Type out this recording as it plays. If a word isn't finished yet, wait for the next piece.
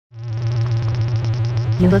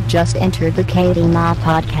You have just entered the KBMOD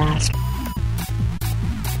podcast.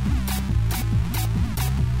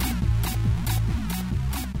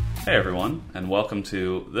 Hey everyone, and welcome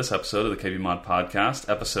to this episode of the KBMOD podcast,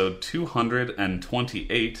 episode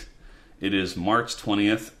 228. It is March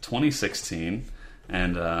 20th, 2016,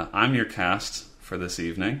 and I'm your cast for this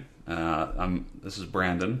evening. This is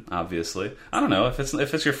Brandon, obviously. I don't know, if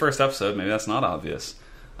it's your first episode, maybe that's not obvious.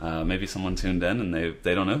 Maybe someone tuned in and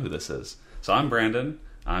they don't know who this is. So I'm Brandon.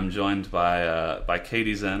 I'm joined by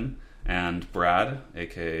KDZen and Brad,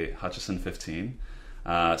 aka Hutchison15.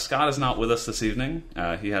 Scott is not with us this evening.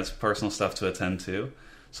 He has personal stuff to attend to,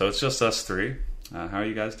 so it's just us three. How are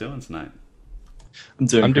you guys doing tonight?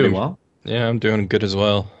 I'm doing well. Yeah, I'm doing good as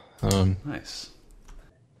well. Nice.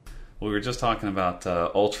 Well, we were just talking about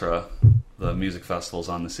Ultra, the music festivals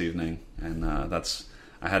on this evening, and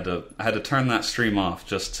I had to turn that stream off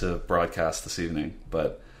just to broadcast this evening.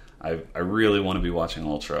 But I really want to be watching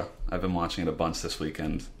Ultra. I've been watching it a bunch this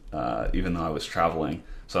weekend, even though I was traveling.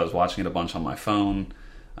 So I was watching it a bunch on my phone.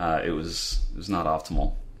 It was not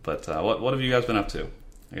optimal. But what have you guys been up to?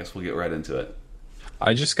 I guess we'll get right into it.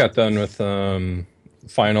 I just got done with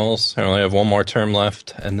finals. I only have one more term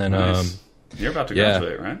left, and then nice. You're about to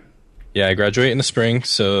graduate, right? Yeah, I graduate in the spring,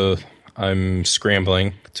 so I'm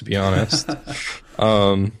scrambling, to be honest.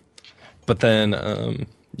 But then,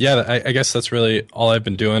 I guess that's really all I've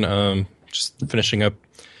been doing. Just finishing up,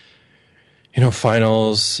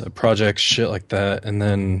 finals, projects, shit like that. And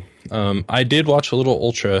then I did watch a little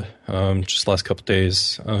Ultra just the last couple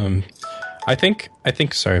days. I think.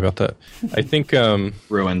 Sorry about that. I think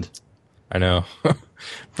ruined. I know,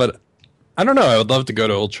 but I don't know. I would love to go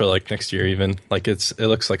to Ultra next year. Even it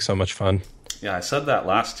looks like so much fun. Yeah, I said that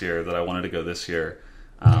last year that I wanted to go this year,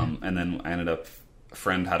 and then I ended up. A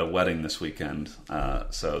friend had a wedding this weekend,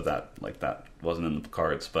 so that wasn't in the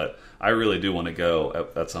cards. But I really do want to go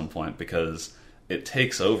at some point because it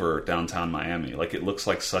takes over downtown Miami. It looks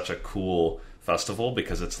like such a cool festival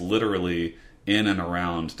because it's literally in and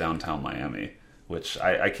around downtown Miami, which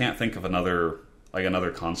I can't think of another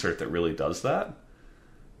concert that really does that.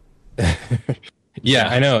 Yeah,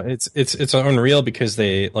 I know. It's unreal because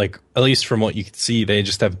they at least from what you can see, they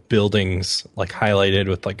just have buildings highlighted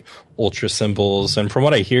with Ultra symbols. And from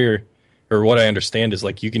what I hear or what I understand is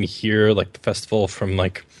you can hear the festival from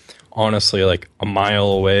honestly a mile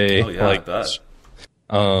away. Oh yeah, I bet.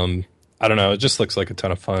 I don't know. It just looks like a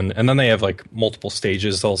ton of fun. And then they have multiple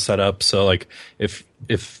stages all set up. So if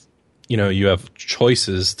you have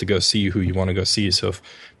choices to go see who you want to go see. So if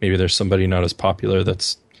maybe there's somebody not as popular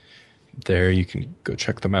that's there, you can go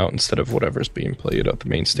check them out instead of whatever's being played at the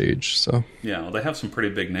main stage. So yeah, well, they have some pretty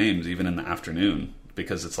big names even in the afternoon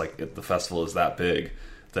because it's the festival is that big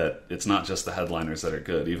that it's not just the headliners that are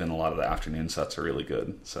good. Even a lot of the afternoon sets are really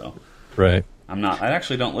good. So right, I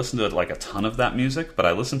actually don't listen to it a ton of that music, but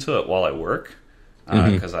I listen to it while I work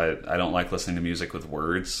because I don't like listening to music with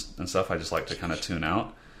words and stuff. I just like to kind of tune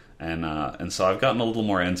out, and so I've gotten a little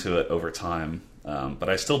more into it over time. But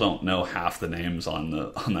I still don't know half the names on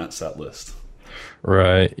that set list.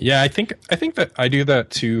 Right. Yeah, I think that I do that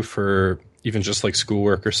too for even just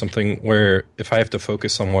schoolwork or something where if I have to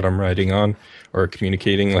focus on what I'm writing on or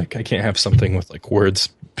communicating, I can't have something with words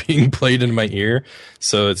being played in my ear.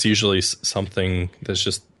 So it's usually something that's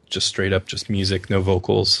just straight up just music, no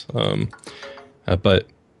vocals. But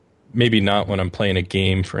maybe not when I'm playing a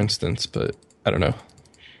game, for instance, but I don't know.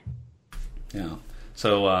 Yeah.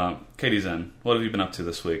 So, KDZen, what have you been up to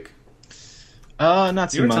this week? Not too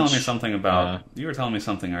much. You were telling me something about. You were telling me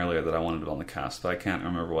something earlier that I wanted on the cast, but I can't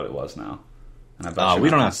remember what it was now. And I bet we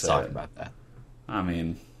don't have to talk about that. I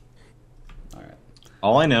mean, all right.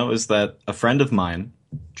 All I know is that a friend of mine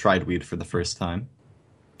tried weed for the first time,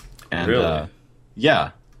 and really,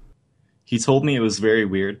 yeah, he told me it was very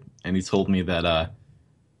weird, and he told me that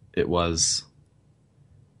it was.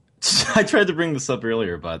 I tried to bring this up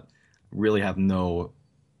earlier, but really have no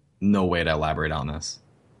way to elaborate on this.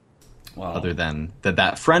 Wow. Other than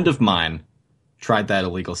that friend of mine tried that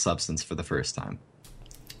illegal substance for the first time.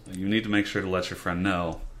 You need to make sure to let your friend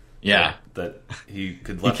know. Yeah, that he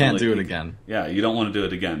could. He can't do it again. Yeah, you don't want to do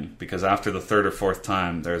it again because after the third or fourth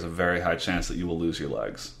time, there's a very high chance that you will lose your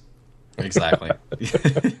legs. Exactly.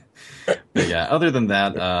 But yeah, other than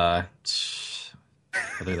that,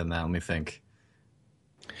 let me think.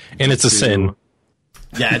 And it's a sin.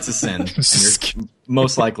 Yeah, it's a sin. And you're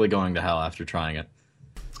most likely going to hell after trying it.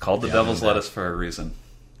 It's called the devil's lettuce for a reason.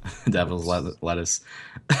 Devil's lettuce.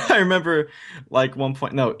 I remember, one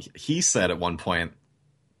point. No, he said at one point,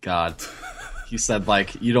 God, he said,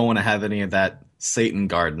 you don't want to have any of that Satan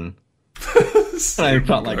garden. Satan I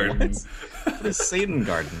thought, garden. What is Satan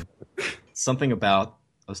garden? Something about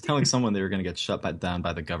was telling someone they were going to get down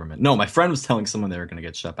by the government. No, my friend was telling someone they were going to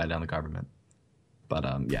get shut down the government. But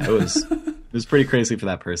yeah, it was pretty crazy for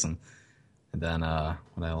that person. And then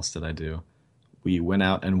what else did I do? We went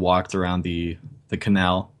out and walked around the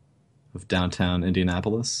canal of downtown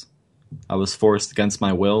Indianapolis. I was forced against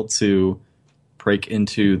my will to break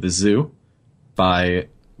into the zoo by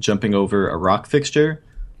jumping over a rock fixture.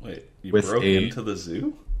 Wait, you broke into the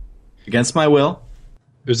zoo? Against my will.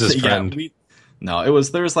 Who's his friend? No,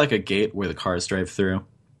 there was like a gate where the cars drive through.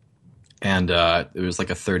 And it was like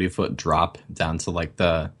a 30-foot drop down to like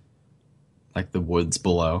the woods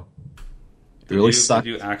below. It really sucked.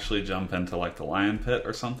 Did you actually jump into like the lion pit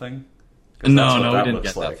or something? No, we didn't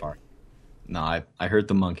get that far. No, I heard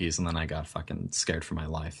the monkeys and then I got fucking scared for my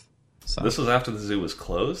life. So this was after the zoo was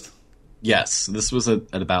closed? Yes, this was at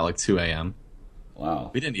about like 2 a.m.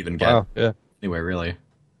 Wow. We didn't even get anywhere, really.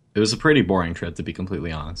 It was a pretty boring trip, to be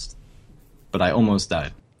completely honest. But I almost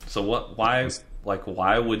died. So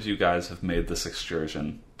why would you guys have made this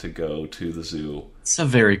excursion to go to the zoo? It's a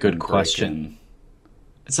very good question.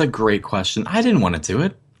 It's a great question. I didn't want to do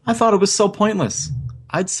it. I thought it was so pointless.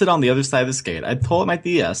 I'd sit on the other side of this gate. I'd pull up my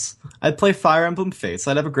DS. I'd play Fire Emblem Fates.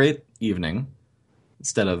 I'd have a great evening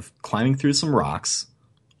instead of climbing through some rocks,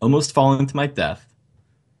 almost falling to my death.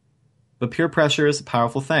 But peer pressure is a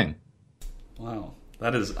powerful thing. Wow. I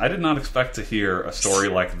did not expect to hear a story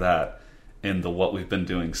like that in the What We've Been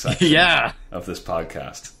Doing section of this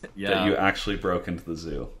podcast. That you actually broke into the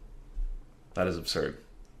zoo. That is absurd.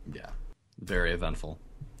 Yeah. Very eventful.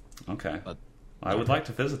 Okay. But I would like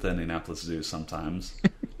to visit the Indianapolis Zoo sometimes,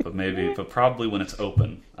 but probably when it's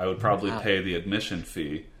open. I would probably pay the admission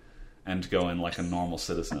fee and go in like a normal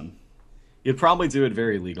citizen. You'd probably do it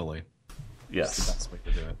very legally. Yes. That's the best way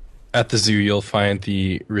to do it. At the zoo, you'll find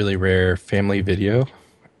the really rare family video.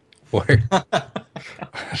 Where I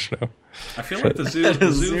don't know. I feel like the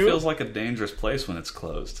zoo feels like a dangerous place when it's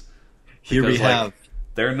closed. Here we have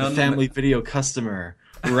the family video customer,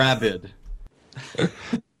 Rabid.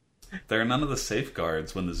 There are none of the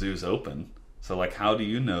safeguards when the zoo's open. So, like, how do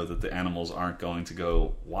you know that the animals aren't going to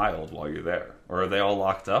go wild while you're there? Or are they all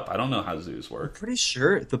locked up? I don't know how zoos work. I'm pretty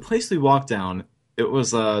sure the place we walked down, it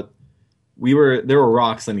was there were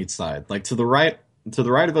rocks on each side. Like to the right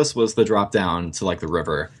of us was the drop down to like the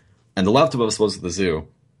river, and the left of us was the zoo.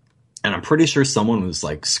 And I'm pretty sure someone was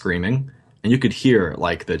like screaming, and you could hear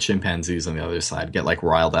like the chimpanzees on the other side get like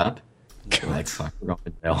riled up. Like, fuck, we're going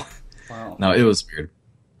to jail. Wow. No, it was weird.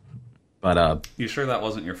 But you sure that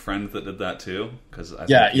wasn't your friend that did that too? Because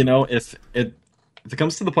if it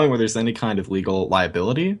comes to the point where there's any kind of legal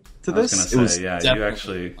liability to this, I was gonna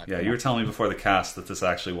say, you were telling me before the cast that this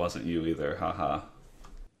actually wasn't you either. Haha.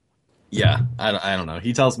 Yeah, I don't know.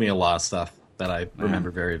 He tells me a lot of stuff that I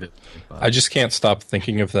remember very vividly. But. I just can't stop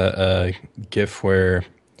thinking of that GIF where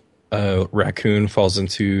a raccoon falls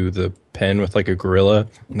into the pen with like a gorilla,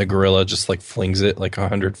 and the gorilla just like flings it like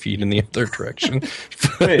 100 feet in the other direction.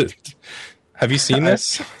 Wait. Have you seen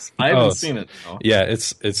this? I haven't seen it. No. Yeah,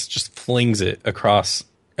 it's just flings it across.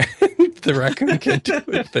 The raccoon can't do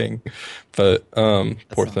a thing, but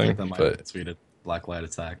poor thing. Like but tweeted Blacklight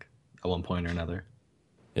Attack at one point or another.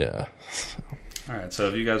 Yeah. All right. So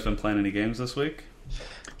have you guys been playing any games this week?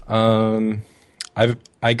 I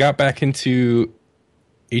got back into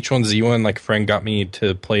H1Z1. Like a friend got me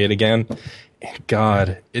to play it again. And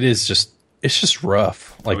God, it's just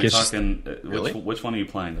rough. Like it's talking. Really? Which one are you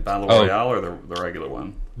playing? The Battle Royale or the regular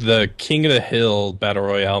one? The King of the Hill Battle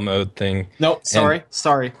Royale mode thing. No, sorry.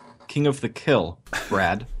 King of the Kill,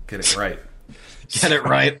 Brad. Get it right. Get it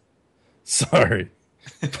right. Sorry.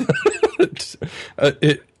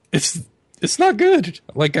 It's not good.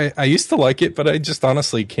 Like I used to like it, but I just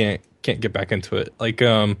honestly can't get back into it. Like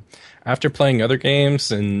after playing other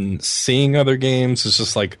games and seeing other games, it's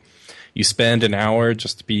just like you spend an hour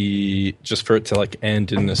just for it to like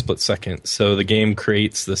end in a split second. So the game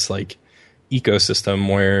creates this like ecosystem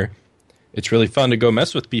where it's really fun to go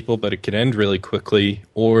mess with people, but it can end really quickly,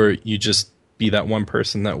 or you just be that one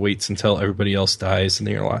person that waits until everybody else dies and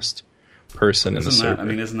then you're the last person in the server.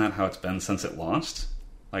 Isn't that how it's been since it launched?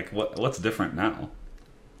 Like, what's different now?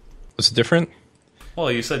 What's different?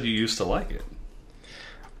 Well, you said you used to like it.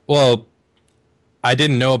 Well, I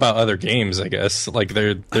didn't know about other games, I guess. Like,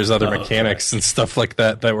 there's other mechanics and stuff like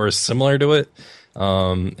that were similar to it.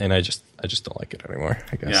 And I just don't like it anymore,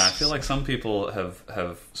 I guess. Yeah, I feel like some people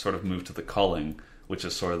have sort of moved to the culling, which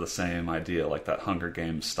is sort of the same idea, like that Hunger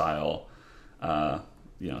Games style,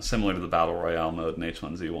 similar to the Battle Royale mode in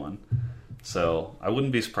H1Z1. So I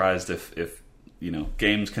wouldn't be surprised if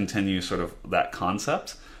games continue sort of that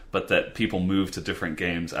concept, but that people move to different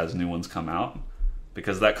games as new ones come out,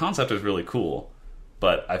 because that concept is really cool.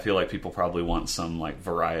 but I feel like people probably want some like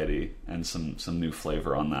variety and some new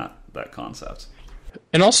flavor on that concept.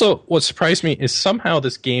 And also, what surprised me is somehow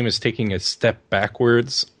this game is taking a step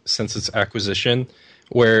backwards since its acquisition,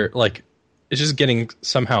 where like it's just getting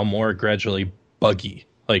somehow more gradually buggy.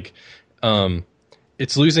 Like,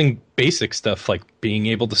 it's losing basic stuff like being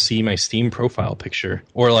able to see my Steam profile picture,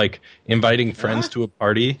 or like inviting friends to a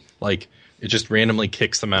party. Like, it just randomly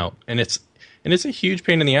kicks them out, and it's a huge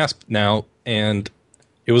pain in the ass now. And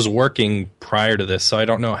it was working prior to this, so I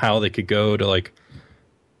don't know how they could go to like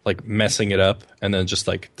messing it up and then just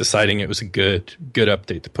like deciding it was a good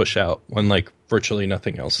update to push out when like virtually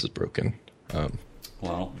nothing else is broken.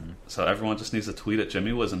 Well, so everyone just needs to tweet at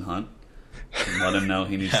Jimmy Wisenhunt and let him know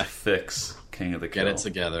he needs to fix King of the Kill. Get it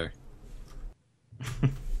together.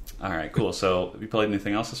 All right, cool. So have you played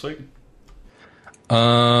anything else this week?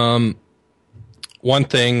 One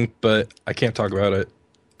thing, but I can't talk about it.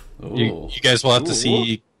 You guys will have to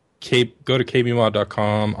see. Go to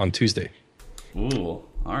kbmod.com on Tuesday. Ooh.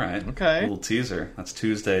 All right. Okay. A little teaser. That's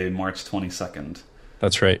Tuesday, March 22nd.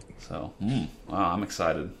 That's right. So, wow, I'm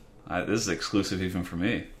excited. This is exclusive even for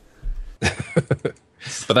me.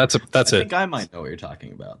 But that's it. I think I might know what you're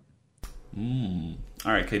talking about. All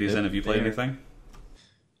right, KDZen, have you played anything?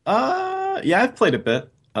 Yeah, I've played a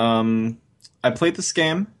bit. I played this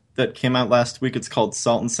game that came out last week. It's called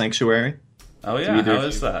Salt and Sanctuary. Oh yeah, how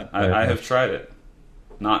is that? I have tried it.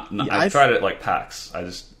 I've tried it like PAX. I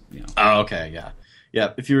just Oh, okay, yeah.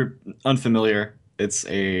 Yeah, if you're unfamiliar, it's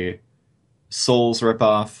a Souls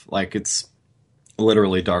ripoff. Like, it's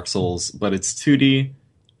literally Dark Souls, but it's 2D,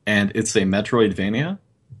 and it's a Metroidvania.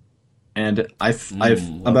 And I've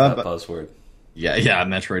about that buzzword. Yeah,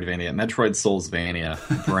 Metroidvania, Metroid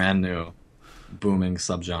Soulsvania, brand new, booming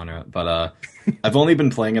subgenre. But I've only been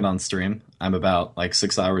playing it on stream. I'm about like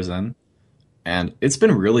 6 hours in, and it's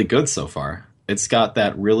been really good so far. It's got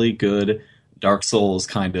that really good Dark Souls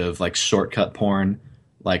kind of like shortcut porn,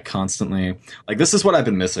 like constantly. Like, this is what I've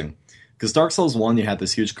been missing, because Dark Souls 1, you had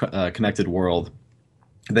this huge connected world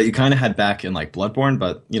that you kind of had back in like Bloodborne,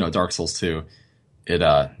 but Dark Souls 2,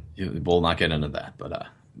 we'll not get into that, but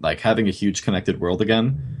like having a huge connected world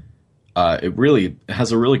again, it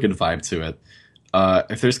has a really good vibe to it.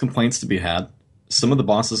 If there's complaints to be had, some of the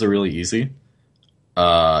bosses are really easy,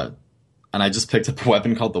 and I just picked up a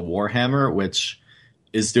weapon called the Warhammer, which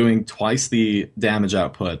is doing twice the damage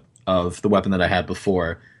output of the weapon that I had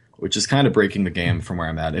before, which is kind of breaking the game from where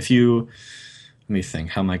I'm at. Let me think,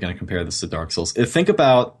 how am I going to compare this to Dark Souls? If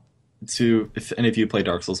any of you play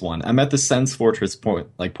Dark Souls 1, I'm at the Sen's Fortress point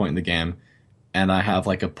in the game, and I have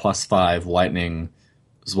like a +5 lightning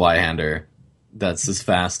Zweihander that's as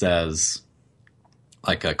fast as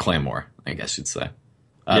like a Claymore, I guess you'd say.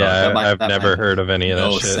 I've never heard of any of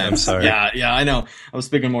that shit. Sense. I'm sorry. Yeah, I know. I was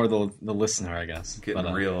speaking more the listener, I guess.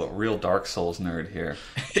 Getting real Dark Souls nerd here.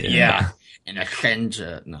 Yeah. And a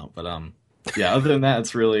Kenja. No, but yeah, other than that,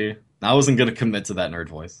 it's really, I wasn't going to commit to that nerd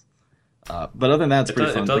voice. But other than that, it's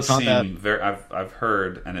pretty fun. It does seem very, I've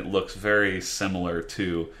heard, and it looks very similar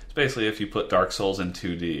to, it's basically if you put Dark Souls in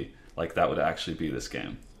 2D, like that would actually be this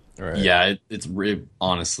game. Right. Yeah, it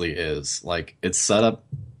honestly is. Like, it's set up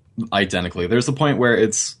identically. There's a point where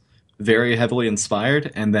it's very heavily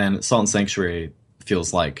inspired, and then Salt and Sanctuary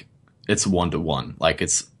feels like it's 1-to-1. Like,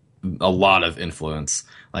 it's a lot of influence.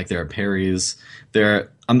 Like, there are parries,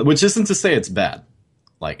 which isn't to say it's bad.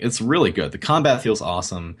 Like, it's really good. The combat feels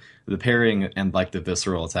awesome. The parrying and like the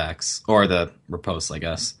visceral attacks, or the riposte, I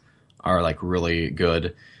guess, are like really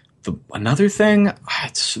good. Another thing,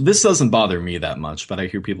 this doesn't bother me that much, but I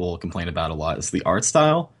hear people complain about a lot, is the art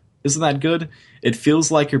style isn't that good. It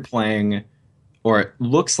feels like you're playing, or it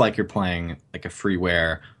looks like you're playing like a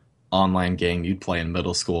freeware online game you'd play in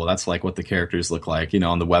middle school. That's like what the characters look like,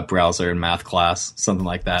 on the web browser in math class, something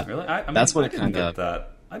like that. Really? That's what it kind of.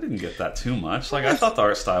 I didn't get that too much. Like, I thought the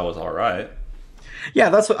art style was all right. Yeah,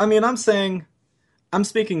 that's what I mean. I'm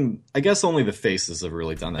speaking. I guess only the faces have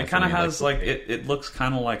really done that. It kind of has it looks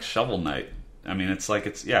kind of like Shovel Knight. I mean, it's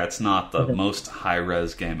not the most high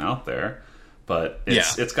res game out there, but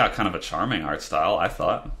it's got kind of a charming art style, I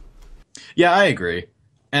thought. Yeah, I agree.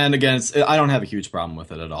 And again, I don't have a huge problem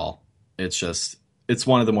with it at all. It's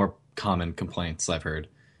one of the more common complaints I've heard.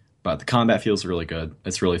 But the combat feels really good.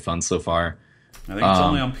 It's really fun so far. I think it's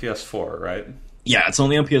only on PS4, right? Yeah, it's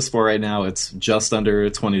only on PS4 right now. It's just under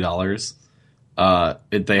 $20.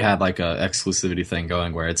 They had like a exclusivity thing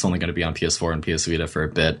going where it's only going to be on PS4 and PS Vita for a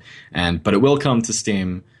bit, but it will come to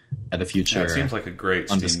Steam at a future. Yeah, it seems like a great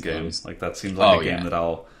Steam game. Like, that seems like a game that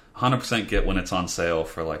I'll 100% get when it's on sale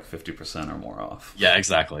for like 50% or more off. Yeah,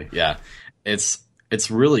 exactly. Yeah, it's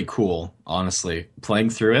really cool. Honestly, playing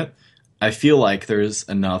through it, I feel like there's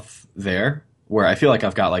enough there where I feel like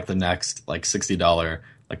I've got like the next like $60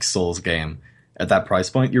 like Souls game at that price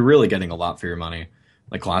point. You're really getting a lot for your money.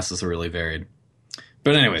 Like classes are really varied.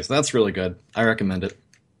 But anyways, that's really good. I recommend it.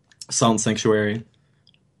 Silent Sanctuary.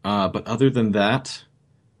 But other than that,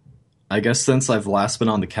 I guess since I've last been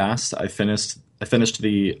on the cast, I finished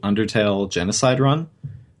the Undertale Genocide run.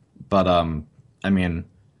 But I mean,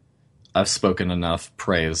 I've spoken enough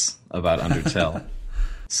praise about Undertale,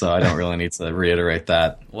 so I don't really need to reiterate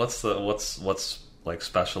that. What's like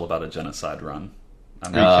special about a genocide run? I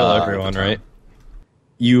mean, You kill everyone, right?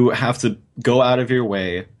 You have to go out of your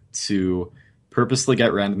way to purposely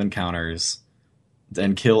get random encounters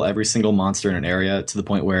and kill every single monster in an area to the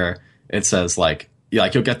point where it says like you'll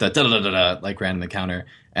get that da-da-da-da-da, like random encounter,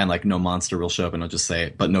 and like no monster will show up, and it'll just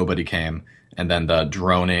say but nobody came, and then the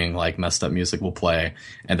droning like messed up music will play,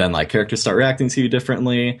 and then like characters start reacting to you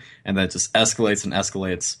differently, and then it just escalates and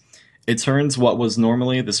escalates. It turns what was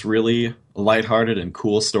normally this really lighthearted and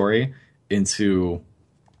cool story into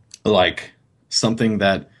like something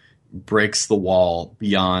that breaks the wall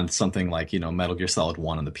beyond something like, Metal Gear Solid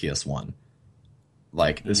 1 on the PS1.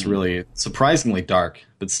 Like, it's really surprisingly dark,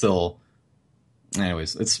 but still...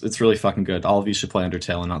 Anyways, it's really fucking good. All of you should play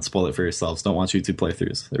Undertale and not spoil it for yourselves. Don't watch YouTube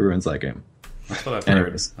playthroughs. It ruins that game. That's what I've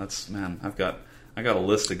heard. I got a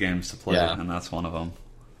list of games to play, and that's one of them.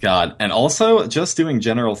 God, and also, just doing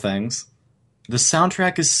general things, the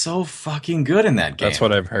soundtrack is so fucking good in that game. That's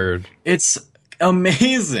what I've heard. It's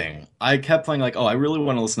amazing. I kept playing like, I really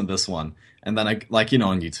want to listen to this one. And then on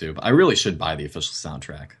YouTube, I really should buy the official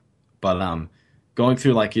soundtrack. But going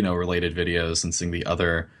through related videos and seeing the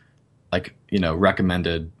other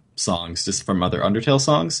recommended songs just from other Undertale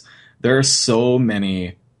songs, there are so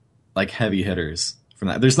many heavy hitters from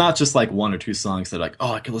that. There's not just one or two songs that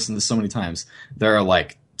I could listen to this so many times. There are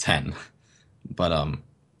 10. But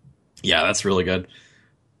yeah, that's really good.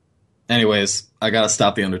 Anyways, I gotta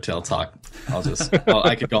stop the Undertale talk.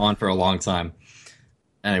 I could go on for a long time.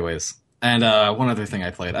 Anyways, and one other thing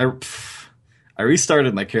I played. I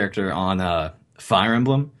restarted my character on Fire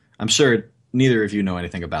Emblem. I'm sure neither of you know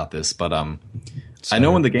anything about this, but I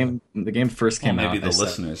know when the game first came out. Maybe the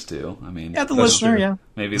listeners do. I mean, yeah, the listener, yeah.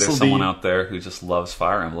 Maybe there's someone out there who just loves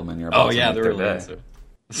Fire Emblem, and you're about to make their day.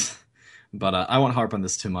 But I won't harp on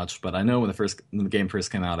this too much. But I know when the game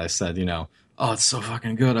first came out, I said, it's so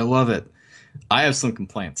fucking good. I love it. I have some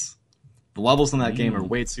complaints. The levels in that game are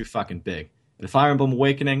way too fucking big. In Fire Emblem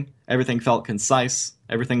Awakening, everything felt concise.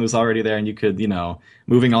 Everything was already there, and you could,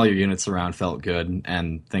 moving all your units around felt good,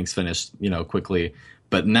 and things finished, quickly.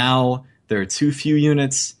 But now there are too few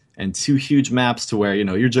units and too huge maps to where,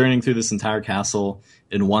 you're journeying through this entire castle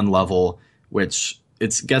in one level, which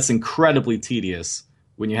it gets incredibly tedious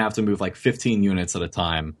when you have to move 15 units at a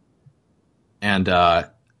time. And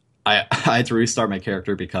I had to restart my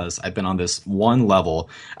character because I've been on this one level.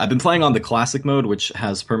 I've been playing on the classic mode, which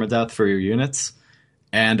has permadeath for your units,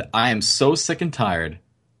 and I am so sick and tired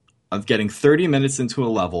of getting 30 minutes into a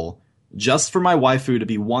level just for my waifu to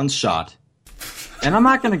be one shot. And I'm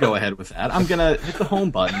not going to go ahead with that. I'm going to hit the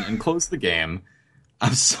home button and close the game.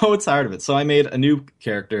 I'm so tired of it. So I made a new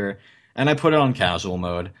character, and I put it on casual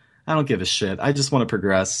mode. I don't give a shit. I just want to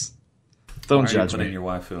progress. Don't judge me. Putting your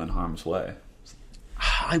waifu in harm's way?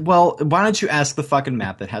 Well, why don't you ask the fucking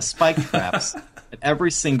map that has spike traps at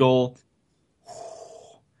every single...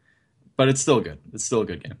 But it's still good. It's still a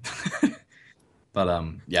good game. But,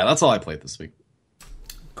 yeah, that's all I played this week.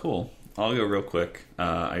 Cool. I'll go real quick.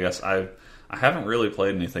 I guess I haven't really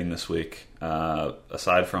played anything this week,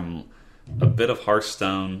 aside from a bit of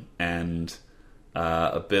Hearthstone and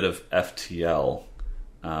a bit of FTL,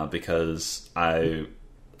 because I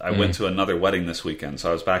went to another wedding this weekend, so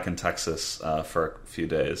I was back in Texas for a few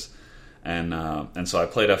days, and so I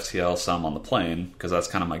played FTL some on the plane because that's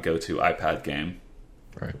kind of my go-to iPad game.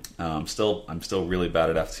 Right. I'm still really bad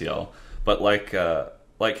at FTL, but like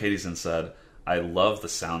KDZen said, I love the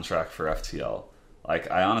soundtrack for FTL.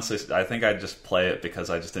 I think I just play it because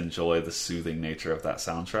I just enjoy the soothing nature of that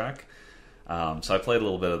soundtrack. So I played a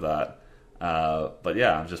little bit of that, but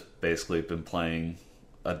yeah, I've just basically been playing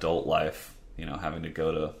adult life. Having to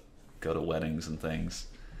go to weddings and things.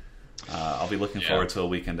 I'll be looking forward to a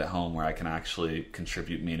weekend at home where I can actually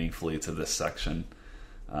contribute meaningfully to this section.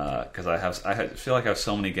 Because I feel like I have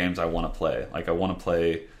so many games I want to play. I want to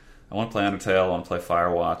play Undertale. I want to play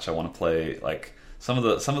Firewatch. I want to play some of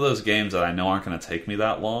those games that I know aren't going to take me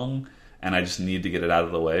that long, and I just need to get it out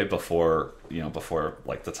of the way before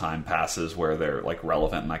the time passes where they're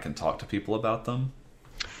relevant and I can talk to people about them.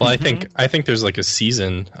 Well, I think there's a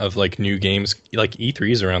season of new games.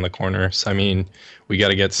 E3's around the corner, so I mean, we got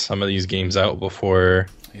to get some of these games out before.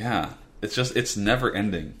 Yeah. it's never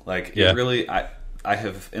ending. Like Yeah. it really, I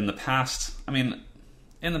have in the past. I mean,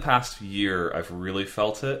 in the past year, I've really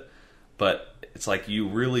felt it, but it's like you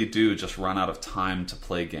really do just run out of time to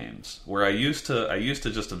play games. Where I used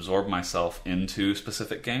to just absorb myself into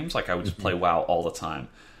specific games, like I would just play WoW all the time.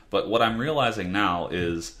 But what I'm realizing now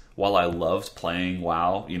is, while I loved playing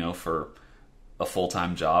WoW, for a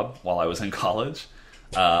full-time job while I was in college,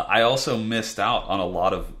 I also missed out on a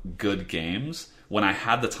lot of good games when I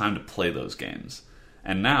had the time to play those games.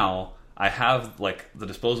 And now I have like the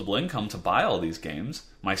disposable income to buy all these games.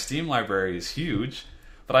 My Steam library is huge,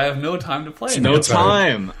 but I have no time to play. No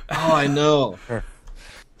time. Oh, I know.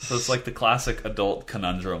 So it's like the classic adult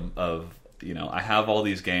conundrum of, I have all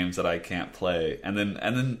these games that I can't play, and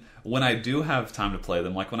then when I do have time to play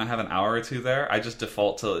them, like when I have an hour or two there, I just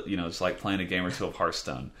default to just like playing a game or two of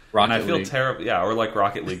Hearthstone, and I feel terrible. Yeah, or like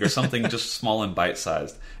Rocket League or something just small and bite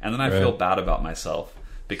sized, and then I feel bad about myself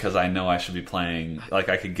because I know I should be playing. Like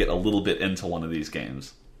I could get a little bit into one of these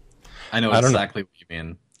games. I know exactly what you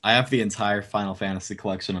mean. I have the entire Final Fantasy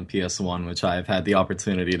collection on PS1, which I've had the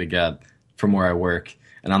opportunity to get from where I work,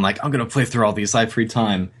 and I'm like, I'm gonna play through all these. I have free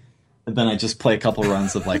time. And then I just play a couple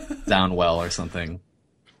runs of like Downwell or something.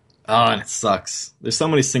 Oh, and it sucks. There's so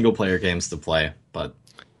many single player games to play, but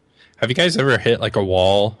have you guys ever hit like a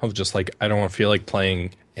wall of just like, I don't feel like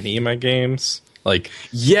playing any of my games? Like,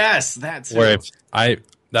 yes, that's where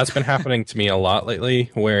that's been happening to me a lot lately,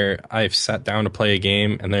 where I've sat down to play a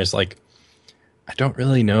game and there's like, I don't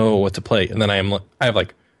really know what to play. And then I have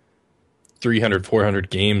like 300, 400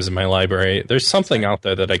 games in my library. There's something out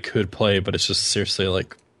there that I could play, but it's just seriously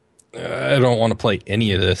like, I don't want to play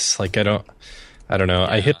any of this. Like, I don't know. Yeah.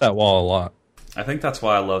 I hit that wall a lot. I think that's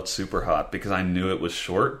why I loved Super Hot, because I knew it was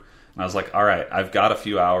short. And I was like, all right, I've got a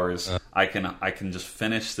few hours. I can just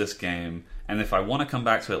finish this game. And if I want to come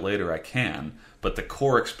back to it later, I can. But the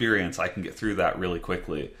core experience, I can get through that really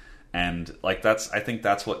quickly. And like I think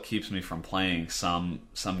that's what keeps me from playing some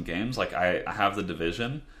games. Like I have The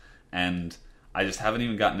Division, and I just haven't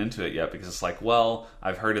even gotten into it yet because it's like, well,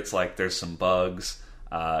 I've heard it's like there's some bugs.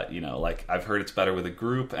 Like I've heard it's better with a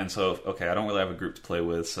group, and so okay, I don't really have a group to play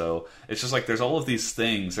with, so it's just like there's all of these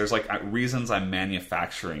things. There's like reasons I'm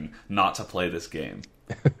manufacturing not to play this game.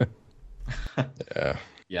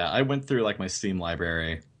 Yeah. I went through like my Steam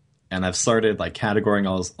library, and I've started like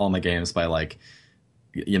categorizing all my games by like,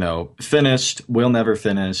 finished, will never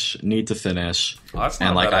finish, need to finish. Oh, that's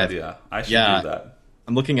not a bad idea. I should do that.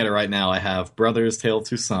 I'm looking at it right now. I have Brothers, Tale of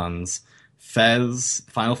Two Sons, Fez,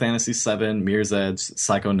 Final Fantasy VII, Mirror's Edge,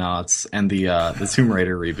 Psychonauts, and the Tomb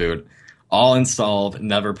Raider reboot. All installed,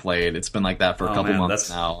 never played. It's been like that for a couple months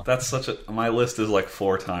now. That's my list is like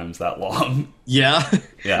 4 times that long. Yeah?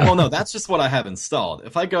 Yeah. Well, no, that's just what I have installed.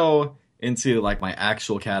 If I go into like my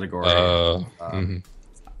actual category...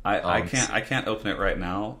 I can't open it right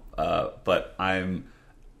now, but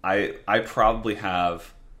I probably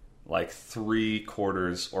have like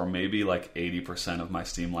 3/4 or maybe like 80% of my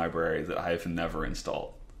Steam library that I have never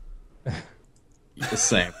installed. The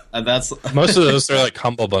same. And that's most of those are like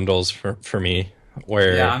humble bundles for me.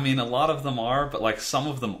 Where yeah, I mean a lot of them are, but like some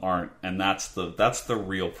of them aren't, and that's the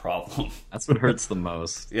real problem. That's what hurts the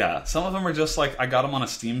most. Yeah, some of them are just like I got them on a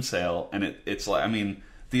Steam sale, and it's like, I mean,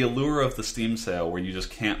 the allure of the Steam sale where you just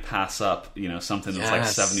can't pass up, something that's like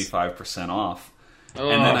 75% off,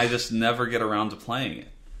 and then I just never get around to playing it.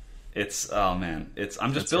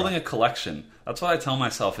 I'm just building a collection. That's what I tell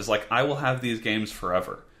myself is like I will have these games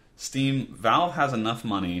forever. Valve has enough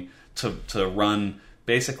money to run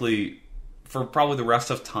basically for probably the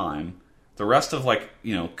rest of time, the rest of like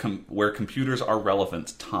where computers are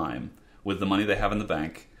relevant time with the money they have in the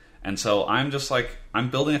bank. And so I'm just like I'm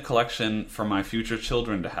building a collection for my future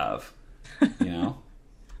children to have.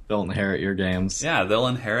 They'll inherit your games. Yeah, they'll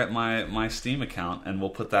inherit my Steam account, and we'll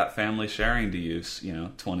put that family sharing to use,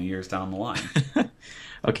 20 years down the line.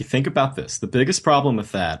 Okay, think about this. The biggest problem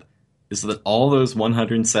with that is that all those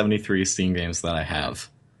 173 Steam games that I have,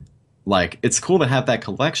 like, it's cool to have that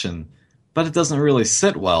collection, but it doesn't really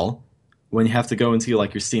sit well when you have to go into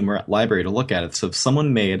like your Steam library to look at it. So if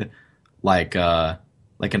someone made like an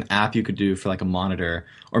app you could do for like a monitor,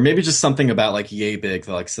 or maybe just something about like yay big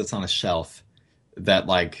that like sits on a shelf, that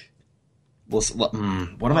like what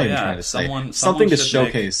am I even trying to say? Something to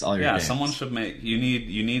showcase all your games. Yeah, someone should make you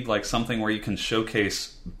need like something where you can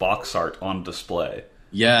showcase box art on display.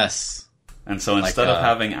 Yes. And so instead of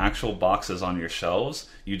having actual boxes on your shelves,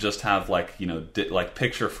 you just have like like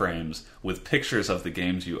picture frames with pictures of the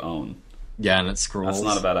games you own. Yeah, and it scrolls.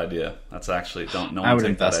 That's not a bad idea. That's actually no I one would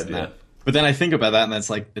take that invest idea. in that. But then I think about that, and that's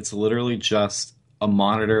like it's literally just a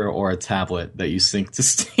monitor or a tablet that you sync to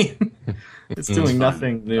Steam. It's doing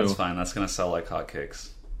nothing new. That's fine. That's going to sell like hotcakes.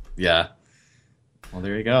 Yeah. Well,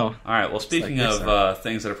 there you go. All right. Well, speaking of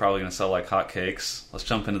things that are probably going to sell like hotcakes, let's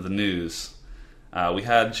jump into the news. We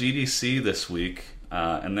had GDC this week,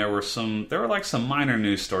 and there were some minor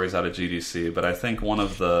news stories out of GDC, but I think one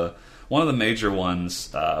of the major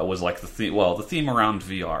ones was like the theme around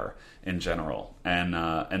VR in general, and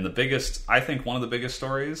the biggest, I think one of the biggest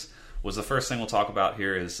stories was the first thing we'll talk about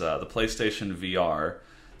here is the PlayStation VR.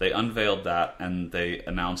 They unveiled that and they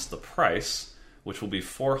announced the price, which will be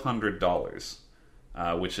 $400,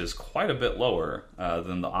 which is quite a bit lower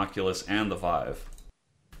than the Oculus and the Vive.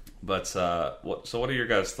 But what are your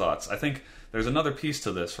guys' thoughts? I think there's another piece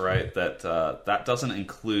to this, right? That doesn't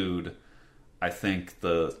include, I think,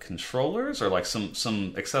 the controllers or like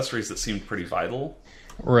some accessories that seemed pretty vital.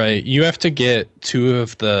 Right. You have to get two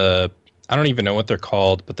of the, I don't even know what they're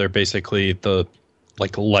called, but they're basically the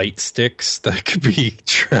like light sticks that could be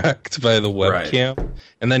tracked by the webcam. Right.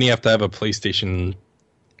 And then you have to have a PlayStation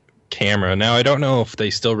camera. Now, I don't know if they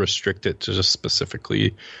still restrict it to just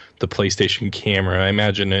specifically the PlayStation camera. I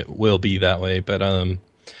imagine it will be that way. But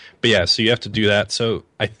yeah, so you have to do that. So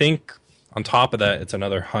I think on top of that, it's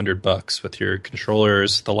another $100 with your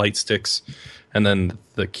controllers, the light sticks, and then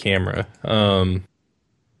the camera.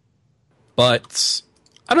 But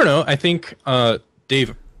I don't know. I think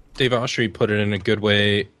Dave Oshry put it in a good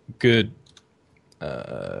way, good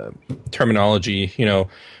terminology,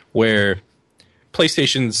 where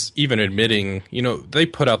PlayStation's even admitting, they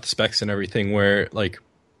put out the specs and everything where like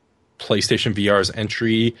PlayStation VR's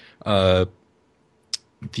entry,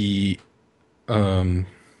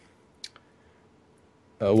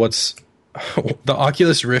 what's the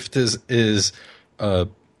Oculus Rift is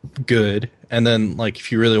good, and then like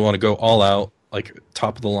if you really want to go all out, like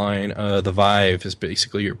top of the line, the Vive is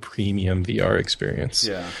basically your premium VR experience.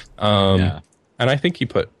 Yeah. And I think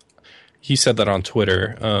he said that on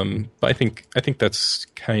Twitter. But I think that's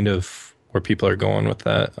kind of where people are going with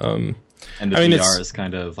that. And the VR is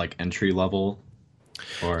kind of like entry level,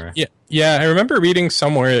 or yeah. I remember reading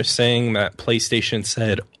somewhere saying that PlayStation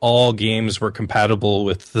said all games were compatible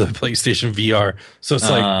with the PlayStation VR. So it's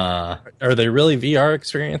like, are they really VR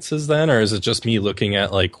experiences then, or is it just me looking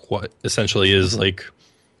at like what essentially is like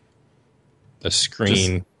a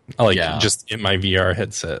screen, just in my VR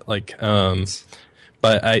headset? Like,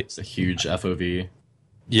 but it's a huge FOV.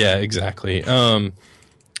 Yeah, exactly.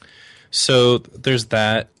 So there's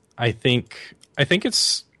that. I think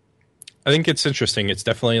it's interesting. It's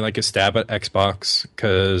definitely like a stab at Xbox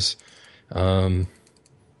because, because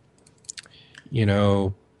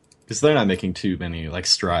they're not making too many like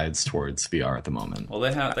strides towards VR at the moment. Well,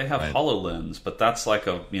 they have right? HoloLens, but that's like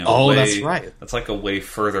a that's right. That's like a way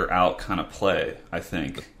further out kind of play, I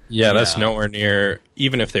think. Yeah, that's nowhere near.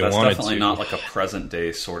 Even if they wanted to, that's definitely not like a present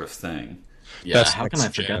day sort of thing. Yeah, how can I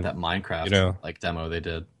forget that Minecraft like demo they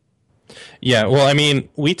did? Yeah, well, I mean,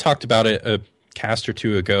 we talked about it a cast or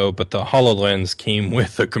two ago, but the HoloLens came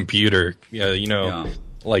with a computer.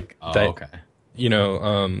 Like that. Okay.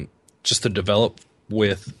 Just to develop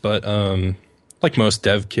with, but like most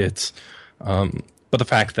dev kits. But the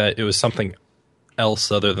fact that it was something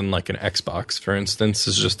else other than like an Xbox, for instance,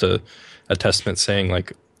 is just a testament saying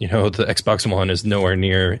like, the Xbox One is nowhere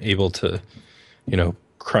near able to,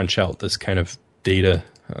 crunch out this kind of data.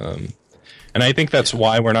 And I think that's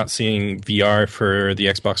why we're not seeing VR for the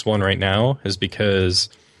Xbox One right now, is because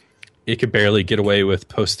it could barely get away with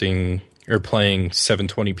posting or playing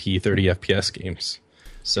 720p 30 FPS games.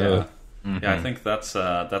 So yeah, I think that's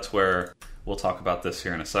where we'll talk about this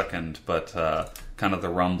here in a second, but kind of the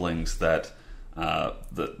rumblings that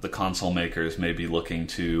the console makers may be looking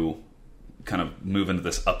to kind of move into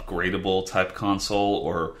this upgradable type console,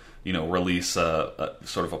 or release a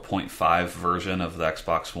sort of a 0.5 version of the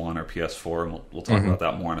Xbox One or PS4, and we'll talk about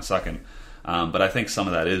that more in a second. But I think some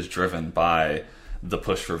of that is driven by the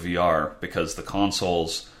push for VR, because the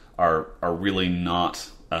consoles are really not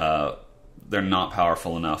they're not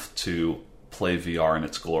powerful enough to play VR in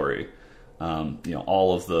its glory.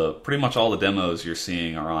 Pretty much all the demos you're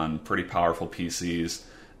seeing are on pretty powerful PCs,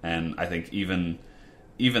 and I think even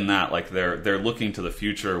that, like they're looking to the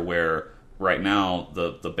future where right now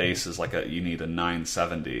the base is like you need a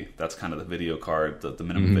 970. That's kind of the video card, the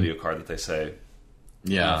minimum video card that they say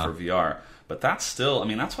for VR. But that's still,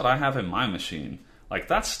 that's what I have in my machine. Like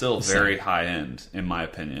that's still very high end in my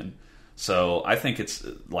opinion. So I think it's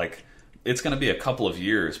going to be a couple of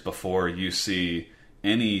years before you see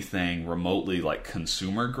anything remotely like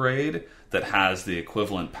consumer grade that has the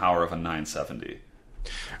equivalent power of a 970.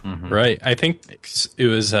 Right. I think it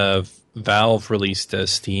was Valve released a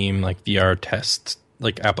Steam like VR test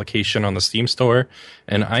like application on the Steam store,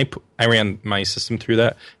 and I ran my system through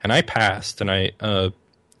that, and I passed, and I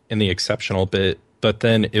in the exceptional bit, but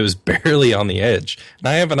then it was barely on the edge. And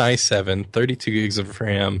I have an i7, 32 gigs of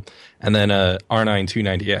RAM, and then a R9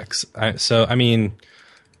 290X. So I mean,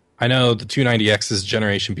 I know the 290X is a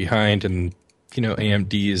generation behind, and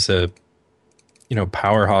AMD is a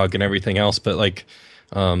power hog and everything else, but like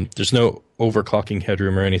there's no overclocking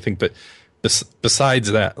headroom or anything. But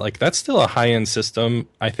besides that, like that's still a high-end system.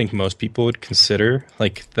 I think most people would consider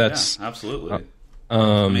like that's absolutely.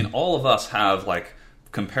 I mean, all of us have like,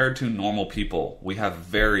 compared to normal people, we have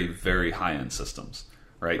very, very high-end systems,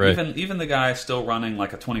 right? Even the guy still running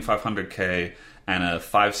like a 2500K and a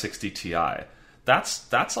 560 Ti.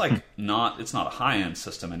 That's like it's not a high-end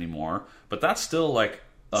system anymore, but that's still like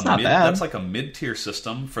that's like a mid-tier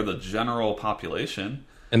system for the general population.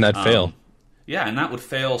 And that'd fail. Yeah, and that would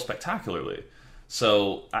fail spectacularly.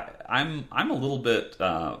 So I'm a little bit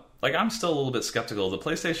I'm still a little bit skeptical. The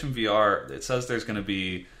PlayStation VR, it says there's going to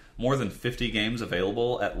be more than 50 games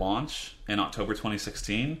available at launch in October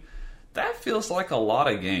 2016. That feels like a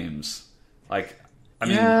lot of games. Like, I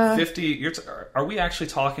mean, 50. Are we actually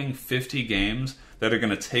talking 50 games that are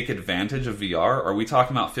going to take advantage of VR? Or are we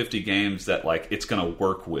talking about 50 games that like it's going to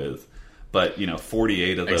work with, but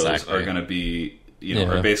 48 of those are going to be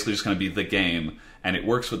are basically just going to be the game, and it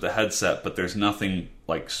works with the headset, but there's nothing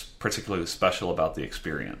like particularly special about the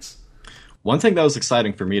experience. One thing that was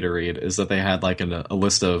exciting for me to read is that they had like a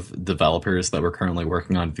list of developers that were currently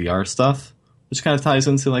working on VR stuff, which kind of ties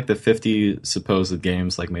into like the 50 supposed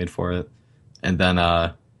games like made for it. And then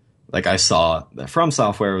like I saw that From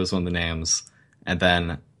Software was one of the names, and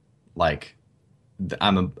then like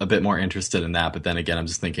I'm a bit more interested in that, but then again I'm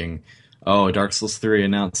just thinking, oh, Dark Souls 3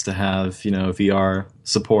 announced to have, VR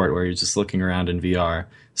support where you're just looking around in VR.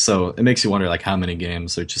 So it makes you wonder like how many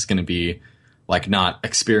games are just going to be like not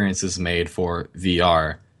experiences made for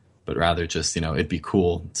VR, but rather just, it'd be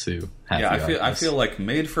cool to have VR. I feel like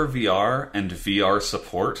made for VR and VR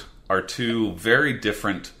support are two very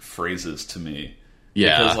different phrases to me.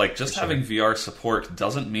 Yeah. Because like just having VR support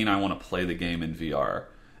doesn't mean I want to play the game in VR.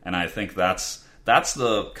 And I think that's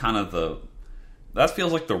the kind of that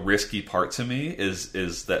feels like the risky part to me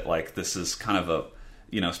is that like this is kind of a,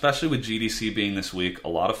 especially with GDC being this week, a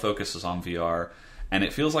lot of focus is on VR. And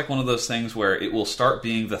it feels like one of those things where it will start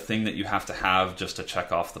being the thing that you have to have just to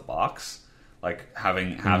check off the box, like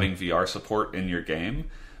having VR support in your game.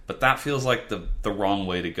 But that feels like the wrong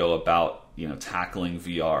way to go about tackling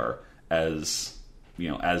VR as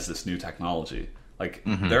this new technology. Like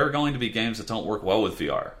there are going to be games that don't work well with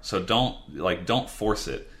VR, so don't force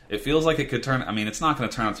it. It feels like it could turn. I mean, it's not going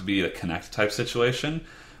to turn out to be a Kinect type situation,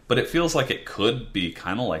 but it feels like it could be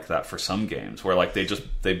kind of like that for some games, where like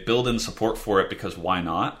they build in support for it because why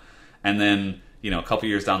not? And then a couple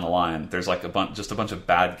years down the line, there's like a bunch of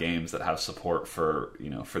bad games that have support for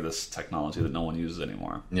for this technology that no one uses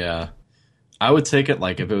anymore. Yeah, I would take it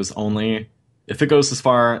like if it goes as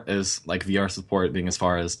far as like VR support being as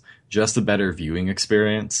far as just a better viewing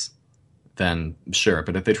experience, then sure.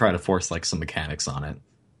 But if they try to force like some mechanics on it,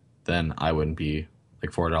 then I wouldn't be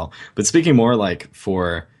like for it at all. But speaking more like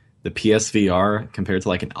for the PSVR compared to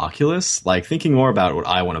like an Oculus, like thinking more about what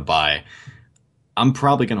I want to buy, I'm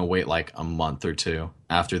probably going to wait like a month or two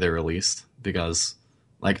after they're released, because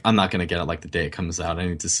like I'm not going to get it like the day it comes out. I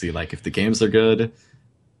need to see like if the games are good,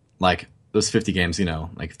 like those 50 games,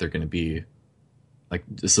 like if they're going to be like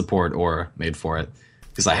support or made for it.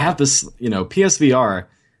 Because I have this, PSVR,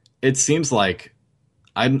 it seems like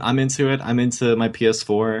I'm into it. I'm into my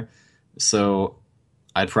PS4, so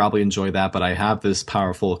I'd probably enjoy that. But I have this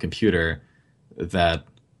powerful computer that,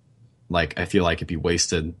 like, I feel like it'd be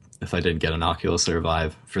wasted if I didn't get an Oculus or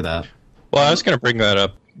Vive for that. Well, I was going to bring that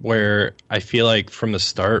up, where I feel like from the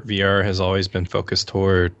start, VR has always been focused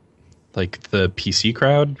toward like the PC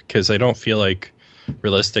crowd, because I don't feel like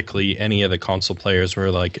realistically any of the console players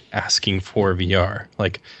were like asking for VR.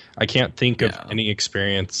 Like, I can't think of any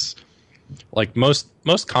experience. Like most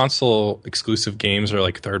console exclusive games are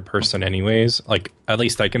like third person anyways, like at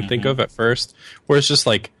least I can think of at first, where it's just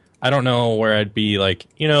like I don't know where I'd be like,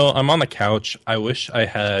 I'm on the couch, I wish I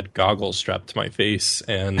had goggles strapped to my face,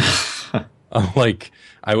 and like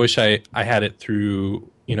I wish I had it through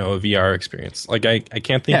a VR experience. Like I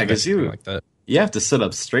can't think of anything like that. You have to sit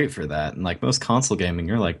up straight for that, and like most console gaming,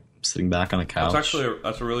 you're like sitting back on a couch.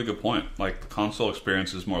 That's a really good point. Like the console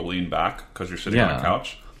experience is more lean back because you're sitting on a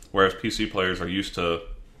couch. Whereas PC players are used to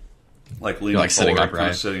like leaning forward, sitting up, kind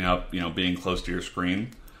of sitting up, being close to your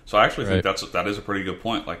screen. So I actually think that is a pretty good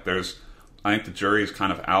point. Like I think the jury is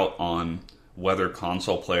kind of out on whether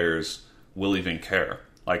console players will even care.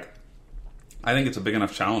 Like I think it's a big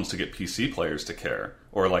enough challenge to get PC players to care,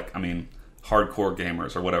 or like, I mean, hardcore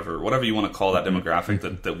gamers or whatever you want to call that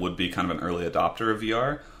demographic that would be kind of an early adopter of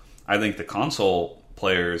VR. I think the console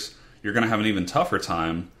players, you're going to have an even tougher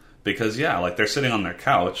time because, yeah, like they're sitting on their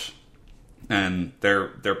couch and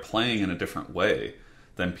they're playing in a different way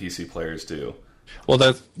than PC players do. Well,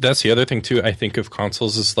 that's the other thing too. I think of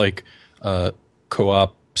consoles as like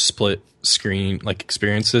co-op split screen like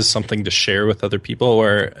experiences, something to share with other people.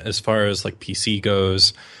 Where as far as like PC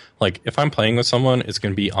goes, like if I'm playing with someone, it's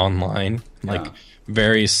going to be online. Like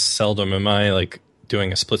very seldom am I like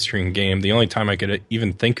doing a split screen game. The only time I could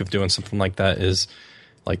even think of doing something like that is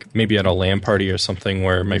like maybe at a LAN party or something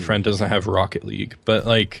where my friend doesn't have Rocket League. But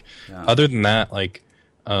like other than that, like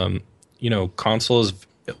consoles,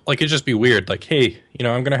 like it'd just be weird. Like, hey,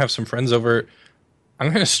 I'm gonna have some friends over.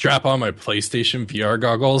 I'm gonna strap on my PlayStation VR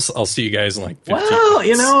goggles. I'll see you guys in like 15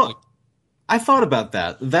 minutes. I thought about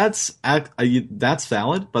that. That's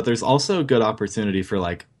valid, but there's also a good opportunity for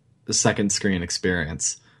like the second screen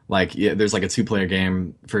experience. Like there's like a 2-player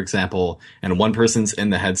game, for example, and one person's in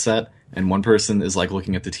the headset and one person is like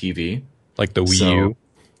looking at the TV, like the Wii U.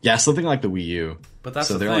 Yeah, something like the Wii U. But that's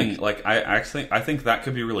the thing. Like I think that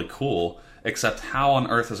could be really cool. Except how on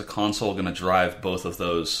earth is a console going to drive both of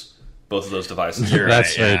those devices?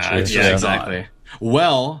 That's very true. Yeah, exactly.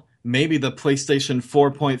 Well, maybe the PlayStation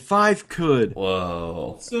 4.5 could.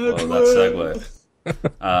 Whoa, that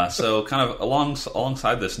segue. So kind of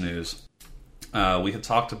alongside this news, we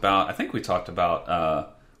talked about,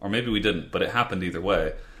 or maybe we didn't, but it happened either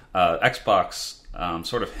way. Xbox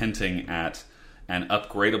sort of hinting at an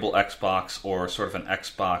upgradable Xbox or sort of an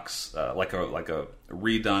Xbox, like a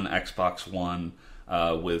redone Xbox One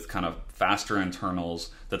with kind of faster internals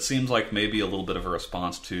that seems like maybe a little bit of a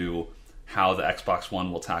response to how the Xbox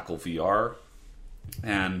One will tackle VR.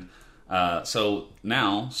 And so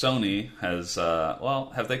now Sony has,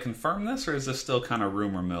 have they confirmed this, or is this still kind of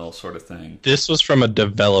rumor mill sort of thing? This was from an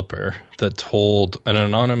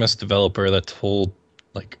anonymous developer that told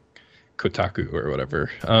like Kotaku or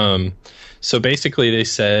whatever. So basically they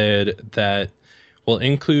said that we'll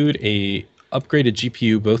include a upgraded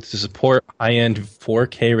GPU both to support high-end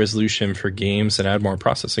 4K resolution for games and add more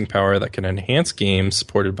processing power that can enhance games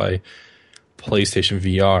supported by PlayStation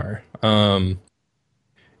VR.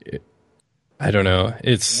 I don't know.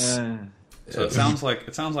 So it sounds like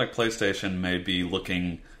PlayStation may be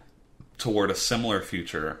looking toward a similar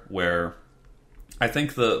future where I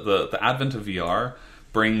think the advent of VR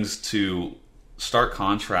brings to stark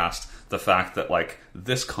contrast the fact that like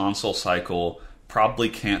this console cycle probably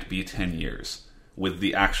can't be 10 years with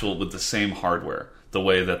the same hardware, the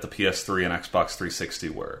way that the PS3 and Xbox 360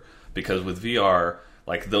 were, because with VR,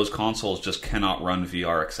 like those consoles just cannot run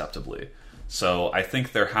VR acceptably. So I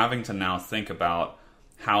think they're having to now think about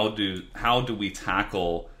how do we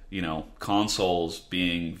tackle consoles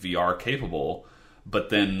being VR capable, but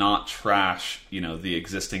then not trash the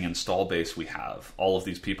existing install base we have. All of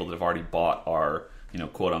these people that have already bought our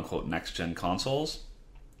quote unquote next gen consoles.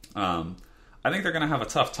 I think they're going to have a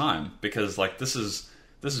tough time because like this is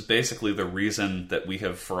basically the reason that we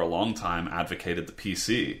have for a long time advocated the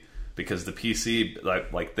PC, because the PC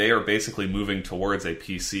like they are basically moving towards a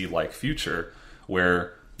PC like future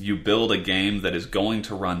where you build a game that is going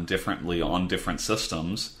to run differently on different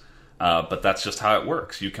systems. But that's just how it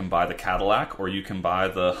works. You can buy the Cadillac or you can buy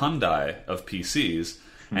the Hyundai of PCs,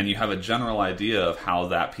 and you have a general idea of how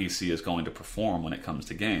that PC is going to perform when it comes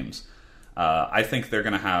to games. I think they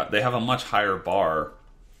have a much higher bar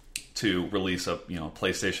to release a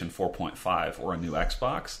PlayStation 4.5 or a new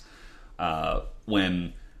Xbox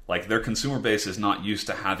when like their consumer base is not used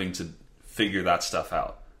to having to figure that stuff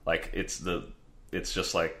out. Like it's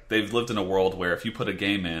just like they've lived in a world where if you put a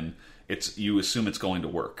game in, you assume it's going to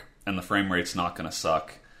work. And the frame rate's not going to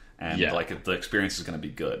suck, and like the experience is going to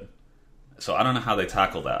be good. So I don't know how they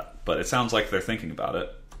tackle that, but it sounds like they're thinking about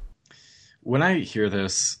it. When I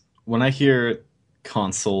hear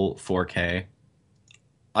console 4K,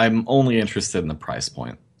 I'm only interested in the price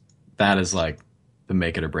point. That is like the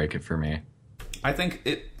make it or break it for me. I think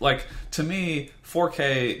to me,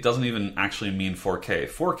 4K doesn't even actually mean 4K.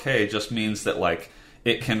 4K just means that like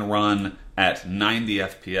it can run at 90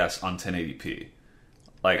 FPS on 1080p.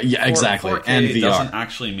 Like exactly. 4K and VR doesn't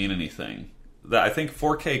actually mean anything. I think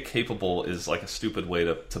 4K capable is like a stupid way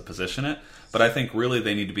to position it, but I think really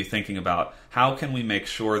they need to be thinking about how can we make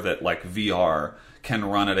sure that like VR can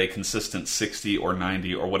run at a consistent 60 or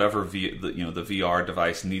 90 or whatever the VR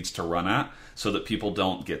device needs to run at, so that people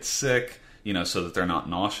don't get sick, so that they're not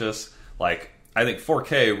nauseous. Like I think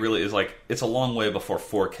 4K really is like it's a long way before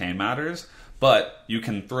 4K matters, but you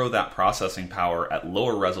can throw that processing power at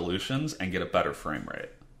lower resolutions and get a better frame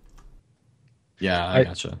rate. Yeah, I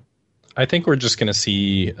gotcha. I think we're just going to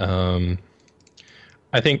see.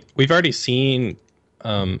 I think we've already seen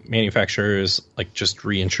manufacturers like just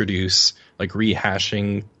reintroduce, like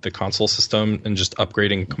rehashing the console system and just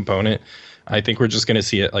upgrading component. I think we're just going to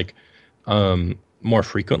see it like more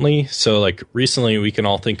frequently. So like recently we can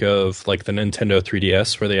all think of like the Nintendo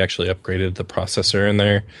 3DS where they actually upgraded the processor in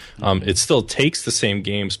there. It still takes the same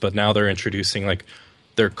games, but now they're introducing like,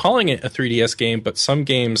 they're calling it a 3DS game, but some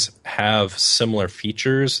games have similar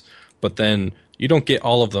features, but then you don't get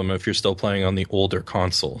all of them if you're still playing on the older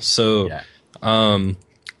console. So Yeah. I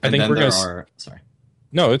think we're going to... Sorry.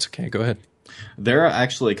 No, it's okay. Go ahead. There are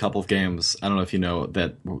actually a couple of games, I don't know if you know,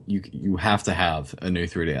 that you have to have a new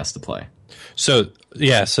 3DS to play. So,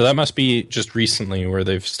 yeah, so that must be just recently where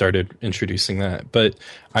they've started introducing that. But,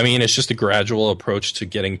 I mean, it's just a gradual approach to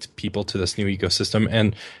getting people to this new ecosystem.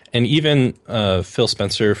 And even Phil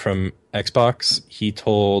Spencer from Xbox, he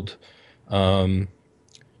told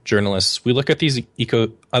journalists, we look at these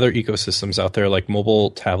other ecosystems out there like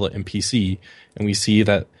mobile, tablet, and PC, and we see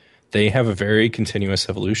that they have a very continuous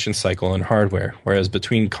evolution cycle in hardware, whereas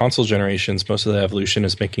between console generations, most of the evolution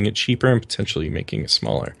is making it cheaper and potentially making it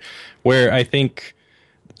smaller. Where I think,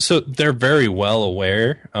 so they're very well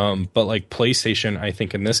aware, but like PlayStation, I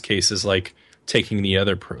think in this case is like taking the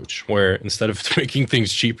other approach, where instead of making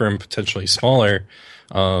things cheaper and potentially smaller,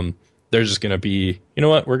 they're just going to be, you know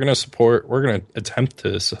what, we're going to attempt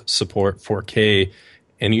to support 4K,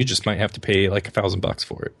 and you just might have to pay like $1,000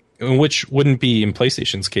 for it. Which wouldn't be, in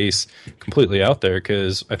PlayStation's case, completely out there,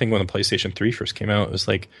 because I think when the PlayStation 3 first came out, it was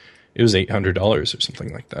 $800 or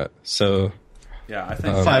something like that. So, yeah, I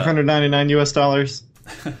think $599 US.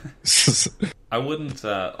 I wouldn't.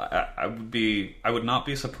 I would not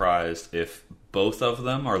be surprised if both of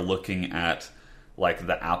them are looking at like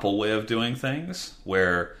the Apple way of doing things,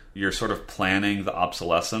 where you're sort of planning the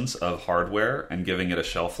obsolescence of hardware and giving it a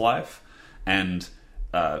shelf life, and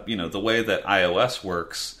the way that iOS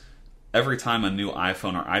works. Every time a new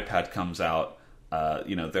iPhone or iPad comes out,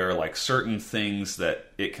 there are like certain things that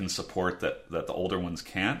it can support that the older ones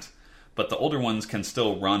can't. But the older ones can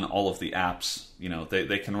still run all of the apps.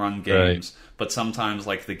 They can run games, right. But sometimes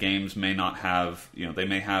like the games may not have, they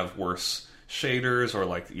may have worse shaders or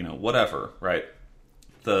like, whatever, right?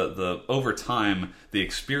 The over time, the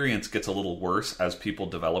experience gets a little worse as people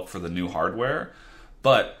develop for the new hardware.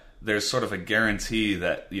 But there's sort of a guarantee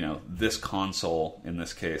that, this console, in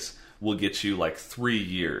this case, will get you like 3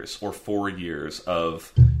 years or 4 years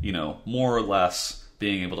of, more or less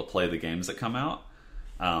being able to play the games that come out.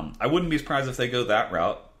 I wouldn't be surprised if they go that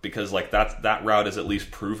route, because like that route is at least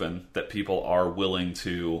proven that people are willing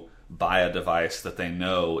to buy a device that they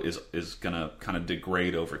know is going to kind of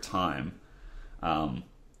degrade over time.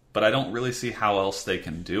 But I don't really see how else they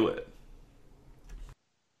can do it.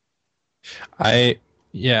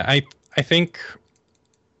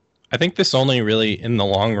 I think this only really, in the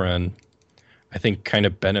long run, I think kind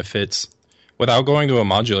of benefits, without going to a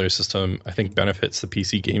modular system, I think benefits the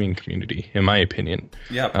PC gaming community, in my opinion.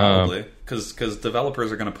 Yeah, probably. Because developers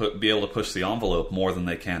are going to be able to push the envelope more than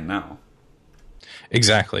they can now.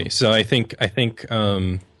 Exactly. So I think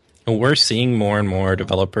we're seeing more and more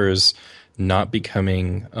developers not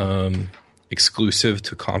becoming exclusive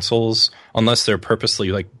to consoles unless they're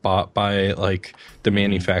purposely like bought by like the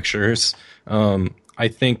manufacturers. I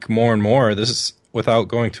think more and more, this is without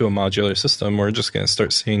going to a modular system, we're just going to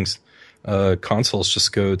start seeing consoles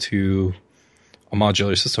just go to a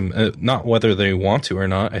modular system. Not whether they want to or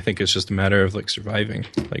not. I think it's just a matter of like surviving,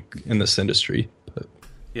 like in this industry. But.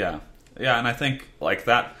 Yeah, and I think like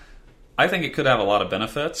that. I think it could have a lot of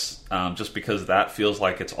benefits, just because that feels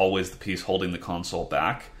like it's always the piece holding the console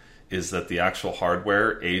back. Is that the actual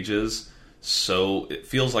hardware ages so? It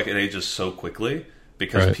feels like it ages so quickly.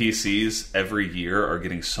 Because right. PCs every year are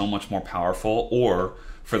getting so much more powerful, or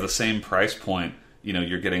for the same price point,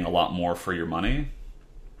 you're getting a lot more for your money.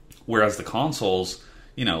 Whereas the consoles,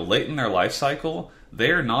 late in their life cycle,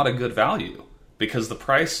 they're not a good value because the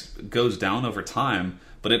price goes down over time,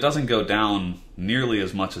 but it doesn't go down nearly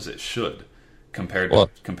as much as it should compared to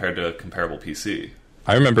a comparable PC.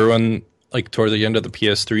 I remember when, like, toward the end of the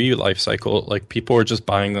PS3 life cycle, like people were just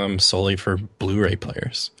buying them solely for Blu-ray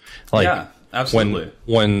players. Like, yeah. Absolutely.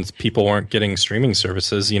 When people weren't getting streaming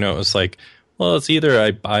services, it was like, well, it's either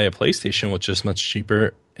I buy a PlayStation, which is much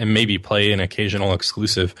cheaper, and maybe play an occasional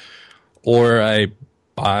exclusive, or I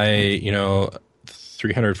buy, $300,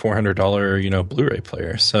 $400, Blu-ray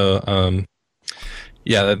player. So,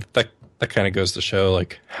 that kind of goes to show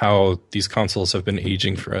like how these consoles have been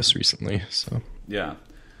aging for us recently. So yeah.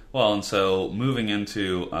 Well, and so moving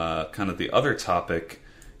into kind of the other topic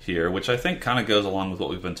here, which I think kind of goes along with what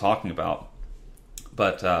we've been talking about,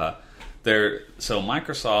 but so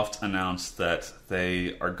Microsoft announced that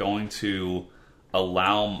they are going to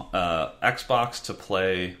allow Xbox to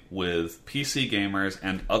play with PC gamers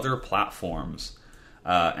and other platforms.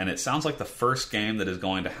 And it sounds like the first game that is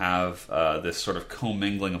going to have this sort of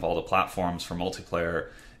commingling of all the platforms for multiplayer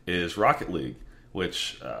is Rocket League,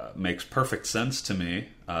 which makes perfect sense to me.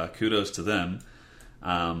 Kudos to them.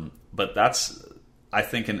 But that's, I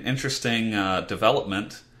think, an interesting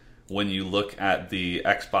development when you look at the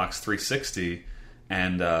Xbox 360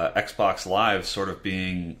 and Xbox Live sort of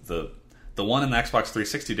being the one in the Xbox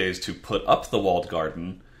 360 days to put up the walled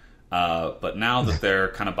garden. But now that they're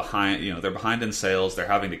kind of behind, they're behind in sales, they're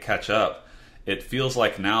having to catch up. It feels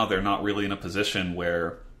like now they're not really in a position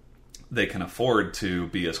where they can afford to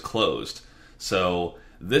be as closed. So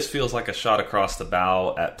this feels like a shot across the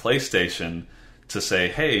bow at PlayStation to say,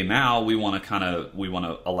 hey, now we want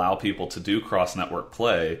to allow people to do cross-network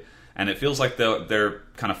play, and it feels like they're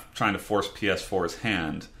kind of trying to force PS4's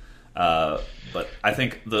hand. But I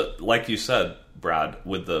think like you said, Brad,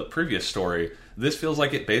 with the previous story, this feels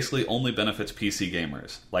like it basically only benefits PC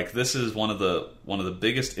gamers. Like, this is one of the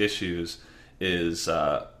biggest issues is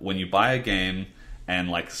when you buy a game and,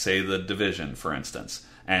 like, say The Division, for instance,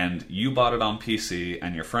 and you bought it on PC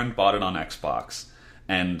and your friend bought it on Xbox,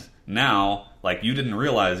 and now, like, you didn't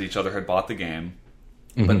realize each other had bought the game,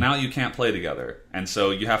 but now you can't play together, and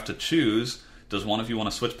so you have to choose. Does one of you want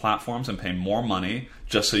to switch platforms and pay more money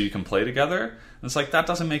just so you can play together? And it's like, that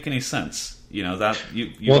doesn't make any sense. That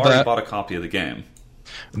you already bought a copy of the game.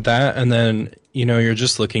 That, and then you're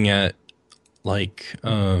just looking at, like,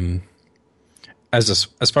 as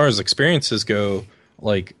far as experiences go,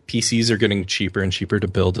 like, PCs are getting cheaper and cheaper to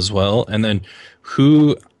build as well. And then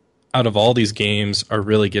who out of all these games are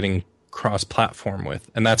really getting cross-platform with?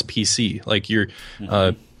 And that's PC. Like, your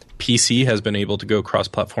PC has been able to go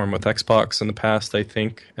cross-platform with Xbox in the past, I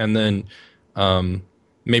think, and then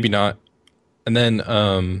maybe not, and then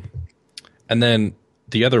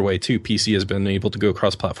the other way too. PC has been able to go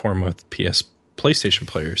cross-platform with PlayStation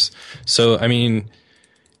players. So, I mean,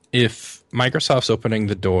 if Microsoft's opening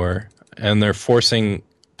the door and they're forcing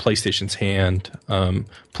PlayStation's hand,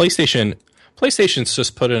 PlayStation's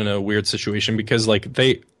just put in a weird situation because, like,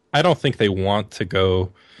 I don't think they want to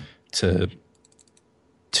go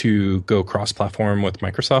cross-platform with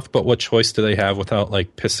Microsoft, but what choice do they have without,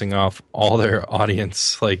 like, pissing off all their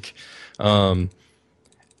audience? Like, and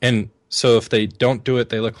so if they don't do it,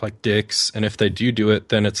 they look like dicks, and if they do it,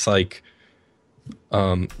 then it's like,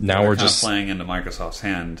 now we're just playing into Microsoft's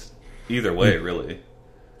hand either way, really.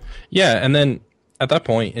 Yeah, and then at that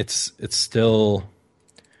point, it's still,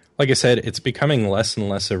 like I said, it's becoming less and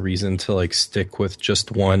less a reason to, like, stick with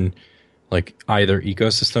just one, like, either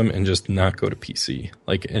ecosystem and just not go to PC.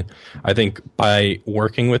 Like, I think by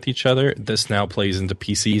working with each other, this now plays into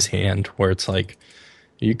PC's hand, where it's like,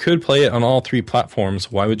 you could play it on all three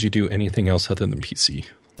platforms. Why would you do anything else other than PC?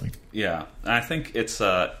 Like, yeah, I think it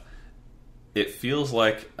feels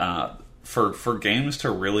like for games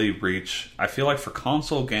to really reach, I feel like for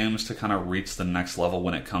console games to kind of reach the next level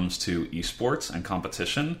when it comes to esports and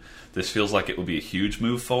competition, this feels like it would be a huge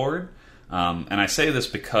move forward. And I say this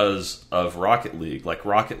because of Rocket League. Like,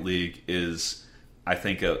 Rocket League is, I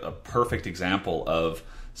think, a perfect example of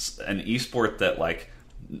an esport that, like,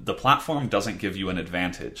 the platform doesn't give you an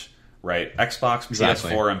advantage, right? Xbox,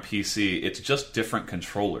 Exactly. PS4, and PC, it's just different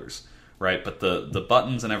controllers, right? But the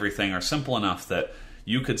buttons and everything are simple enough that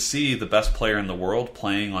you could see the best player in the world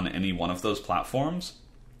playing on any one of those platforms,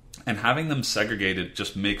 and having them segregated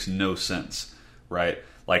just makes no sense, right?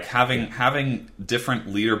 Like, having different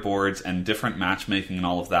leaderboards and different matchmaking and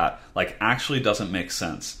all of that, like, actually doesn't make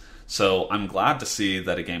sense. So I'm glad to see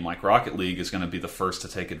that a game like Rocket League is going to be the first to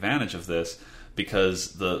take advantage of this,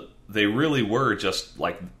 because they really were just,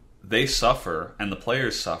 like, they suffer and the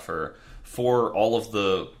players suffer for all of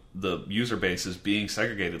the user bases being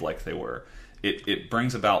segregated like they were. It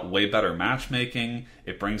brings about way better matchmaking.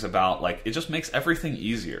 It brings about, like, it just makes everything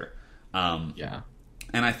easier. Yeah.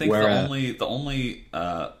 And I think the only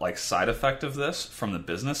like, side effect of this from the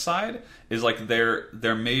business side is, like,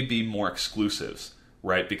 there may be more exclusives,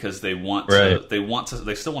 right? Because they still want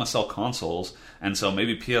to sell consoles, and so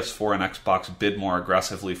maybe PS4 and Xbox bid more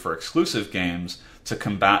aggressively for exclusive games to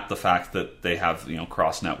combat the fact that they have,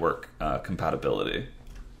 cross-network compatibility.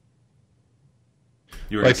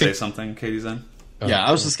 You were going to say something, KDZen? Yeah,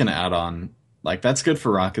 I was just going to add on, like, that's good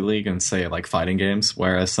for Rocket League and, say, like, fighting games,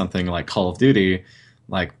 whereas something like Call of Duty,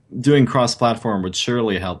 like, doing cross-platform would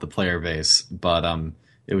surely help the player base, but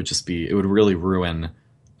it would really ruin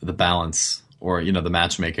the balance or the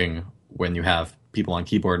matchmaking when you have people on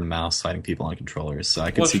keyboard and mouse fighting people on controllers. So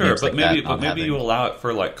I could see games but like that maybe you allow it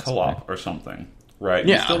for like co-op or something, right?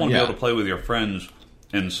 Yeah, you still want to be able to play with your friends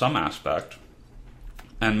in some aspect,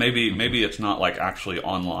 and maybe it's not like actually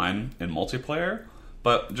online in multiplayer,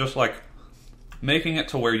 but just like making it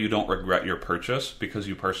to where you don't regret your purchase because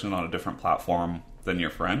you purchased it on a different platform than your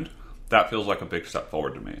friend. That feels like a big step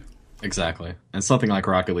forward to me. Exactly. And something like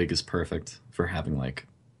Rocket League is perfect for having like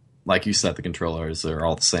you said, the controllers are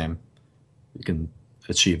all the same. You can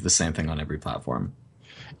achieve the same thing on every platform.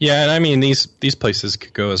 Yeah, and I mean these places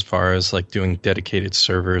could go as far as like doing dedicated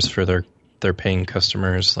servers for their paying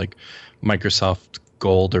customers, like Microsoft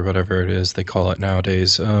Gold or whatever it is they call it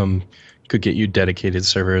nowadays. Could get you dedicated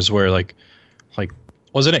servers where like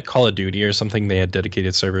wasn't it Call of Duty or something? They had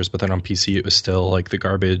dedicated servers, but then on PC it was still like the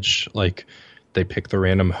garbage. Like they pick the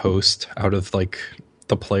random host out of like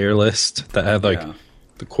the player list that had like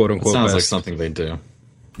the quote unquote. Sounds best. like something they do.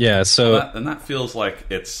 Yeah, so that feels like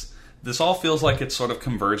this all feels like it's sort of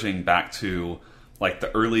converging back to like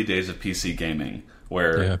the early days of PC gaming,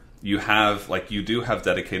 where you do have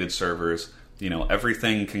dedicated servers.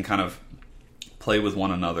 Everything can kind of play with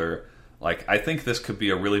one another. Like I think this could be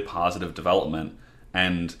a really positive development.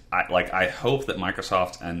 And I hope that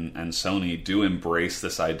Microsoft and Sony do embrace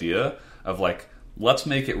this idea of like, let's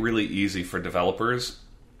make it really easy for developers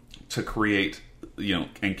to create,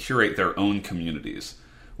 and curate their own communities.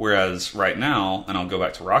 Whereas right now, and I'll go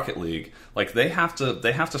back to Rocket League, like they have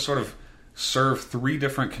to sort of serve 3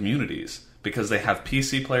 different communities because they have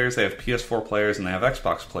PC players, they have PS4 players, and they have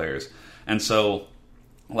Xbox players. And so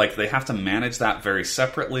like they have to manage that very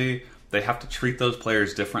separately. They have to treat those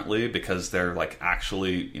players differently because they're like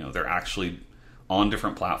they're actually on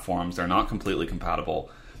different platforms. They're not completely compatible.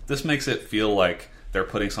 This makes it feel like they're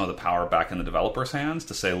putting some of the power back in the developers' hands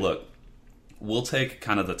to say, look, we'll take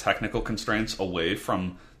kind of the technical constraints away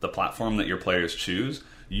from the platform that your players choose.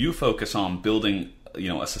 You focus on building,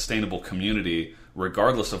 a sustainable community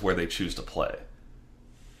regardless of where they choose to play.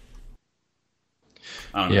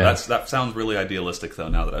 I don't know. Yeah. That sounds really idealistic, though,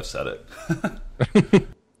 now that I've said it.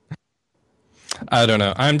 I don't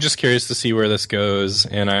know. I'm just curious to see where this goes,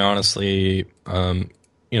 and I honestly,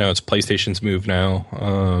 it's PlayStation's move now,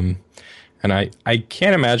 and I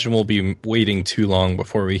can't imagine we'll be waiting too long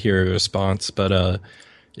before we hear a response, but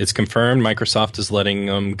it's confirmed Microsoft is letting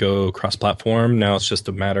them go cross-platform. Now it's just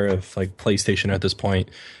a matter of like PlayStation at this point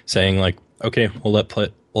saying like, okay, we'll let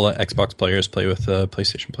Xbox players play with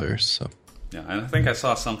PlayStation players. So. Yeah, and I think I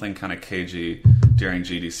saw something kind of cagey during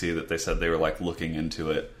GDC that they said they were like looking into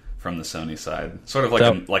it from the Sony side, sort of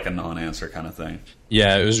like a non-answer kind of thing.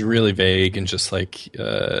 Yeah, it was really vague and just like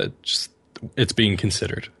just it's being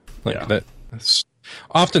considered. Like that's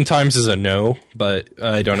oftentimes is a no, but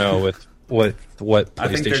I don't know with what PlayStation. I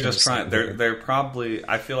think they're just trying. They're probably.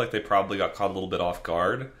 I feel like they probably got caught a little bit off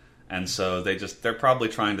guard, and so they're probably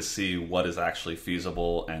trying to see what is actually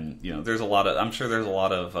feasible. And there's a lot of. I'm sure there's a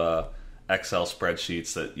lot of Excel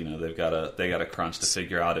spreadsheets that they got to crunch to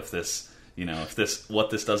figure out if this. What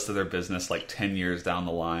this does to their business like 10 years down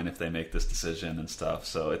the line if they make this decision and stuff.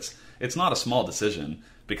 So it's not a small decision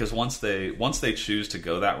because once they choose to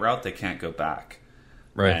go that route, they can't go back.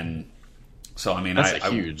 Right. And so I mean that's a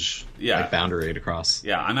huge boundary to cross.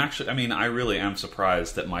 Yeah, I really am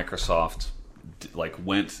surprised that Microsoft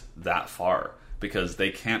went that far because they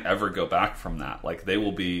can't ever go back from that. Like they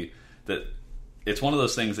will be that. It's one of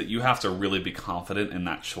those things that you have to really be confident in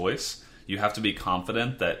that choice. You have to be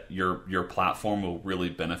confident that your platform will really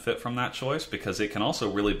benefit from that choice because it can also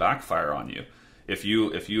really backfire on you. If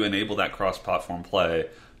you enable that cross-platform play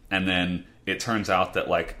and then it turns out that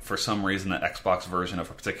like for some reason the Xbox version of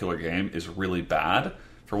a particular game is really bad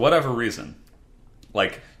for whatever reason,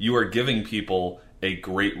 like you are giving people a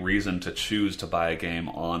great reason to choose to buy a game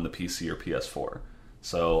on the PC or PS4.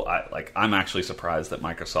 So I'm actually surprised that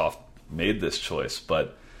Microsoft made this choice,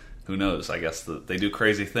 but who knows? I guess they do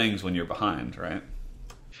crazy things when you're behind, right?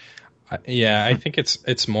 Yeah, I think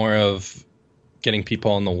it's more of getting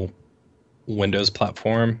people on the Windows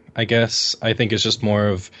platform, I guess. I think it's just more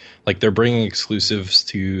of like they're bringing exclusives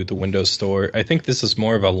to the Windows Store. I think this is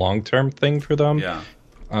more of a long-term thing for them. Yeah.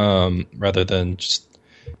 Rather than just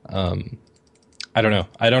I don't know.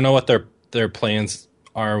 I don't know what their plans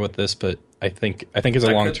are with this, but I think it's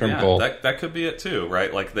a long-term goal. That could be it too,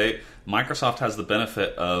 right? Like Microsoft has the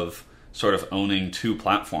benefit of sort of owning 2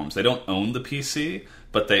 platforms. They don't own the PC,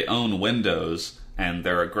 but they own Windows, and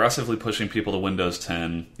they're aggressively pushing people to Windows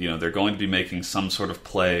 10. They're going to be making some sort of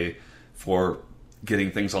play for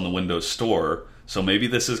getting things on the Windows Store. So maybe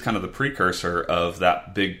this is kind of the precursor of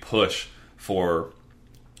that big push for,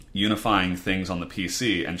 unifying things on the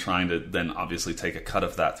PC and trying to then obviously take a cut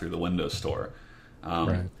of that through the Windows Store.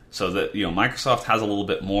 Right. So that, Microsoft has a little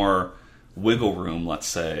bit more wiggle room, let's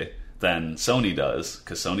say, than Sony does,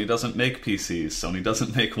 because Sony doesn't make PCs, Sony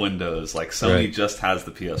doesn't make Windows, like Sony just has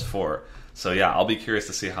the PS4. So yeah, I'll be curious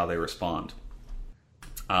to see how they respond.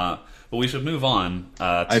 But we should move on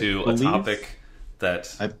to a topic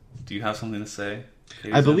that... do you have something to say?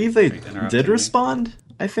 KDZen? I believe they did respond,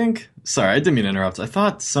 I think. Sorry, I didn't mean to interrupt. I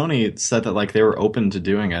thought Sony said that like they were open to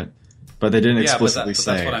doing it, but they didn't explicitly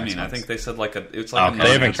say. That's what I mean. I think they said it's they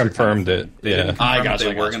haven't confirmed it. They didn't confirm that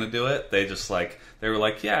they were going to do it. They just they were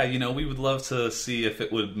like, yeah, we would love to see if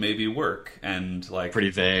it would maybe work, and like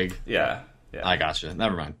pretty vague. Yeah. I gotcha.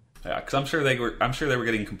 Never mind. Yeah, because I'm sure they were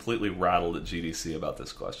getting completely rattled at GDC about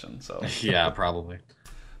this question. So yeah, probably.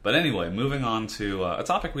 But anyway, moving on to a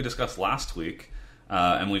topic we discussed last week,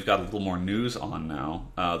 and we've got a little more news on now.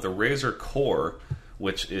 The Razer Core,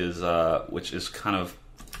 which is kind of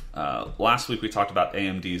last week we talked about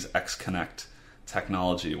AMD's X-Connect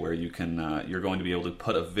technology, where you're going to be able to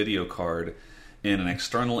put a video card in an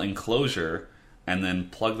external enclosure and then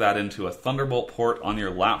plug that into a Thunderbolt port on your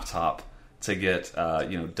laptop to get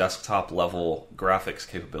desktop level graphics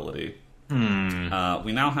capability.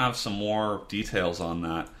 We now have some more details on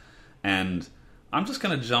that, and I'm just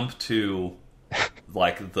going to jump to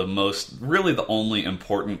like the only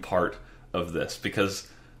important part of this, because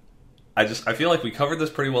I feel like we covered this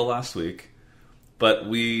pretty well last week, but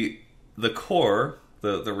the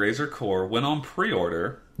Razer Core went on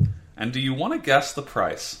pre-order, and do you want to guess the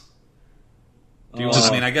price?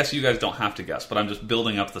 I guess you guys don't have to guess, but I'm just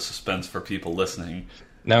building up the suspense for people listening.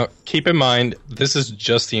 Now, keep in mind, this is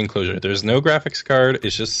just the enclosure. There's no graphics card.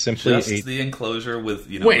 It's just simply the enclosure with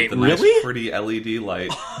the really? nice, pretty LED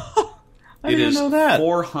light. I didn't know that.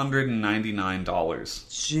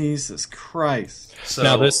 $499. Jesus Christ! So,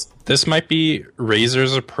 now, this might be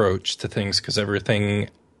Razer's approach to things, because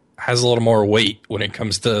everything has a little more weight when it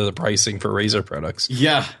comes to the pricing for Razer products.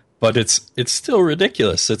 Yeah, but it's still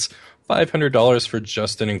ridiculous. It's $500 for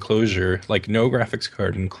just an enclosure, like no graphics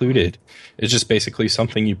card included. It's just basically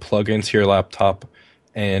something you plug into your laptop,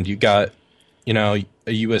 and you got, a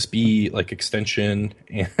USB like extension,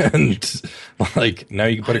 and like now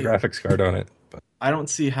you can put a graphics card on it. But I don't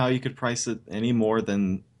see how you could price it any more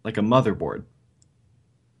than like a motherboard.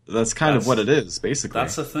 That's kind of what it is, basically.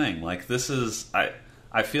 That's the thing. Like, this is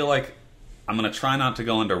I feel like I'm going to try not to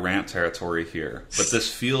go into rant territory here, but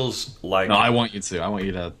this feels like... No, I want you to. I want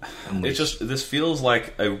you to... This feels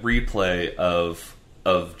like a replay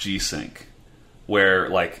of G-Sync, where,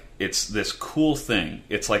 like, it's this cool thing.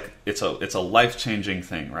 It's like, it's a life-changing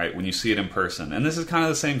thing, right, when you see it in person. And this is kind of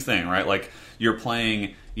the same thing, right? Like, you're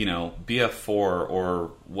playing, BF4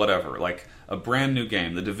 or whatever, like, a brand new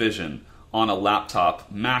game, The Division, on a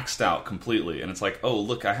laptop, maxed out completely. And it's like, oh,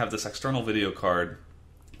 look, I have this external video card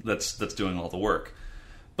that's doing all the work,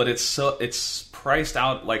 but it's priced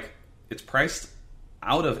out, like it's priced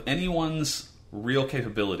out of anyone's real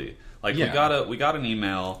capability. Like we got an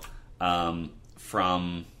email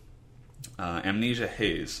from Amnesia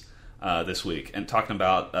Hayes this week, and talking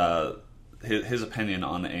about his opinion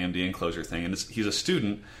on the AMD enclosure thing. And he's a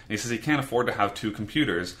student, and he says he can't afford to have two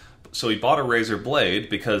computers, so he bought a Razer Blade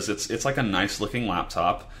because it's like a nice looking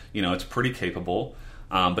laptop. It's pretty capable.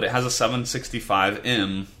 But it has a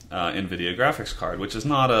 765M NVIDIA graphics card, which is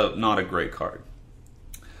not a great card.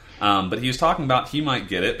 But he was talking about he might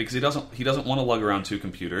get it because he doesn't want to lug around two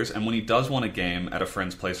computers, and when he does want a game at a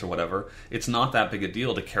friend's place or whatever, it's not that big a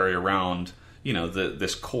deal to carry around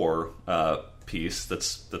this Core piece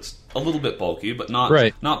that's a little bit bulky, but not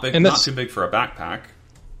big, not too big for a backpack.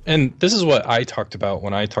 And this is what I talked about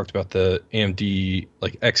when I talked about the AMD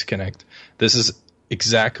like X-Connect. This is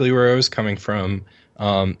exactly where I was coming from.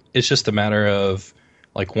 It's just a matter of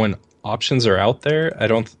like when options are out there. I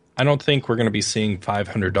don't think we're going to be seeing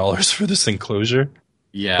 $500 for this enclosure.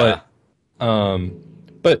 Yeah.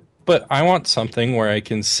 But I want something where I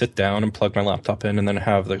can sit down and plug my laptop in and then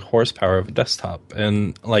have the horsepower of a desktop.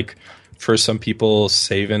 And like for some people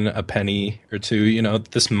saving a penny or two,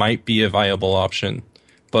 this might be a viable option.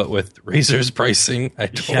 But with Razer's pricing, I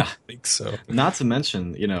don't think so. Not to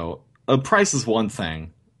mention, a price is one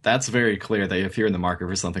thing. That's very clear that if you're in the market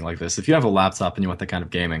for something like this, if you have a laptop and you want that kind of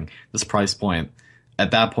gaming, this price point, at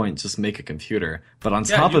that point, just make a computer. But on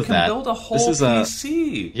top of that, build a whole this is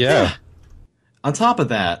PC. Yeah. On top of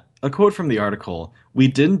that, a quote from the article: "We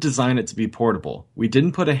didn't design it to be portable. We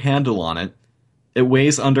didn't put a handle on it. It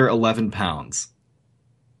weighs under 11 pounds.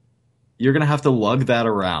 You're gonna have to lug that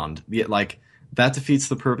around. That defeats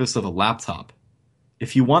the purpose of a laptop.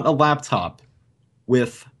 If you want a laptop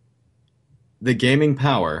with the gaming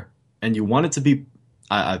power, and you want it to be,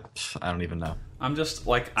 I don't even know. I'm just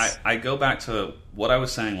like, I go back to what I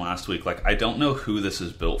was saying last week. Like, I don't know who this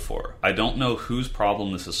is built for. I don't know whose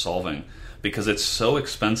problem this is solving, because it's so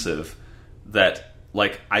expensive that,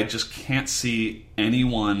 like, I just can't see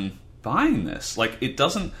anyone buying this. Like, it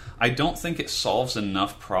doesn't, I don't think it solves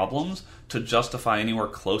enough problems to justify anywhere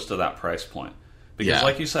close to that price point. Because,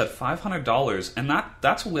 like you said, $500, and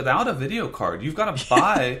that's without a video card. You've got to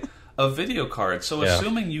buy a video card. So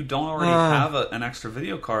assuming you don't already have an extra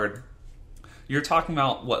video card, you're talking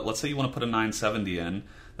about, what, let's say you want to put a 970 in,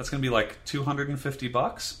 that's going to be like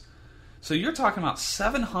 $250. So you're talking about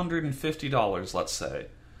 $750, let's say,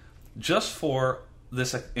 just for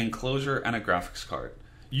this enclosure and a graphics card.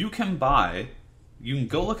 You can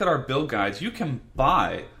go look at our build guides, you can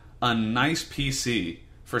buy a nice PC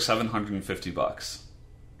for $750.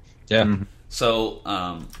 Yeah.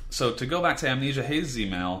 Mm-hmm. So to go back to Amnesia Hayes'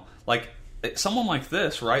 email, like, someone like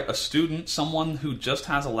this, right, a student, someone who just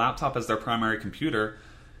has a laptop as their primary computer,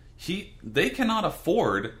 they cannot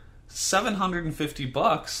afford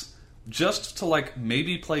 $750 just to, like,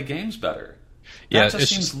 maybe play games better. That just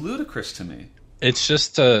seems ludicrous to me. It's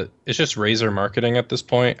just Razer marketing at this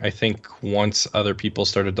point. I think once other people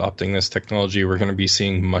start adopting this technology, we're going to be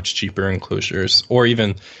seeing much cheaper enclosures, or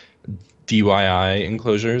even DIY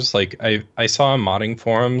enclosures. Like, I saw on modding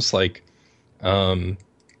forums, like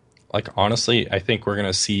honestly, I think we're going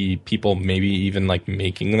to see people maybe even, like,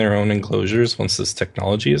 making their own enclosures once this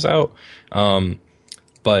technology is out.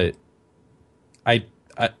 But at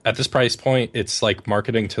this price point, it's like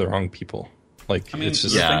marketing to the wrong people. Like, I mean, it's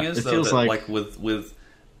just, the thing is, though, that, like, with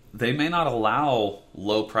they may not allow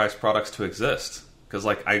low price products to exist, because,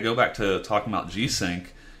 like, I go back to talking about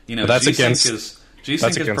G-Sync. You know, G-Sync is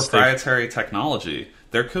proprietary technology.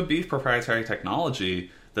 There could be proprietary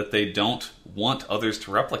technology that they don't want others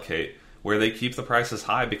to replicate, where they keep the prices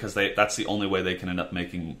high because that's the only way they can end up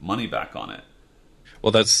making money back on it.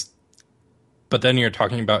 Well, but then you're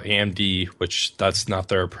talking about AMD, which that's not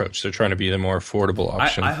their approach. They're trying to be the more affordable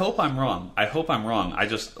option. I hope I'm wrong. I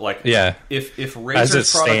just, like, if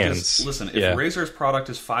Razer's Razer's product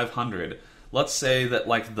is $500, let's say that,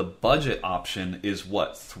 like, the budget option is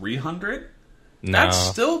what, $300? No. That's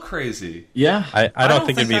still crazy. Yeah, I don't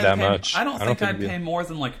think it'd be that much. I don't think I'd pay more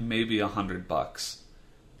than, like, maybe $100.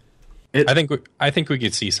 I think we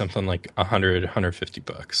could see something like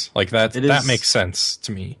 $150. Like, that makes sense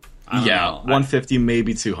to me. Yeah, 150,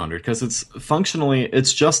 maybe 200, because it's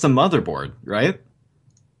just a motherboard, right?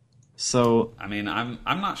 So, I mean, I'm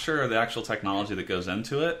not sure of the actual technology that goes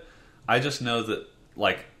into it. I just know that,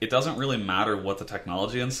 like, it doesn't really matter what the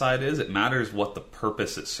technology inside is. It matters what the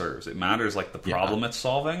purpose it serves. It matters, like, the problem it's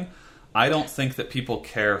solving. I don't think that people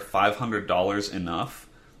care $500 enough.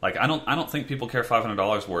 Like, I don't think people care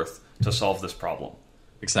 $500 worth to solve this problem.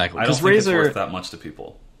 Exactly. I don't think it's worth that much to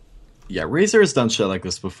people. Yeah, Razer has done shit like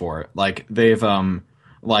this before. Like, they've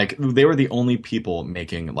they were the only people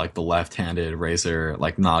making, like, the left-handed Razer,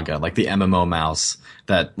 like, Naga, like the MMO mouse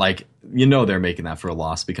that, like, they're making that for a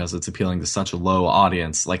loss because it's appealing to such a low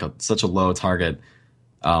audience, like such a low target.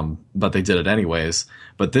 But they did it anyways.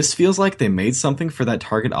 But this feels like they made something for that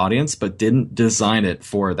target audience, but didn't design it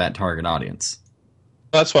for that target audience.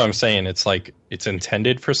 That's what I'm saying. It's like it's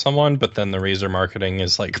intended for someone, but then the Razer marketing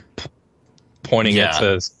is, like, pointing it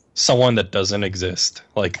to someone that doesn't exist.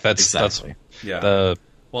 Like, that's and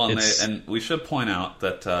we should point out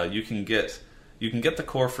that you can get the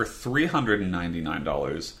Core for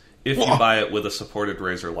 $399 if you buy it with a supported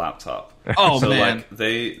Razer laptop. Oh, so, man. like,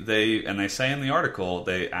 they say in the article,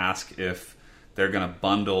 they ask if they're going to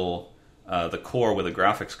bundle the Core with a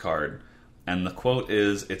graphics card, and the quote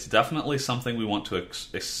is, "It's definitely something we want to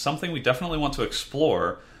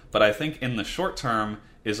explore, but I think in the short term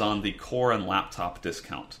is on the Core and laptop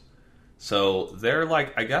discount." So they're,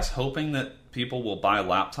 like, I guess, hoping that people will buy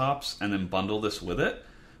laptops and then bundle this with it.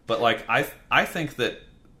 But, like, I think that,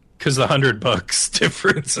 because the $100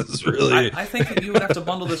 difference is really, I think that you would have to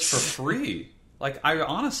bundle this for free. Like, I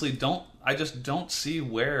honestly don't. I just don't see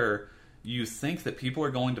where you think that people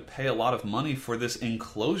are going to pay a lot of money for this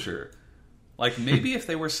enclosure. Like, maybe if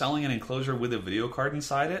they were selling an enclosure with a video card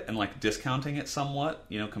inside it and, like, discounting it somewhat,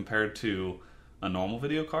 compared to a normal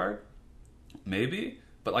video card, maybe.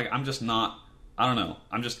 But, like, I'm just not. I don't know.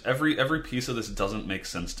 I'm just every piece of this doesn't make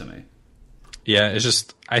sense to me. Yeah, it's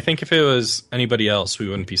just, I think if it was anybody else, we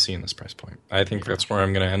wouldn't be seeing this price point. I think that's where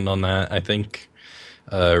I'm going to end on that. I think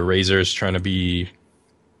Razer's trying to be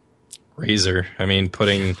Razer. I mean,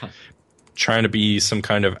 trying to be some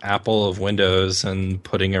kind of Apple of Windows and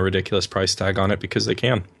putting a ridiculous price tag on it because they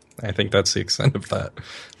can. I think that's the extent of that.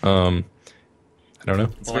 I don't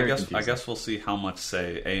know. Well, I guess we'll see how much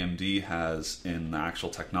say AMD has in the actual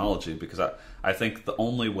technology, because I think the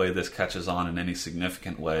only way this catches on in any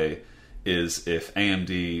significant way is if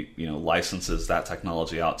AMD licenses that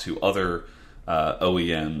technology out to other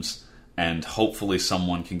OEMs, and hopefully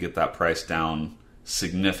someone can get that price down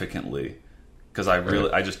significantly. Because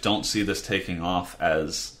I just don't see this taking off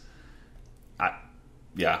as I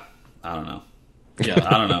don't know. Yeah,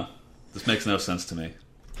 I don't know. This makes no sense to me.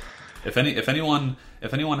 If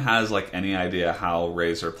anyone has like any idea how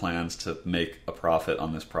Razer plans to make a profit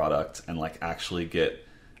on this product and like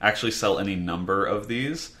actually sell any number of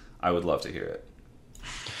these, I would love to hear it.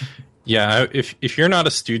 Yeah, if you're not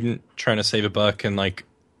a student trying to save a buck, and like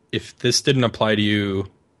if this didn't apply to you,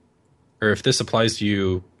 or if this applies to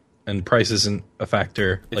you and price isn't a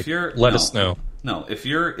factor, let us know. No, if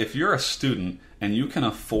you're a student and you can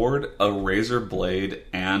afford a Razer blade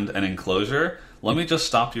and an enclosure, let me just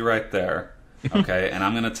stop you right there, okay? And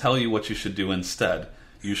I'm going to tell you what you should do instead.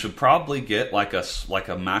 You should probably get like a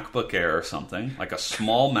MacBook Air or something, like a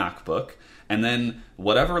small MacBook, and then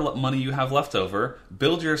whatever money you have left over,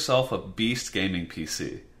 build yourself a beast gaming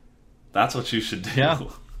PC. That's what you should do. Yeah.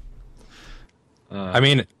 I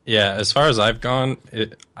mean, yeah, as far as I've gone,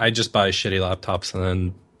 I just buy shitty laptops and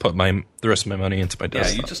then put the rest of my money into my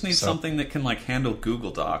desktop. Yeah, you just need something that can like handle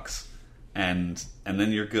Google Docs, and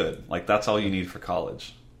then you're good. Like that's all you need for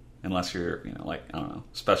college, unless you're like I don't know,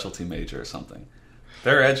 specialty major or something.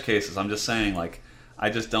 There are edge cases. I'm just saying, like I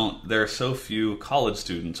just don't. There are so few college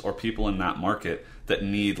students or people in that market that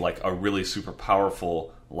need like a really super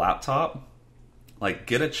powerful laptop. Like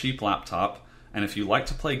get a cheap laptop, and if you like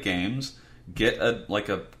to play games, get a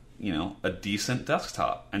decent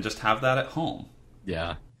desktop and just have that at home.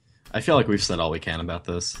 Yeah. I feel like we've said all we can about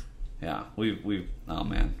this. Yeah, we've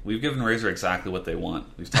given Razer exactly what they want.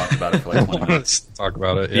 We've talked about it for like 20 minutes. Let's talk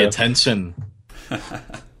about it. The attention. So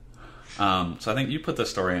I think you put the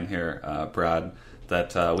story in here, Brad,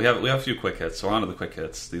 that we have a few quick hits. So we're on to the quick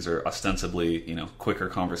hits. These are ostensibly quicker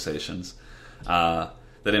conversations. That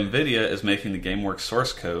NVIDIA is making the GameWorks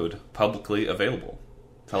source code publicly available.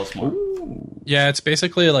 Tell us more. Yeah, it's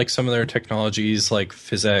basically like some of their technologies, like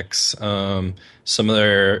physics, some of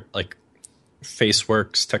their like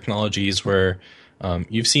FaceWorks technologies, where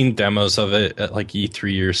you've seen demos of it at like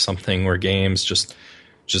E3 or something, where games just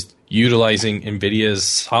utilizing NVIDIA's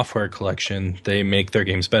software collection, they make their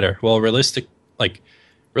games better. Well, realistically,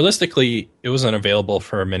 it wasn't available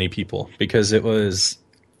for many people because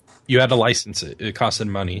you had to license it. It costed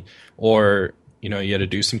money, or you had to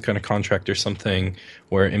do some kind of contract or something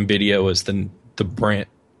where NVIDIA was the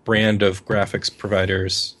brand of graphics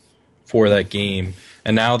providers for that game,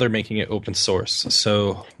 and now they're making it open source.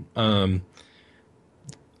 So they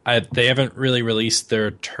haven't really released their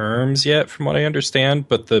terms yet, from what I understand,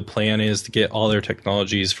 but the plan is to get all their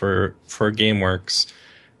technologies for GameWorks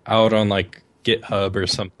out on like GitHub or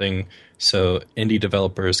something, so indie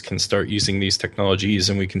developers can start using these technologies,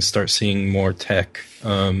 and we can start seeing more tech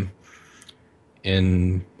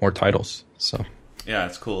in more titles. So yeah,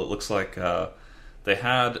 it's cool. It looks like they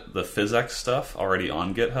had the physics stuff already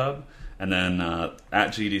on GitHub, and then at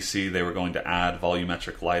GDC they were going to add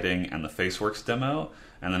volumetric lighting and the FaceWorks demo,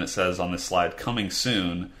 and then it says on this slide, coming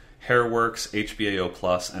soon, Hairworks, HBAO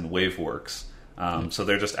Plus, and Waveworks. So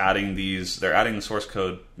they're just adding these. They're adding the source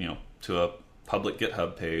code, to a public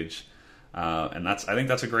GitHub page, and I think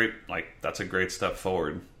that's a great step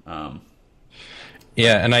forward.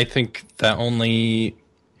 Yeah, and I think that only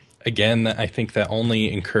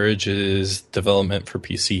encourages development for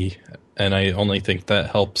PC, and I only think that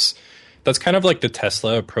helps. That's kind of like the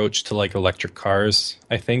Tesla approach to like electric cars,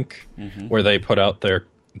 I think, where they put out their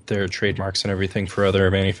trademarks and everything for other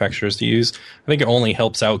manufacturers to use. I think it only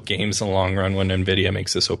helps out games in the long run when NVIDIA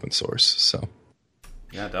makes this open source. So,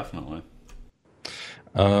 yeah, definitely.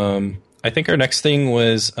 I think our next thing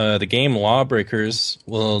was the game Lawbreakers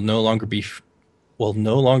will no longer be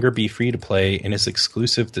free to play and is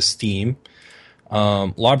exclusive to Steam.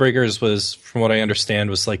 Lawbreakers was, from what I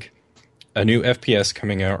understand, was like a new FPS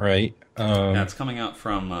coming out, right? Yeah, it's coming out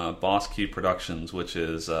from Boss Key Productions, which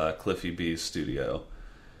is Cliffy B's studio.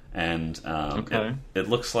 And it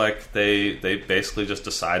looks like they basically just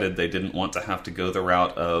decided they didn't want to have to go the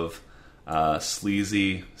route of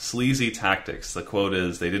sleazy tactics. The quote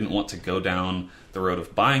is, they didn't want to go down the road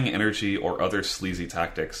of buying energy or other sleazy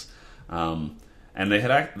tactics. And they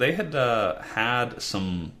had had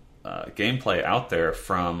some gameplay out there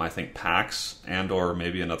from, I think, PAX and or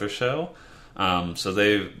maybe another show. So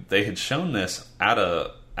they had shown this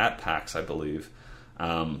at PAX, I believe.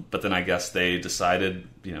 But then I guess they decided,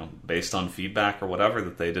 based on feedback or whatever,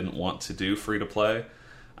 that they didn't want to do free to play.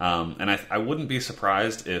 And I wouldn't be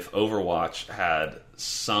surprised if Overwatch had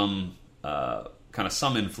some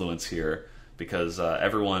some influence here, because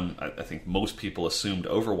everyone, I think most people assumed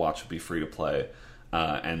Overwatch would be free to play,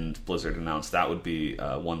 and Blizzard announced that would be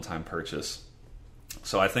a one-time purchase.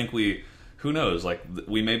 So I think who knows, like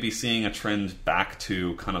we may be seeing a trend back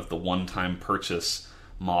to kind of the one-time purchase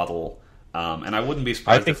model. And I wouldn't be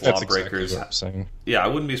surprised if Lawbreakers. Exactly I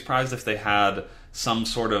wouldn't be surprised if they had some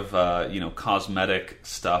sort of cosmetic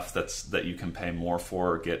stuff that you can pay more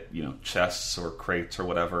for, or get chests or crates or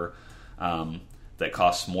whatever that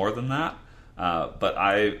costs more than that. But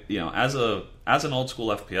as an old school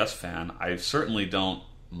FPS fan, I certainly don't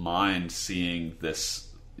mind seeing this,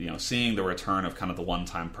 seeing the return of kind of the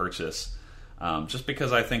one-time purchase, just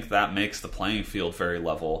because I think that makes the playing field very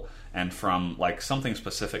level. And from like something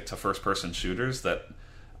specific to first-person shooters that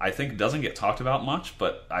I think doesn't get talked about much,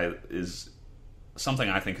 but is something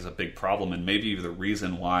I think is a big problem, and maybe the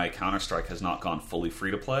reason why Counter-Strike has not gone fully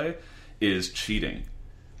free-to-play, is cheating.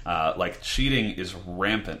 Cheating is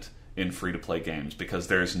rampant in free-to-play games because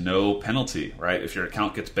there's no penalty, right? If your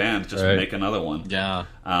account gets banned, just make another one. Yeah.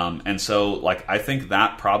 And so, I think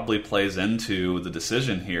that probably plays into the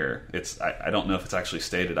decision here. I don't know if it's actually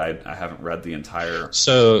stated. I haven't read the entire.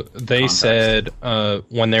 So they context. said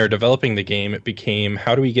when they were developing the game, it became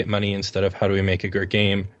how do we get money instead of how do we make a good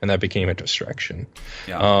game, and that became a distraction.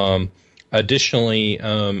 Yeah. Additionally,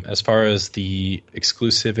 as far as the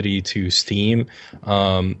exclusivity to Steam,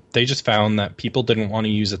 they just found that people didn't want to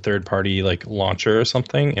use a third-party launcher or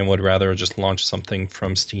something, and would rather just launch something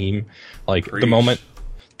from Steam. Preach.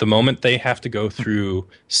 The moment they have to go through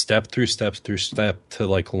step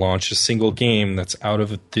to launch a single game that's out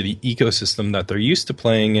of the ecosystem that they're used to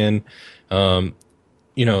playing in,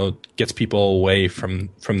 gets people away from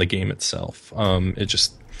the game itself.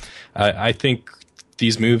 I think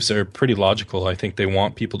these moves are pretty logical. I think they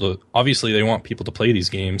want people to play these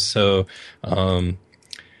games. So I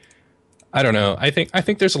don't know. I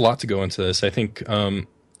think there's a lot to go into this. I think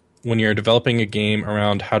when you're developing a game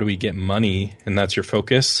around how do we get money, and that's your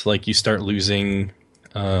focus, you start losing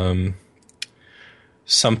some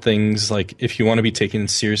things. If you want to be taken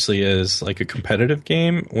seriously as a competitive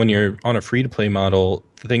game, when you're on a free to play model,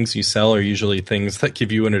 the things you sell are usually things that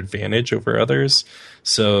give you an advantage over others.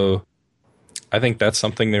 So I think that's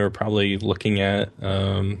something they were probably looking at.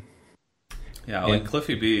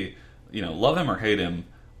 Cliffy B, love him or hate him,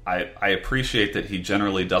 I appreciate that he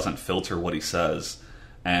generally doesn't filter what he says,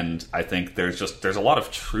 and I think there's a lot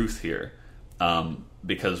of truth here,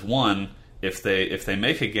 because one, if they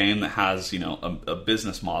make a game that has a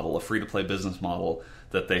business model, a free to play business model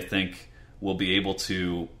that they think will be able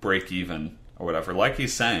to break even or whatever, like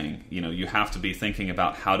he's saying, you have to be thinking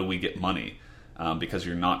about how do we get money. Because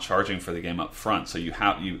you're not charging for the game up front, so you're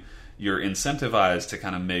incentivized to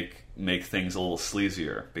kind of make things a little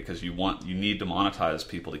sleazier because you need to monetize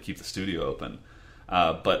people to keep the studio open.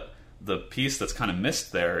 But the piece that's kind of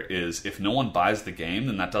missed there is if no one buys the game,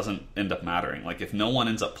 then that doesn't end up mattering. If no one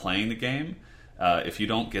ends up playing the game, if you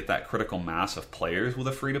don't get that critical mass of players with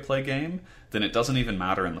a free to play game, then it doesn't even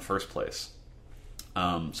matter in the first place.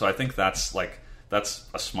 So I think that's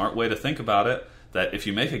a smart way to think about it. That if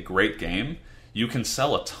you make a great game, you can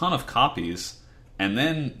sell a ton of copies, and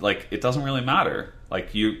then it doesn't really matter.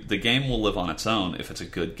 The game will live on its own if it's a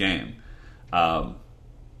good game. But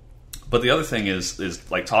the other thing is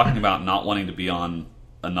talking about not wanting to be on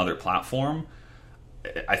another platform.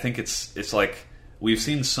 I think it's we've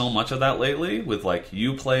seen so much of that lately with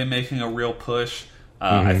Uplay making a real push.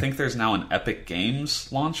 I think there's now an Epic Games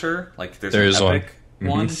launcher. There's an Epic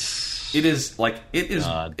one. It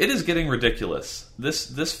is getting ridiculous.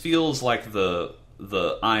 This feels like the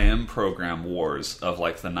IM program wars of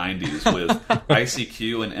the 90s with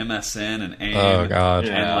ICQ and MSN and AIM. Oh god.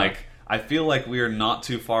 And I feel like we are not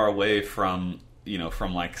too far away from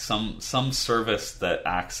some service that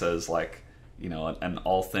acts as an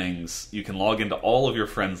all things. You can log into all of your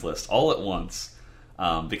friends list all at once.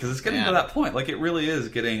 Because it's getting to that point. It really is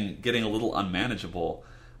getting a little unmanageable.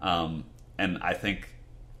 And I think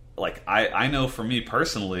I know for me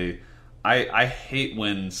personally, I hate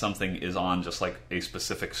when something is on just a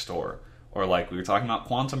specific store, or we were talking about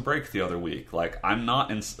Quantum Break the other week. I'm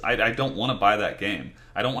not I don't want to buy that game.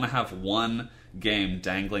 I don't want to have one game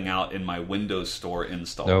dangling out in my Windows Store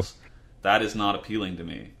installs. Nope. That is not appealing to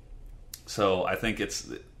me. So I think it's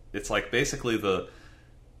basically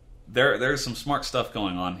there's some smart stuff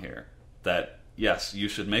going on here. That yes, you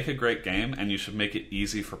should make a great game and you should make it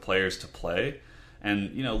easy for players to play.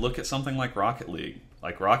 And look at something like Rocket League.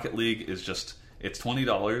 Rocket League is it's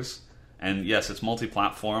 $20, and yes, it's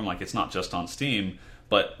multi-platform. It's not just on Steam,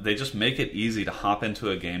 but they just make it easy to hop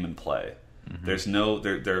into a game and play. There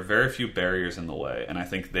are very few barriers in the way, and I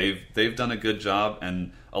think they've done a good job,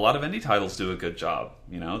 and a lot of indie titles do a good job.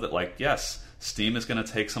 That like, yes, Steam is going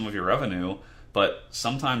to take some of your revenue, but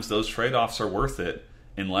sometimes those trade-offs are worth it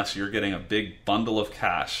unless you're getting a big bundle of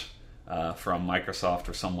cash from Microsoft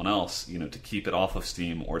or someone else, to keep it off of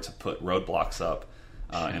Steam or to put roadblocks up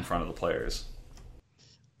in front of the players.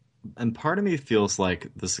 And part of me feels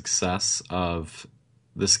like the success of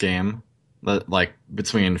this game, like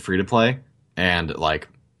between free-to-play and like,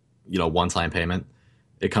 one-time payment,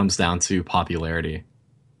 it comes down to popularity,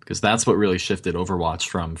 because that's what really shifted Overwatch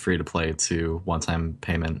from free-to-play to one-time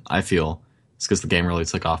payment. I feel it's because the game really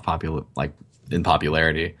took off in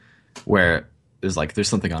popularity, where there's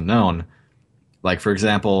something unknown. Like, for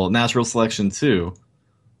example, Natural Selection 2,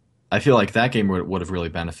 I feel like that game would have really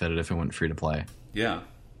benefited if it went free-to-play. Yeah.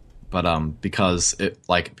 But because it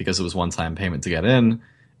was one-time payment to get in,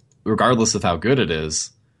 regardless of how good it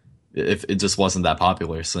is, if it just wasn't that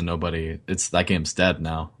popular, so that game's dead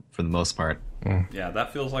now for the most part. Yeah,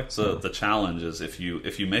 that feels like the challenge is if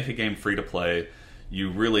you make a game free to play, you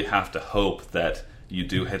really have to hope that you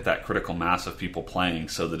do hit that critical mass of people playing,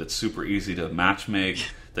 so that it's super easy to matchmake,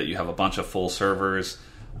 that you have a bunch of full servers,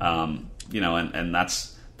 and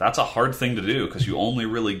that's a hard thing to do, because you only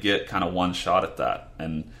really get kind of one shot at that,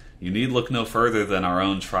 and you need look no further than our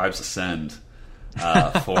own Tribes Ascend.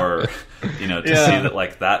 For see that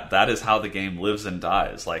like that is how the game lives and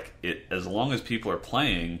dies. Like, it, as long as people are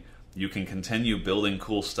playing, you can continue building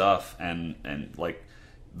cool stuff, and like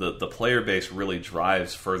the player base really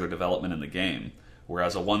drives further development in the game.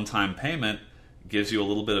 Whereas a one-time payment gives you a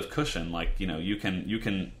little bit of cushion. Like, you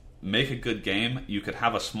can make a good game, you could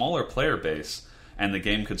have a smaller player base, and the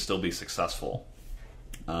game could still be successful.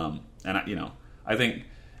 I think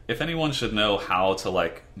if anyone should know how to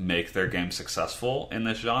like make their game successful in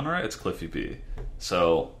this genre, it's Cliffy B.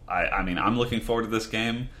 So I'm looking forward to this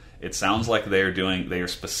game. It sounds like they are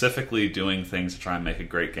specifically doing things to try and make a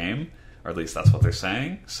great game, or at least that's what they're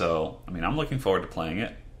saying. So I'm looking forward to playing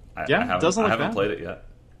it. I haven't played it yet.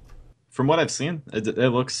 From what I've seen, it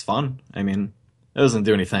looks fun. It doesn't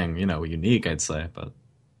do anything unique, I'd say, but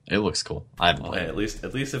it looks cool. I haven't played it.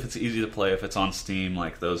 At least if it's easy to play, if it's on Steam,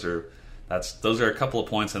 like those are a couple of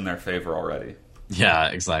points in their favor already. Yeah,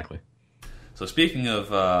 exactly. So speaking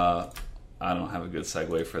of, I don't have a good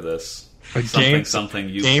segue for this. Something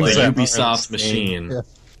you play. The Ubisoft machine. Yeah.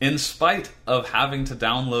 In spite of having to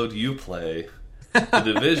download Uplay, The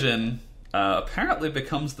Division apparently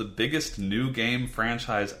becomes the biggest new game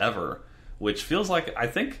franchise ever, which feels like, I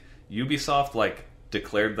think Ubisoft like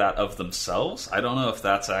declared that of themselves. I don't know if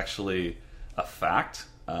that's actually a fact.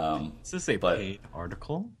 Is this a paid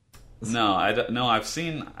article? No, I've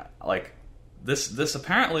seen like this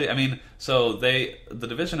apparently. The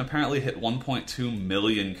Division apparently hit 1.2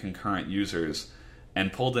 million concurrent users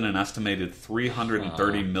and pulled in an estimated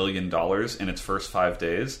 $330 million in its first 5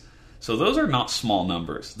 days. So those are not small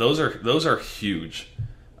numbers. Those are huge.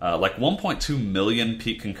 Like 1.2 million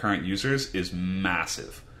peak concurrent users is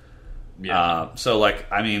massive. Yeah.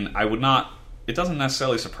 I would not. It doesn't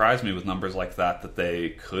necessarily surprise me with numbers like that they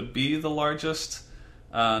could be the largest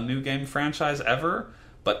new game franchise ever,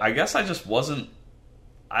 but I guess I just wasn't.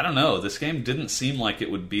 I don't know. This game didn't seem like it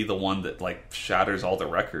would be the one that like shatters all the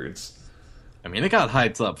records. It got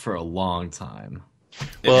hyped up for a long time.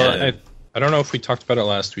 Well, I don't know if we talked about it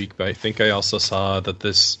last week, but I think I also saw that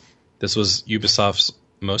this was Ubisoft's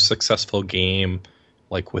most successful game,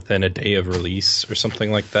 like within a day of release or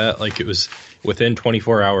something like that. Like, it was within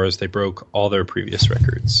 24 hours they broke all their previous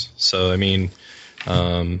records. So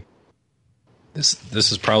This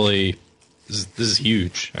is probably this is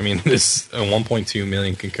huge. This 1.2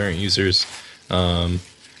 million concurrent users.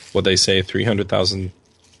 What they say, $330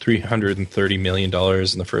 million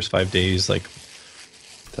in the first 5 days. Like,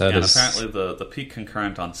 that is. Apparently, the peak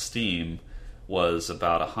concurrent on Steam was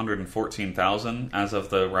about 114,000 as of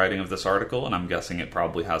the writing of this article, and I'm guessing it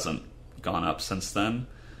probably hasn't gone up since then.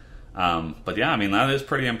 But yeah, that is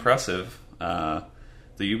pretty impressive. The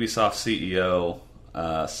Ubisoft CEO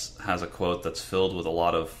has a quote that's filled with a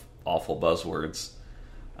lot of awful buzzwords.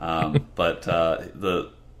 But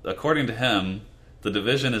according to him, The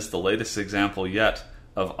Division is the latest example yet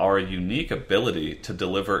of our unique ability to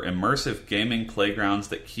deliver immersive gaming playgrounds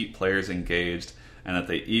that keep players engaged and that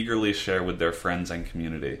they eagerly share with their friends and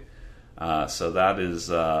community. So that is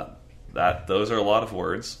those are a lot of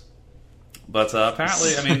words. But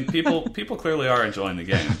apparently, people clearly are enjoying the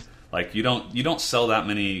game. Like, you don't sell that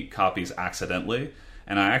many copies accidentally,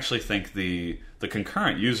 and I actually think the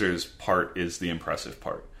concurrent users part is the impressive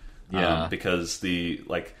part. Yeah, because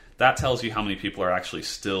that tells you how many people are actually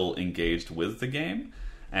still engaged with the game.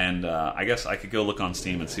 And I guess I could go look on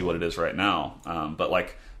Steam and see what it is right now. But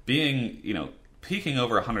like being, peaking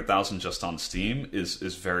over 100,000 just on Steam is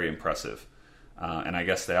very impressive. And I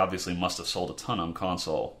guess they obviously must have sold a ton on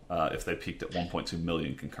console if they peaked at 1.2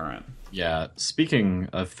 million concurrent. Yeah, speaking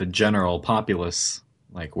of the general populace,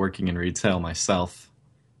 like working in retail myself,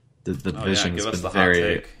 the Division's been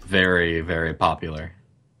very, very, very popular.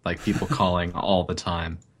 Like people calling all the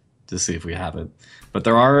time to see if we have it. But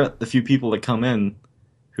there are a few people that come in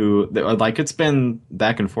who, like, it's been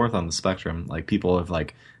back and forth on the spectrum. Like people have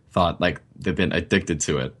like thought like they've been addicted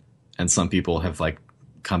to it, and some people have like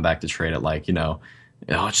come back to trade it like,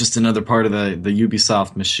 it's just another part of the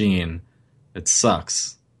Ubisoft machine. It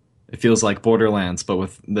sucks. It feels like Borderlands, but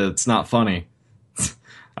it's not funny.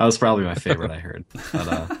 That was probably my favorite I heard.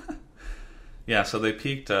 But, yeah, so they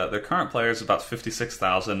peaked. Their current players is about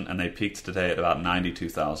 56,000, and they peaked today at about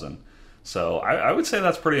 92,000. So I would say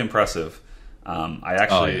that's pretty impressive.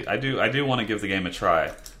 I do want to give the game a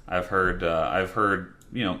try. I've heard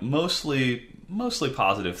mostly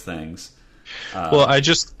positive things. Well, I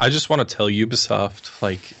just want to tell Ubisoft,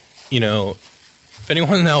 like, if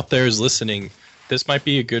anyone out there is listening, this might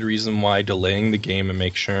be a good reason why delaying the game and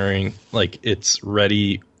make sure like it's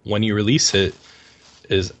ready when you release it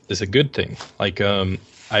is a good thing. Like,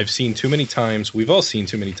 I've seen too many times, we've all seen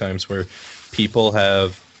too many times where people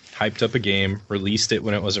have hyped up a game, released it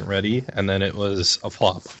when it wasn't ready, and then it was a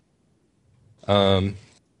flop.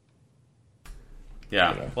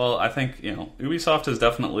 Yeah, well, I think, Ubisoft is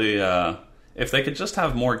definitely, if they could just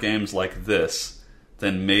have more games like this,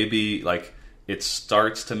 then maybe, like, it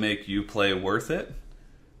starts to make Uplay worth it.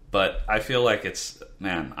 But I feel like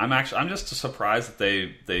I'm just surprised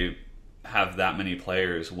that they have that many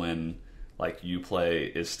players when, like,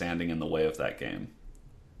 Uplay is standing in the way of that game.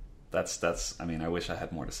 I wish I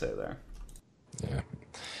had more to say there. Yeah.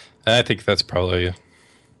 I think that's probably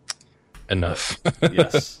enough.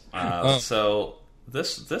 Yes. So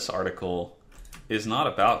this article is not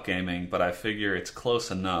about gaming, but I figure it's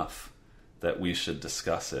close enough that we should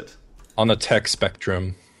discuss it. On the tech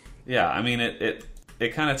spectrum. Yeah, I mean, it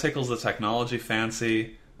kind of tickles the technology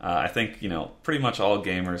fancy. I think, pretty much all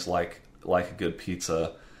gamers like a good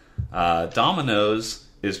pizza. Domino's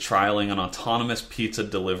is trialing an autonomous pizza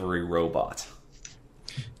delivery robot.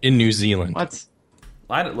 In New Zealand. What?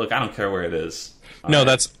 Look, I don't care where it is. No,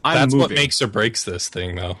 that's what makes or breaks this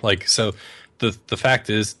thing, though. Like, so the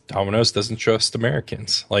fact is, Domino's doesn't trust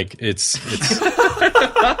Americans. Like, it's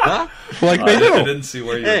like they do. I didn't see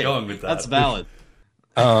where you were going with that. That's valid.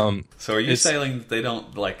 So are you saying they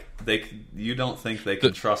don't you don't think they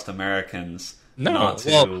can trust Americans? No. Not to...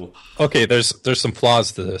 Well, okay, there's some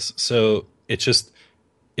flaws to this. So it's just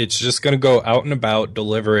going to go out and about,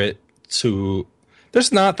 deliver it to.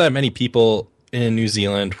 There's not that many people in New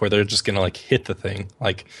Zealand where they're just going to like hit the thing.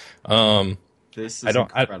 Like, this is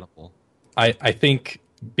incredible. I think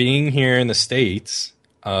being here in the States,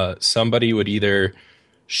 somebody would either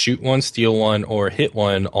shoot one, steal one, or hit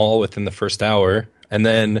one all within the first hour. And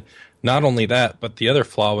then not only that, but the other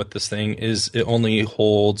flaw with this thing is it only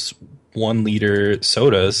holds 1 liter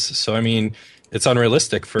sodas. So, I mean, it's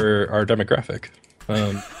unrealistic for our demographic.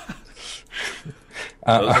 Those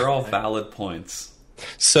are all valid points.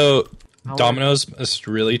 So Domino's must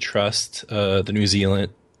really trust the New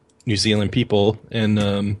Zealand people, and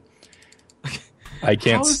I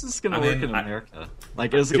can't. How is this going to work in America?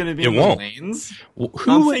 Like, is it going to be in the lanes?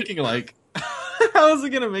 I'm thinking, like, how is it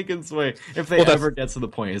going to make its way if they ever get to the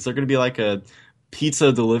point? Is there going to be like a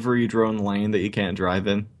pizza delivery drone lane that you can't drive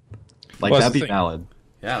in? Like, that'd be valid.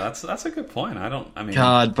 Yeah, that's a good point.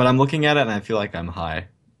 God, but I'm looking at it and I feel like I'm high.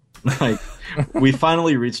 Like, we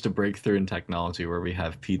finally reached a breakthrough in technology where we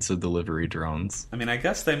have pizza delivery drones. I mean, I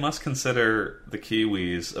guess they must consider the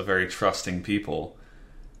Kiwis a very trusting people.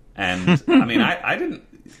 And, I mean, I didn't...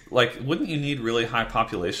 Like, wouldn't you need really high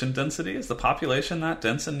population density? Is the population that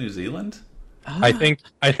dense in New Zealand? I think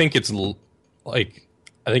it's like...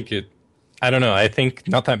 I don't know. I think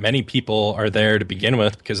not that many people are there to begin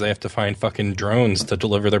with because they have to find fucking drones to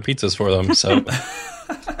deliver their pizzas for them. So...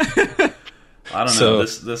 I don't know.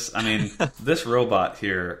 This robot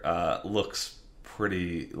here looks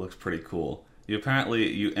pretty cool.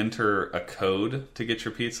 You enter a code to get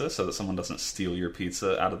your pizza so that someone doesn't steal your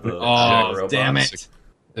pizza out of the robot. Damn it!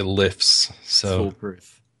 It lifts. So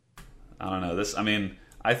foolproof. I don't know.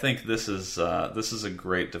 I think this is a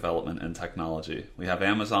great development in technology. We have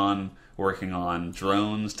Amazon working on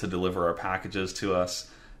drones to deliver our packages to us,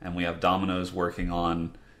 and we have Domino's working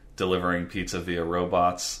on delivering pizza via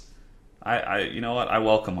robots. You know what? I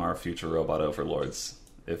welcome our future robot overlords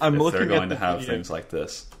if they're going to have things like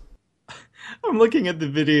this. I'm looking at the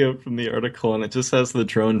video from the article, and it just has the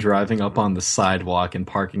drone driving up on the sidewalk and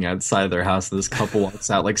parking outside their house. And this couple walks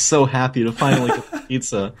out, like, so happy to finally get the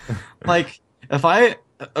pizza. Like,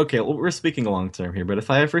 okay, well, we're speaking long term here, but if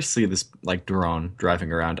I ever see this like drone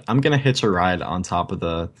driving around, I'm gonna hitch a ride on top of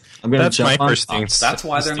the. I'm gonna That's jump my on first top. thing. That's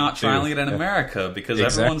why they're not trialing it in America, because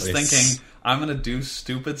everyone's Exactly. thinking, I'm going to do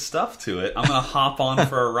stupid stuff to it. I'm going to hop on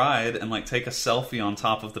for a ride and like take a selfie on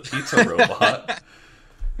top of the pizza robot.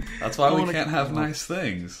 That's why we can't have nice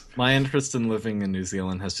things. My interest in living in New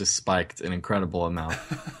Zealand has just spiked an incredible amount.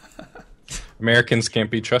 Americans can't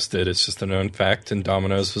be trusted. It's just a known fact, and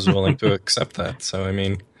Domino's was willing to accept that. So, I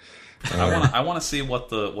mean, I want to see what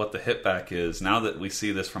the hit back is now that we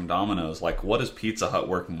see this from Domino's. Like, what is Pizza Hut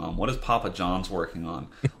working on? What is Papa John's working on?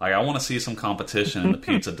 Like, I want to see some competition in the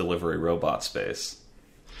pizza delivery robot space.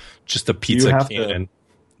 just a pizza cannon.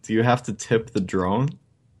 Do you have to tip the drone?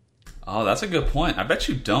 Oh, that's a good point. I bet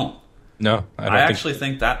you don't. No, I don't I actually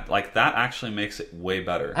think that that actually makes it way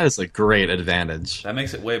better. That is a great advantage. That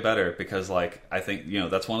makes it way better because, like, I think,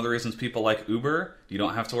 that's one of the reasons people like Uber. You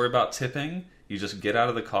don't have to worry about tipping. You just get out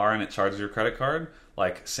of the car and it charges your credit card.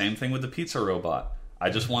 Like, same thing with the pizza robot.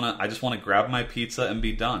 I just want to grab my pizza and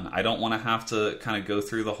be done. I don't want to have to kind of go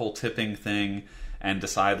through the whole tipping thing and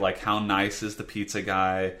decide, like, how nice is the pizza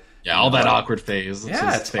guy. Yeah, all that awkward phase.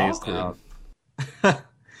 Yeah, it's awkward.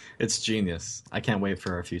 It's genius. I can't wait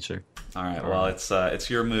for our future. All right, well, it's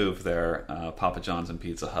your move there, Papa John's and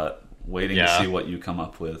Pizza Hut. Waiting to see what you come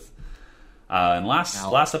up with. And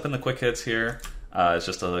last up in the quick hits here is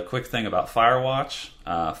just a quick thing about Firewatch.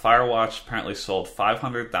 Firewatch apparently sold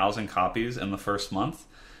 500,000 copies in the first month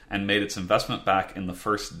and made its investment back in the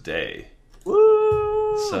first day.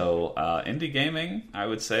 Woo! So indie gaming, I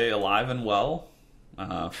would say, alive and well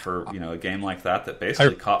for a game like that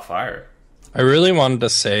basically caught fire. I really wanted to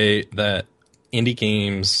say that indie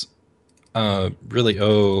games really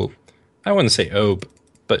I wouldn't say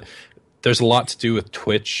but there's a lot to do with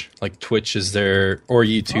Twitch. Like, Twitch is there, or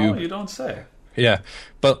YouTube. Oh, you don't say. Yeah,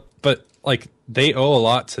 but like, they owe a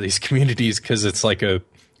lot to these communities because it's like a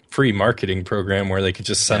free marketing program where they could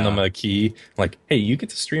just send them a key, like, hey, you get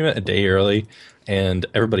to stream it a day early, and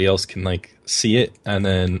everybody else can like see it, and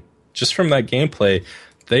then just from that gameplay,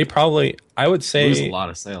 they probably, I would say, lose a lot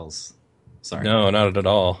of sales. Sorry. No, not at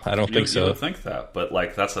all. I don't think so. You would think that, but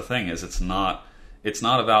like, that's the thing, is it's not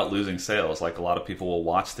about losing sales. Like, a lot of people will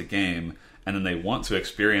watch the game and then they want to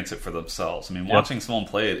experience it for themselves. I mean, watching someone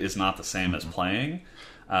play it is not the same as playing.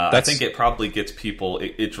 I think it probably gets people.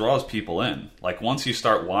 It draws people in. Like, once you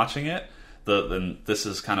start watching it, then this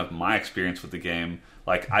is kind of my experience with the game.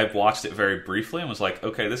 Like, I've watched it very briefly and was like,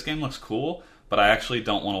 okay, this game looks cool, but I actually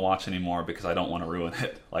don't want to watch anymore because I don't want to ruin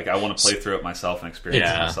it. Like, I want to play through it myself and experience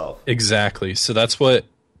it myself. Exactly. So that's what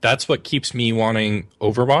keeps me wanting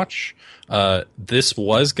Overwatch. This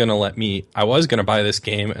was gonna I was gonna buy this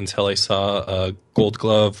game until I saw Gold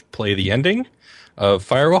Glove play the ending of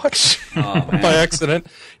Firewatch by accident.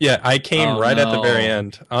 Yeah, I came at the very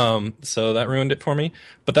end. So that ruined it for me.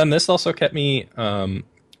 But then this also kept me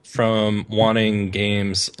from wanting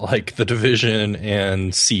games like The Division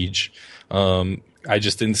and Siege. I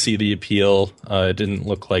just didn't see the appeal. It didn't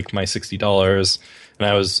look like my $60, and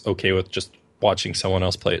I was okay with just watching someone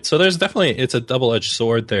else play it. So there's definitely, it's a double-edged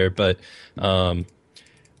sword there, but I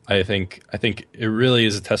think it really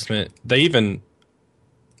is a testament. They even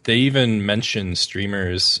mention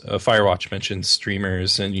streamers. Firewatch mentions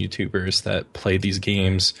streamers and YouTubers that play these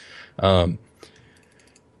games.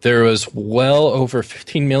 There was well over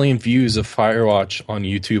 15 million views of Firewatch on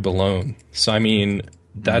YouTube alone. So I mean,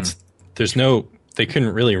 they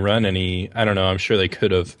couldn't really run any. I don't know. I'm sure they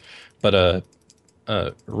could have, but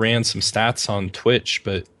ran some stats on Twitch.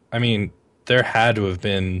 But I mean, there had to have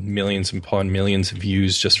been millions upon millions of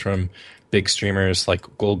views just from big streamers like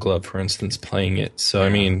Gold Glove, for instance, playing it. So I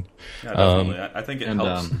mean, definitely. I think it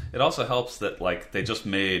helps. It also helps that, like, they just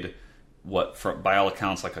made by all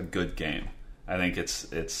accounts, like, a good game. I think it's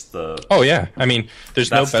the. Oh yeah, I mean, there's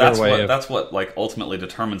no better way. That's what like ultimately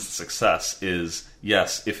determines the success. Is,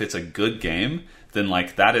 yes, if it's a good game, then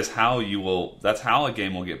like that's how a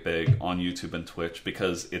game will get big on YouTube and Twitch,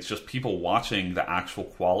 because it's just people watching the actual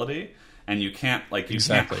quality, and you can't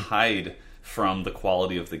can't hide from the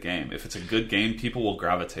quality of the game. If it's a good game, people will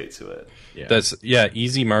gravitate to it. Yeah. That's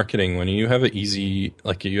easy marketing. When you have you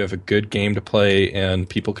have a good game to play and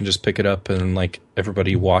people can just pick it up and like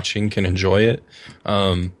everybody watching can enjoy it.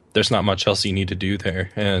 There's not much else you need to do there,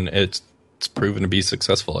 and it's proven to be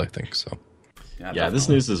successful, I think. So yeah, this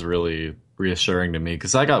news is really reassuring to me,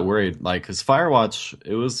 because I got worried, like, because Firewatch,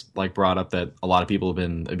 it was like brought up that a lot of people have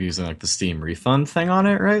been abusing like the Steam refund thing on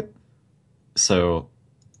it, right? So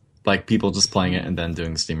like people just playing it and then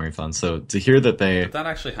doing the Steam refund. So to hear that they, Did that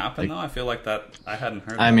actually happen though? I feel like that I hadn't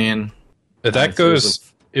heard. I mean, That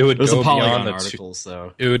goes. It would go beyond the article,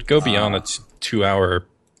 so it would go beyond a 2 hour.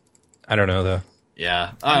 I don't know though.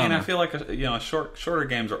 yeah. I feel like shorter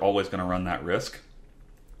games are always going to run that risk,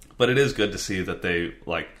 but it is good to see that they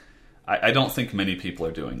like. I don't think many people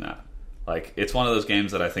are doing that. Like, it's one of those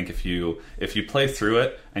games that I think if you play through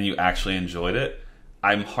it and you actually enjoyed it,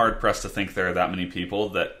 I'm hard pressed to think there are that many people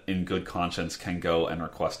that, in good conscience, can go and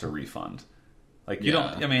request a refund. Like, you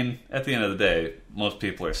don't. I mean, at the end of the day, most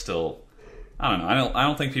people are still. I don't know. I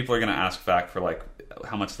don't think people are going to ask back for like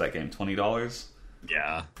how much is that game? $20?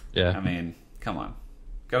 Yeah. Yeah. I mean, come on.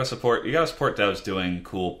 You gotta support devs doing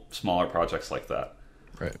cool, smaller projects like that.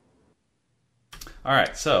 Right. All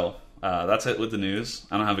right, so that's it with the news.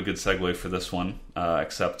 I don't have a good segue for this one,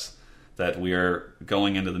 except that we are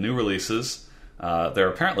going into the new releases. There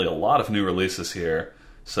are apparently a lot of new releases here.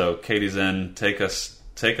 So, KDZen, take us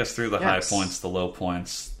through the high points, the low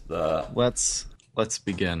points. Let's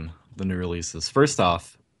begin the new releases. First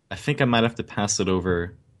off, I think I might have to pass it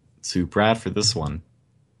over to Brad for this one.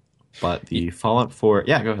 But the Fallout 4...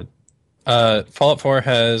 Yeah, go ahead. Fallout 4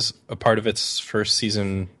 has a part of its first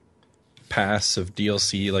season pass of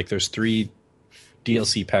DLC. Like, there's 3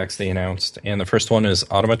 DLC packs they announced. And the first one is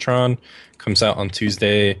Automatron. Comes out on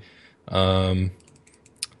Tuesday. Like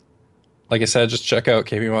I said, just check out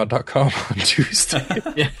KBMOD.com on Tuesday.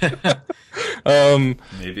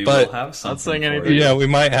 Maybe we'll have something. Not saying anything. Yeah, we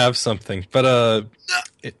might have something. But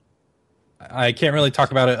I can't really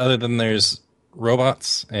talk about it other than there's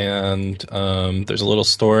robots and there's a little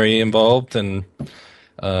story involved. And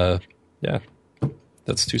yeah,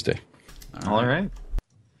 that's Tuesday. All right.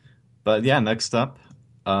 But yeah, next up,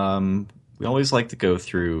 we always like to go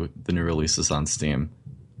through the new releases on Steam.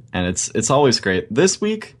 And it's always great. This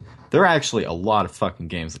week, there are actually a lot of fucking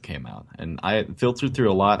games that came out. And I filtered through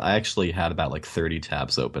a lot. I actually had about like 30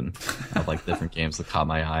 tabs open of like different games that caught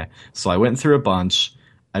my eye. So I went through a bunch.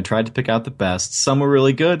 I tried to pick out the best. Some were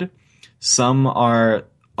really good. Some are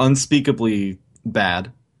unspeakably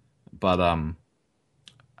bad. But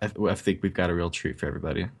I think we've got a real treat for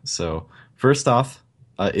everybody. So first off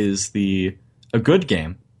is a good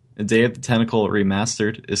game. A Day of the Tentacle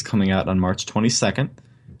Remastered is coming out on March 22nd,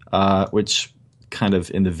 which kind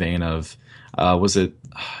of in the vein of, was it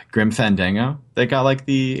Grim Fandango? They got like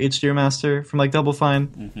the HD remaster from like Double Fine.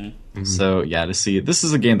 Mm-hmm. Mm-hmm. So yeah, to see, this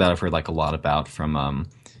is a game that I've heard like a lot about from,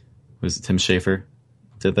 was it Tim Schafer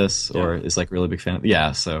did this or is like really big fan of,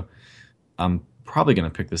 yeah. So I'm probably going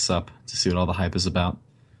to pick this up to see what all the hype is about,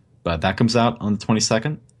 but that comes out on the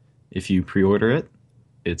 22nd. If you pre-order it,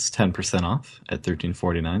 it's 10% off at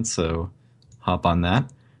 $13.49. So hop on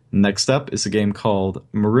that. Next up is a game called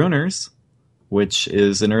Marooners, which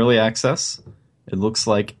is in early access. It looks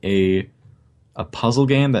like a puzzle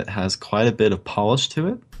game that has quite a bit of polish to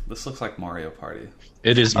it. This looks like Mario Party.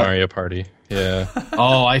 It is Mario Party. Yeah.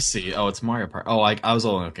 Oh, I see. Oh, it's Mario Party. Oh, I was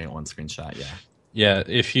only looking at one screenshot. Yeah.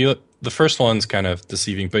 Yeah. The first one's kind of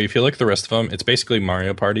deceiving, but if you look at the rest of them, it's basically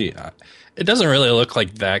Mario Party. It doesn't really look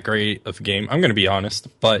like that great of a game. I'm going to be honest,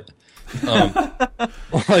 but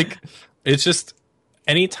like it's just.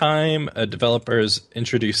 Anytime a developer is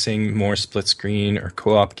introducing more split screen or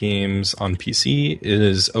co-op games on PC, it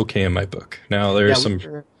is okay in my book. Now there's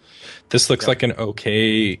this looks like an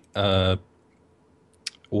okay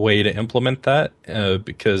way to implement that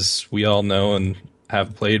because we all know and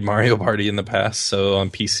have played Mario Party in the past. So on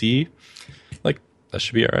PC, like that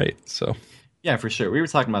should be all right. So yeah, for sure. We were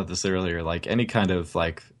talking about this earlier. Like any kind of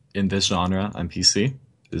like in this genre on PC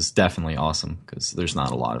is definitely awesome because there's not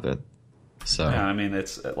a lot of it. So yeah, I mean,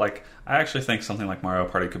 it's like I actually think something like Mario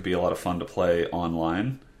Party could be a lot of fun to play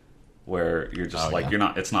online, where you're just you're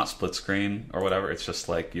not. It's not split screen or whatever. It's just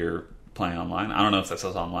like you're playing online. I don't know if that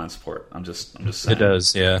says online support. I'm just saying. It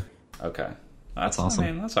does, yeah. Okay, that's awesome. I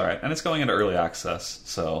mean, that's all right, and it's going into early access,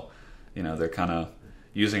 so they're kind of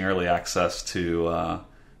using early access to,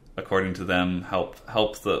 according to them, have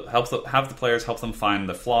the players help them find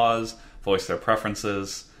the flaws, voice their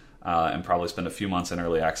preferences. And probably spend a few months in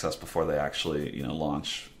early access before they actually,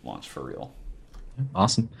 launch for real.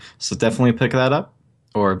 Awesome. So definitely pick that up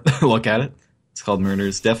or look at it. It's called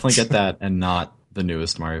Murders. Definitely get that and not the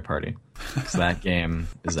newest Mario Party because that game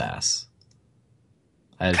is ass.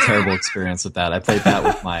 I had a terrible experience with that. I played that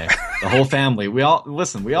with the whole family. We all sat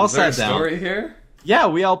down. Is there a story here? Yeah,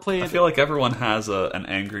 we all played. I feel like everyone has an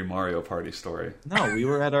angry Mario Party story. No, we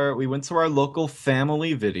went to our local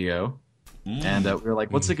family video. And we were like,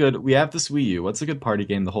 we have this Wii U. What's a good party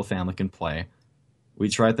game the whole family can play? We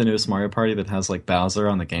tried the newest Mario Party that has like Bowser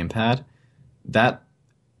on the gamepad. That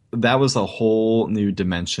that was a whole new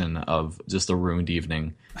dimension of just a ruined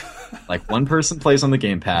evening. Like one person plays on the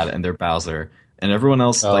gamepad and they're Bowser, and everyone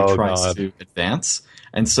else tries to advance.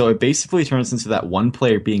 And so it basically turns into that one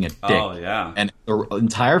player being a dick. Oh, yeah. And the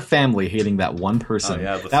entire family hating that one person. Oh,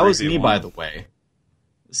 yeah, that was me, by the way.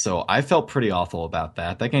 So I felt pretty awful about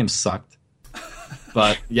that. That game sucked.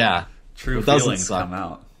 But yeah. True feelings come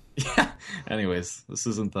out. Yeah. Anyways, this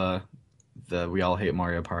isn't the We All Hate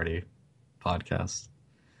Mario Party podcast.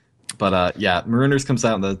 But yeah, Marooners comes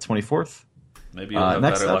out on the 24th. Maybe you'll have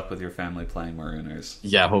better luck with your family playing Marooners.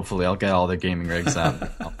 Yeah, hopefully. I'll get all the gaming rigs out.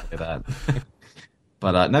 I'll play that.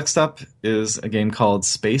 But next up is a game called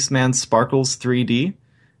Spaceman Sparkles 3D.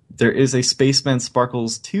 There is a Spaceman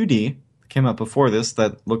Sparkles 2D that came out before this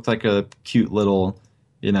that looked like a cute little,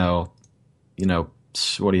 what do you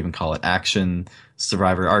even call it? Action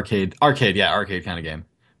survivor arcade kind of game.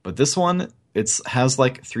 But this one, has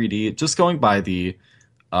like 3D. Just going by the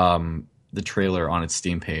trailer on its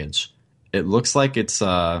Steam page, it looks like it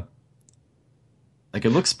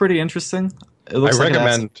looks pretty interesting. It looks like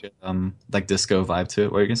disco vibe to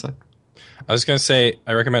it. What are you gonna say? I was gonna say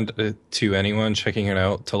I recommend it to anyone checking it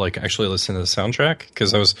out to like actually listen to the soundtrack,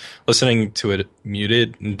 because I was listening to it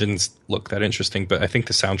muted and didn't look that interesting. But I think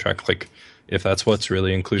the soundtrack, like if that's what's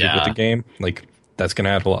really included with the game, like that's gonna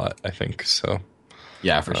add a lot. I think so.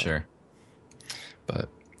 Yeah, for sure. But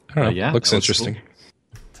I don't know. Looks interesting. Cool.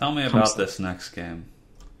 Tell me about this next game.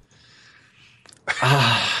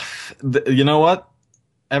 You know what?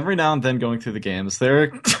 Every now and then going through the games,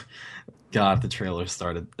 God, the trailer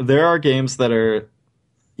started. There are games that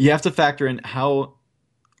you have to factor in how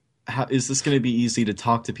is this going to be easy to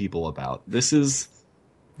talk to people about? I'll just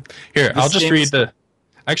read the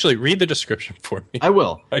description for me. I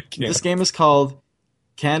will. This game is called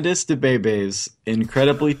Candice DeBebe's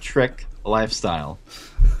Incredibly Trick Lifestyle.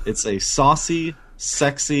 It's a saucy,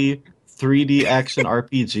 sexy 3D action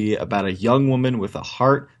RPG about a young woman with a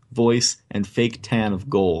heart, voice, and fake tan of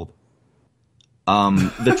gold.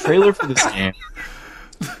 The trailer for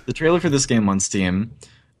this game on Steam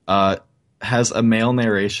has a male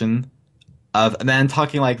narration of a man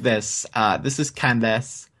talking like this. This is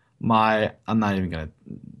Candace. I'm not even gonna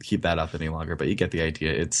keep that up any longer, but you get the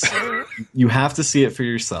idea. You have to see it for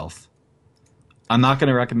yourself. I'm not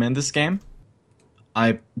gonna recommend this game.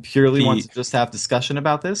 I purely want to just have discussion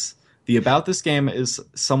about this. The about this game is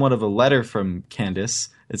somewhat of a letter from Candace.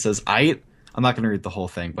 It says, I'm not going to read the whole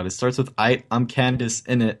thing, but it starts with, I'm Candace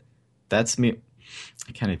in it. That's me.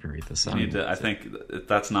 I can't even read this. I think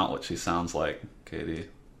that's not what she sounds like, Katie.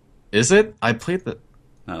 Is it? I played the...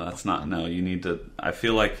 No, that's not. No, you need to... I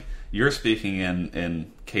feel like you're speaking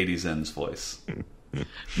in KDZen's voice.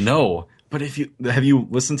 No, but have you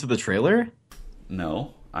listened to the trailer?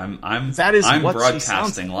 No. I'm what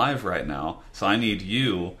broadcasting live right now, so I need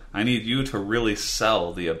you to really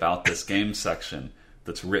sell the about this game section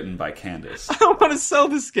that's written by Candace. I don't want to sell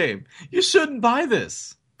this game. You shouldn't buy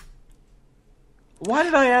this. Why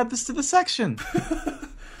did I add this to the section?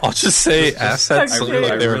 I'll just say assets. I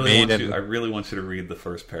really want you to read the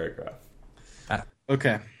first paragraph.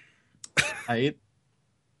 Okay. I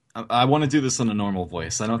want to do this in a normal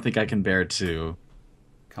voice. I don't think I can bear to...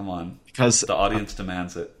 Come on. Because the audience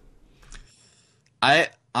demands it.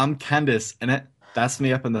 I'm Candace in it. That's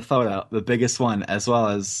me up in the photo, the biggest one, as well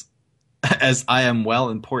as I am well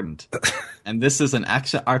important. And this is an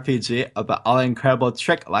action RPG about all the incredible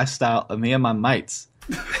trick lifestyle of me and my mates.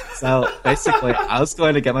 So basically, I was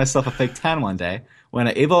going to get myself a fake tan one day when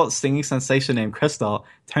an evil stinging sensation named Crystal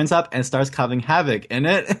turns up and starts causing havoc in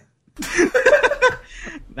it.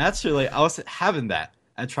 Naturally, I was having that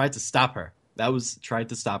and tried to stop her. Tried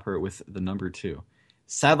to stop her with the number 2.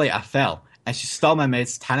 Sadly, I fell, and she stole my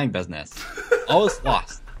mate's tanning business. All was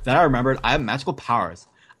lost. Then I remembered I have magical powers.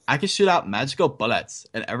 I can shoot out magical bullets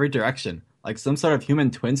in every direction, like some sort of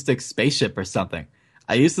human twin-stick spaceship or something.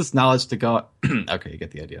 I used this knowledge to go... Okay, you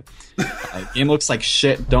get the idea. Game looks like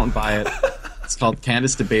shit. Don't buy it. It's called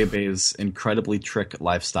Candice DeBebe's Incredibly Trick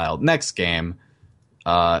Lifestyle. Next game.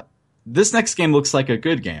 This next game looks like a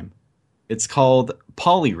good game. It's called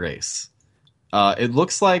Polyrace. It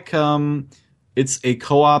looks like it's a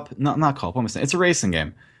co-op, not co-op, what am I saying? It's a racing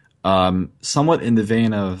game. Somewhat in the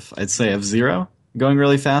vein of, I'd say, F-Zero, going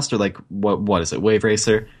really fast, or like, what is it, Wave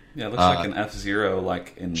Racer? Yeah, it looks like an F-Zero,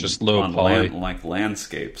 like in just low poly. Like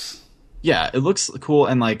landscapes. Yeah, it looks cool,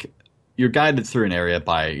 and like, you're guided through an area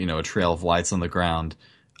by, a trail of lights on the ground,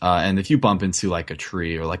 and if you bump into like a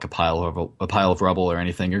tree or like a pile of rubble or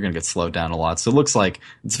anything, you're going to get slowed down a lot. So it looks like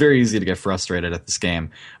it's very easy to get frustrated at this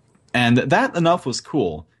game. And that enough was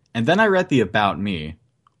cool. And then I read the About Me,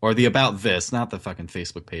 or the About This, not the fucking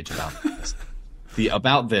Facebook page about this. the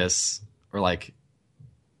about this, or like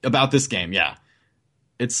about this game, yeah.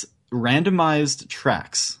 It's randomized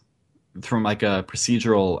tracks from like a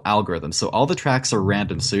procedural algorithm. So all the tracks are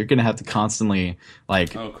random, so you're going to have to constantly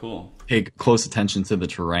like Oh, cool. pay close attention to the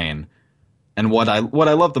terrain. And what I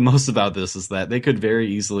love the most about this is that they could very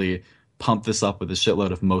easily pump this up with a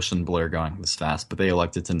shitload of motion blur going this fast, but they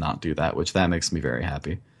elected to not do that, which that makes me very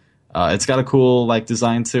happy. It's got a cool like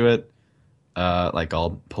design to it, like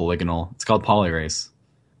all polygonal. It's called Polyrace,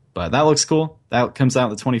 but that looks cool. That comes out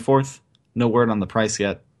the 24th. No word on the price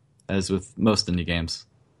yet, as with most indie games,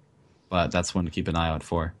 but that's one to keep an eye out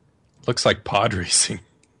for. Looks like pod racing.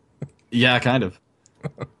 Yeah, kind of.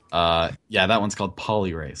 Yeah, that one's called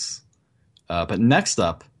Polyrace. But next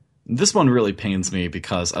up, this one really pains me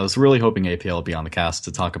because I was really hoping APL would be on the cast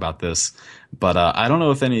to talk about this, but I don't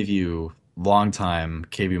know if any of you longtime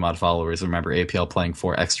KBMOD followers remember APL playing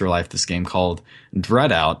for Extra Life this game called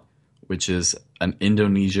Dreadout, which is an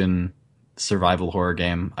Indonesian survival horror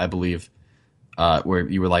game, I believe, where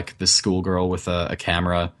you were like this schoolgirl with a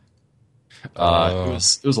camera. It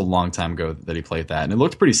was a long time ago that he played that, and it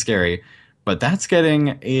looked pretty scary. But that's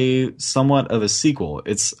getting a somewhat of a sequel.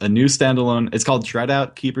 It's a new standalone. It's called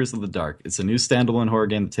Dreadout: Keepers of the Dark. It's a new standalone horror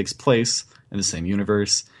game that takes place in the same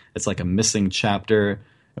universe. It's like a missing chapter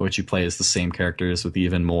in which you play as the same characters with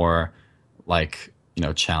even more, like, you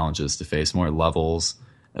know, challenges to face, more levels.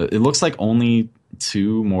 It looks like only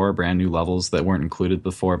 2 more brand new levels that weren't included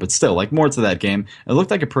before, but still, like, more to that game. It looked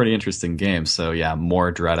like a pretty interesting game. So yeah,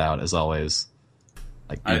 more Dreadout as always.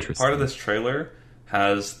 Like, interesting. Part of this trailer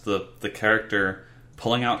has the character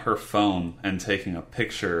pulling out her phone and taking a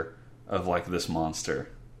picture of like this monster.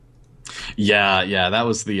 Yeah, that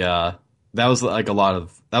was like a lot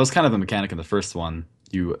of, that was kind of the mechanic in the first one.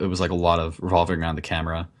 It was like a lot of revolving around the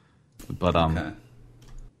camera. But Okay.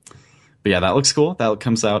 But yeah, that looks cool. That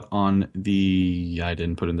comes out on I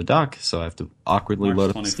didn't put in the dock, so I have to awkwardly March load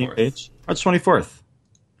up the 24th. Steam page. March 24th.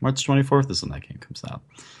 March 24th is when that game comes out.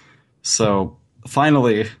 So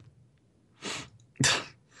finally,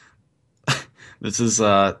 this is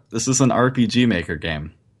an RPG Maker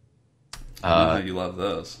game. You love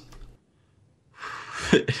those.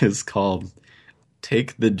 It is called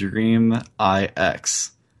Take the Dream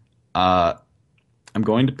IX. I'm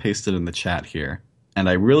going to paste it in the chat here, and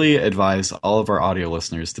I really advise all of our audio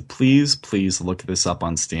listeners to please look this up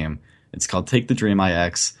on Steam. It's called Take the Dream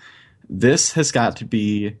IX. This has got to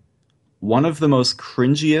be one of the most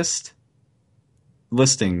cringiest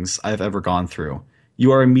listings I've ever gone through.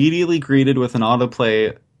 You are immediately greeted with an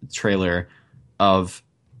autoplay trailer of...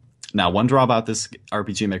 Now, one draw about this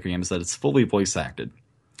RPG Maker game is that it's fully voice acted.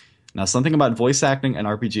 Now, something about voice acting and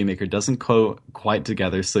RPG Maker doesn't go quite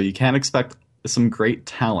together, so you can't expect some great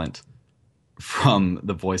talent from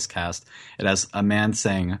the voice cast. It has a man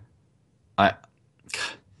saying, I'm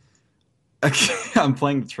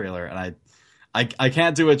playing the trailer, and I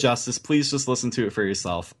can't do it justice. Please just listen to it for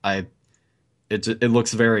yourself. It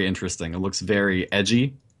looks very interesting. It looks very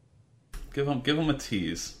edgy. Give him a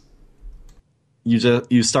tease.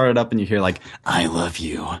 You start it up and you hear like, I love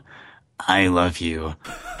you. I love you.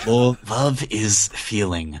 Well, love is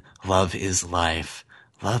feeling. Love is life.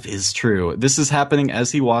 Love is true. This is happening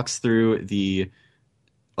as he walks through the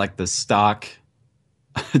stock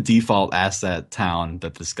default asset town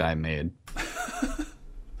that this guy made.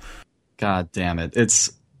 God damn it.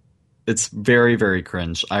 It's very, very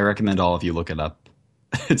cringe. I recommend all of you look it up.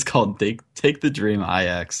 It's called Take the Dream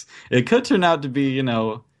IX. It could turn out to be,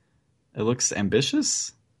 it looks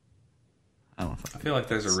ambitious. I don't know. I feel like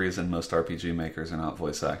there's a reason most RPG makers are not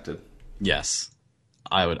voice acted. Yes,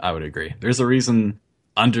 I would agree. There's a reason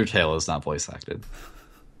Undertale is not voice acted,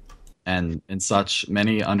 and in such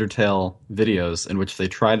many Undertale videos in which they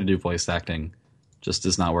try to do voice acting, just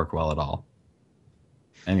does not work well at all.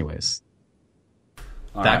 Anyways,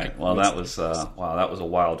 all right. Well, that was a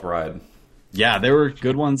wild ride. Yeah, there were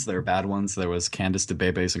good ones. There were bad ones. There was Candice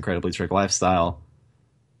DeBebe's Incredibly Trick Lifestyle.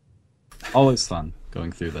 Always fun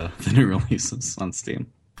going through the new releases on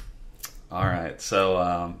Steam. All right.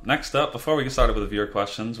 So next up, before we get started with the viewer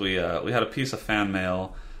questions, we had a piece of fan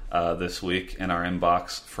mail this week in our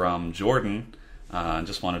inbox from Jordan. And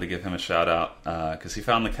just wanted to give him a shout out because he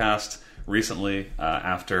found the cast recently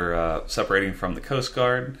after separating from the Coast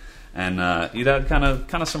Guard, and he'd had kind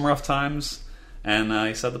of some rough times. And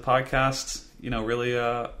he said the podcast, really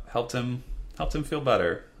helped him feel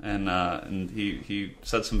better. And he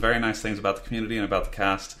said some very nice things about the community and about the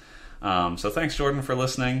cast. So thanks, Jordan, for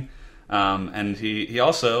listening. And he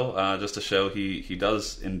also, just to show he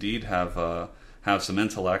does indeed have some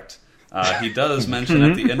intellect, He does mention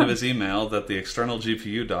at the end of his email that the external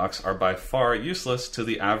GPU docks are by far useless to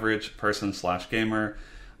the average person/gamer.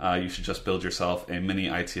 You should just build yourself a mini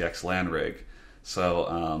ITX LAN rig.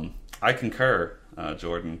 So I concur,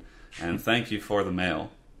 Jordan, and thank you for the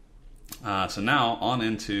mail. So now on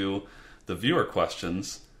into the viewer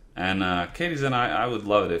questions. And KDZen, I would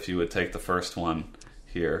love it if you would take the first one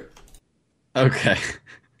here. Okay.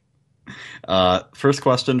 First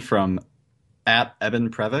question from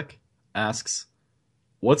 @Eben asks,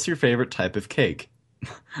 "What's your favorite type of cake?"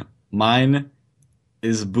 Mine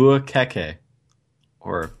is bukkake,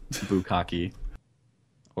 or bukkake,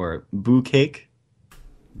 or boo cake.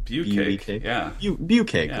 Bucake, yeah.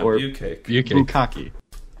 Bucake, Yeah, or bucake. bukkake.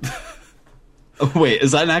 Oh, wait,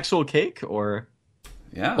 is that an actual cake, or?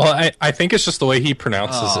 Yeah. Well, I think it's just the way he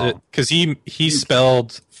pronounces it, because he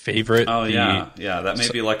spelled favorite. Oh, yeah. That may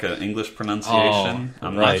be like an English pronunciation.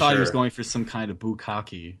 I'm not I thought sure. he was going for some kind of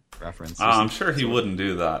bukkake reference. I'm sure he wouldn't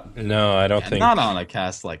do that. No, I don't think. Not on a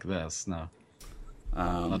cast like this, no.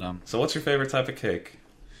 So what's your favorite type of cake?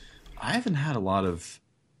 I haven't had a lot of...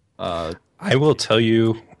 I will tell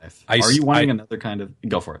you... Are you wanting another kind of...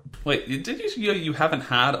 Go for it. Wait, did you haven't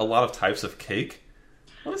had a lot of types of cake?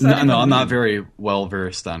 What does that even No, I'm mean? not very well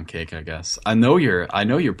versed on cake, I guess. I know you're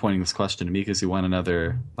pointing this question to me because you want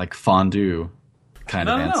another like fondue kind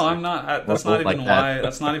of answer. No, I'm not. That's not even like why. that.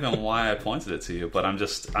 That's not even why I pointed it to you. But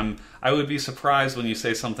I would be surprised when you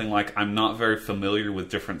say something like, "I'm not very familiar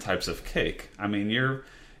with different types of cake." I mean, you've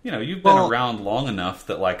been around long enough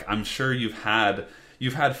that like I'm sure you've had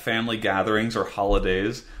family gatherings or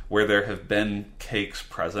holidays where there have been cakes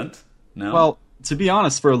present. No. Well, to be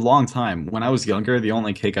honest, for a long time, when I was younger, the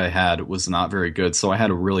only cake I had was not very good, so I had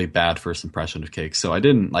a really bad first impression of cake. So I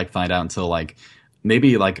didn't find out until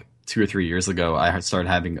maybe 2 or 3 years ago I had started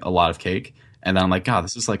having a lot of cake, and then I'm like, God,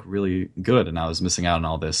 this is really good, and I was missing out on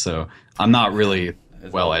all this. So I'm not really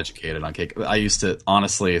well educated on cake. I used to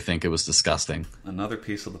honestly think it was disgusting. Another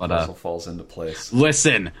piece of the puzzle falls into place.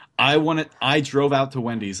 Listen, I drove out to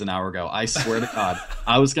Wendy's an hour ago. I swear to God,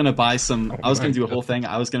 I was gonna buy some. I was gonna do a whole thing.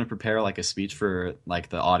 I was gonna prepare a speech for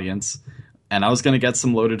the audience, and I was gonna get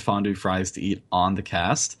some loaded fondue fries to eat on the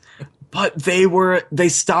cast. But they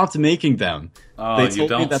stopped making them. Oh, they told you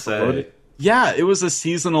don't me that say. Yeah, it was a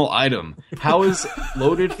seasonal item. How is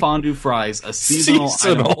loaded fondue fries a seasonal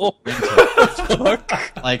item?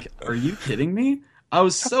 Are you kidding me? I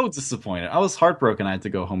was so disappointed. I was heartbroken I had to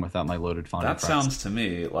go home without my loaded fondue fries. That sounds to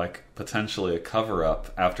me like potentially a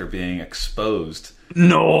cover-up after being exposed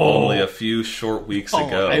only a few short weeks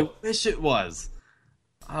ago. I wish it was.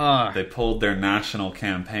 They pulled their national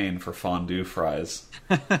campaign for fondue fries.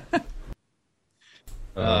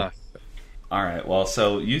 All right, well,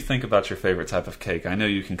 so you think about your favorite type of cake. I know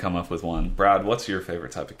you can come up with one. Brad, what's your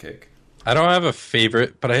favorite type of cake? I don't have a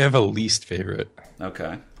favorite, but I have a least favorite.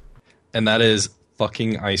 Okay. And that is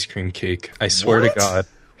fucking ice cream cake. I swear to God.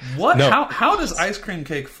 What? No. How does ice cream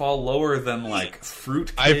cake fall lower than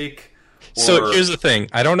fruit cake? So here's the thing.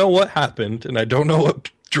 I don't know what happened, and I don't know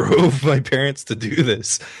what drove my parents to do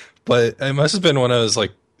this, but it must have been when I was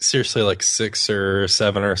seriously 6 or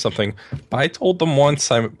 7 or something. But I told them once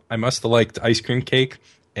I must have liked ice cream cake,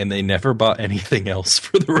 and they never bought anything else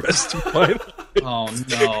for the rest of my life. Oh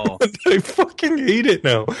no. I fucking hate it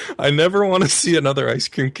now. I never want to see another ice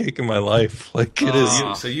cream cake in my life. It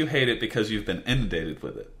is. So you hate it because you've been inundated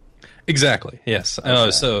with it. Exactly. Yes.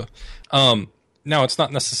 Okay. Now it's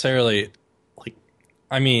not necessarily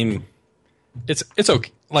it's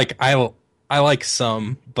okay. I like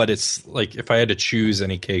some, but it's if I had to choose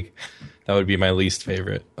any cake, that would be my least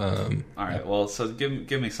favorite. All right. Well, so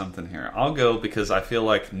give me something here. I'll go because I feel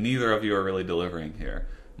like neither of you are really delivering here.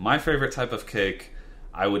 My favorite type of cake,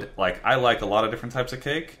 I like a lot of different types of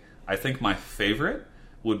cake. I think my favorite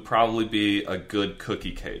would probably be a good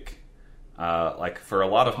cookie cake. For a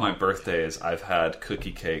lot of my birthdays, I've had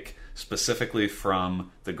cookie cake specifically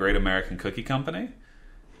from the Great American Cookie Company.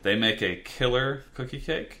 They make a killer cookie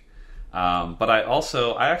cake. But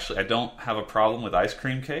I don't have a problem with ice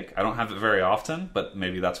cream cake. I don't have it very often, but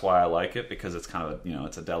maybe that's why I like it, because it's kind of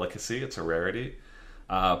it's a delicacy, it's a rarity.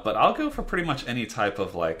 But I'll go for pretty much any type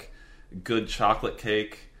of good chocolate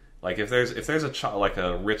cake. If there's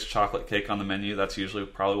a rich chocolate cake on the menu, that's usually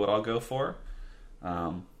probably what I'll go for.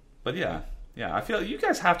 But yeah, I feel you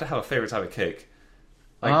guys have to have a favorite type of cake.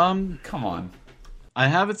 Come on. I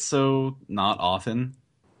have it so not often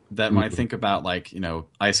that when I think about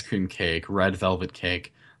ice cream cake, red velvet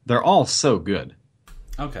cake, they're all so good.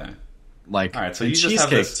 Okay. All right, so you just have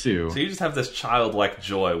this too. So you just have this childlike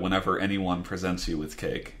joy whenever anyone presents you with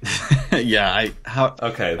cake. Yeah,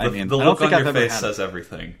 the look on your face says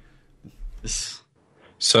everything.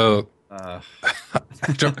 So I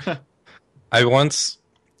once,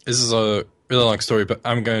 this is a really long story, but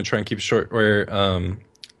I'm going to try and keep it short, where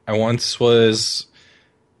I once was,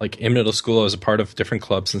 like, in middle school. I was a part of different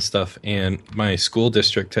clubs and stuff, and my school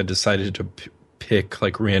district had decided to pick,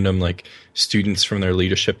 like, random, like, students from their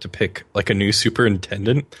leadership to pick, like, a new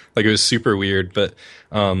superintendent. Like, it was super weird, but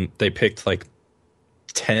they picked, like,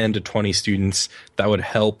 10 to 20 students that would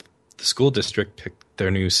help the school district pick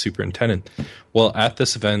their new superintendent. Well, at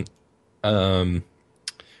this event,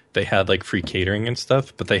 they had like free catering and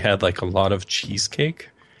stuff, but they had like a lot of cheesecake.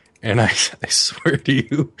 And I swear to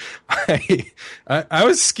you, I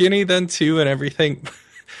was skinny then too and everything.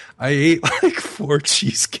 I ate like 4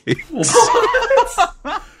 cheesecakes.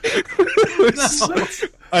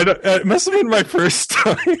 It must have been my first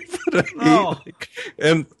time, but I ate, like,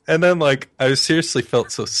 and then like I seriously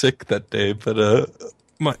felt so sick that day. But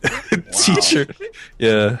my teacher,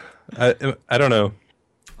 yeah, I don't know.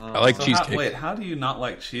 I like cheesecake. How do you not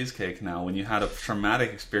like cheesecake now when you had a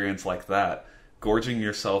traumatic experience like that, gorging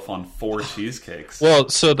yourself on 4 cheesecakes? Well,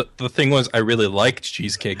 so the thing was, I really liked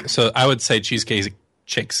cheesecake. So I would say cheesecake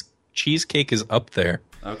is up there.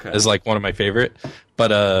 Okay. As like one of my favorite.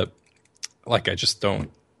 But like I just don't,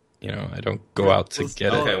 I don't go out to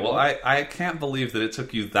get it. Okay, well I can't believe that it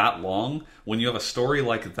took you that long when you have a story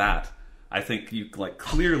like that. I think you like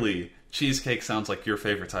clearly cheesecake sounds like your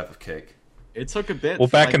favorite type of cake. It took a bit. Well,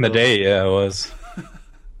 back in the day, yeah, it was.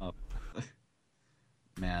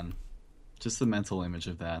 Man, just the mental image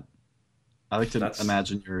of that. I like to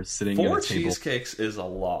imagine you're sitting at a 4 table. cheesecakes is a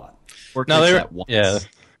lot. No, they were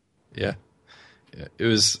yeah. It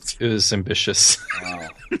was ambitious, wow.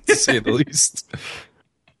 to say the least.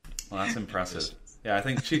 Well, that's impressive. Yeah, I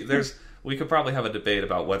think we could probably have a debate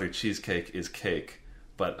about whether cheesecake is cake,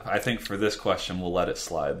 but I think for this question we'll let it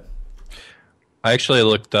slide. I actually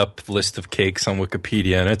looked up the list of cakes on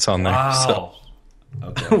Wikipedia, and it's on there. Wow. So.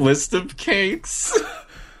 Okay. List of cakes.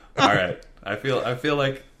 All right. I feel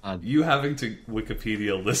like you having to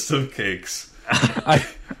Wikipedia list of cakes.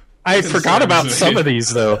 I forgot about some of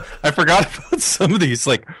these though. I forgot about some of these,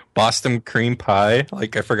 like Boston cream pie.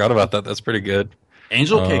 Like I forgot about that. That's pretty good.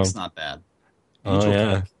 Angel cake's not bad. Angel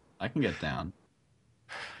yeah, cake, I can get down.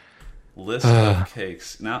 List of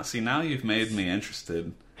cakes. Now you've made me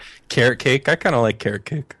interested. Carrot cake. I kind of like carrot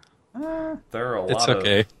cake. There are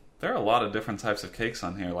a lot of different types of cakes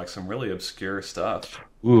on here, like some really obscure stuff.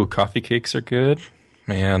 Ooh, coffee cakes are good.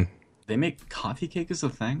 Man. They make coffee cake as a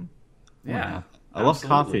thing? Yeah. Wow. I love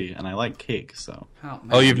coffee and I like cake, so.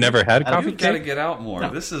 You've never had coffee cake? You've got to get out more. No.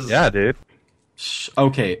 This is dude.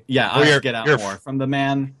 Okay, yeah, I get out more. From the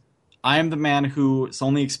man, I am the man whose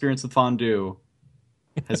only experience with fondue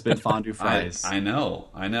has been fondue fries. I know.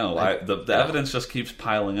 The evidence just keeps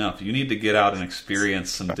piling up. You need to get out and experience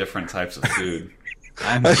some different types of food.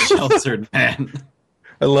 I'm a sheltered man.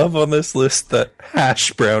 I love on this list that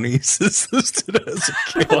hash brownies is listed as a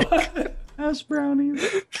cake. What? Hash brownies.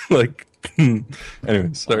 Like,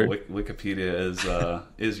 anyway, sorry.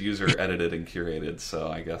 Wikipedia is user edited and curated, so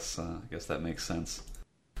I guess that makes sense.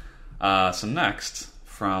 So next,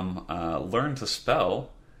 from Learn to Spell,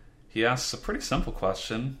 he asks a pretty simple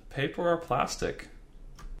question: paper or plastic?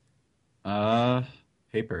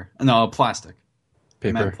 Paper. No, plastic.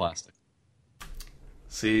 Paper. I meant plastic.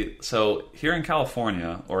 See, so here in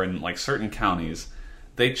California, or in like certain counties,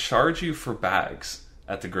 they charge you for bags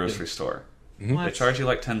at the grocery store. What? They charge you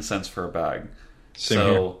like 10 cents for a bag. Same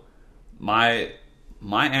so here.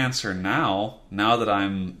 my answer now that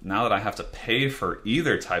I have to pay for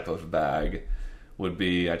either type of bag would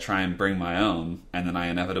be I try and bring my own, and then I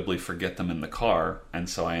inevitably forget them in the car, and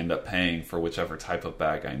so I end up paying for whichever type of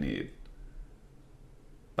bag I need.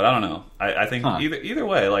 But I don't know. I think either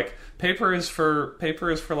way, like paper is for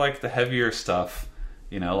like the heavier stuff,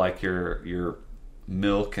 like your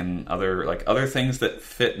milk and other things that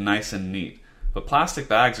fit nice and neat. But plastic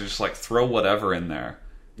bags are just like throw whatever in there.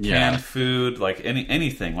 Yeah. Canned food, like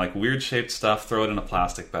anything, like weird shaped stuff, throw it in a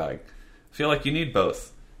plastic bag. I feel like you need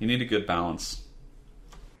both. You need a good balance.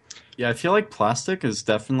 Yeah, I feel like plastic is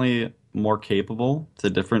definitely more capable to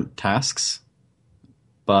different tasks.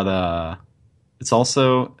 But it's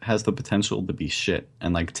also has the potential to be shit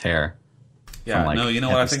and like tear. Yeah, from, no, you know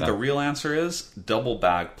what I think the real answer is? Double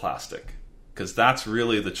bag plastic. Because that's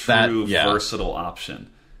really the true versatile option.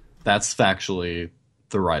 That's factually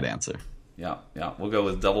the right answer. Yeah. We'll go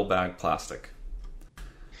with double bag plastic.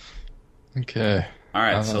 Okay. All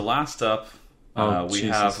right. So last up, we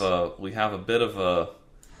have a bit of a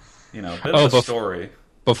story.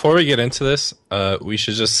 Before we get into this, we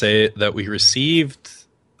should just say that we received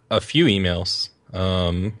a few emails,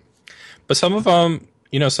 but some of them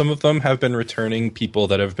some of them have been returning people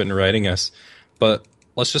that have been writing us, but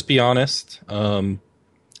let's just be honest.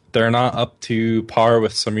 They're not up to par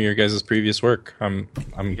with some of your guys' previous work. You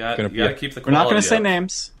gotta keep the quality. We're not going to say up.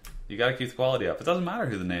 Names. You gotta keep the quality up. It doesn't matter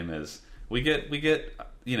who the name is. We get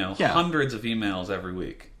hundreds of emails every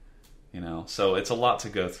week. So it's a lot to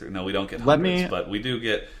go through. No, we don't get hundreds, but we do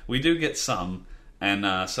get some.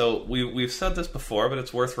 And so we've said this before, but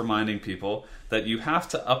it's worth reminding people that you have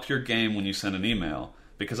to up your game when you send an email,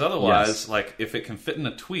 because otherwise, like if it can fit in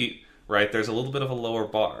a tweet, right, there's a little bit of a lower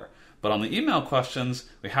bar. But on the email questions,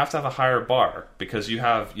 we have to have a higher bar because you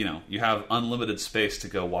have unlimited space to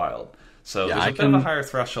go wild. So there's a bit of a higher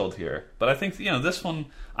threshold here. But I think this one,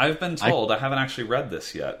 I've been told, I haven't actually read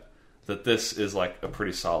this yet, that this is like a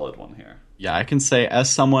pretty solid one here. Yeah, I can say as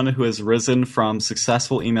someone who has risen from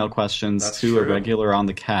successful email questions to a regular on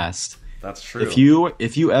the cast. That's true.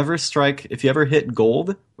 If you ever hit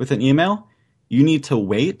gold with an email, you need to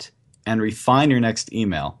wait and refine your next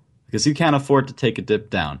email because you can't afford to take a dip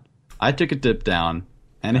down. I took a dip down,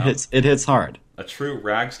 and it hits hard. A true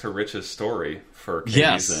rags to riches story for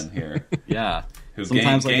KDZen here. Yeah. Who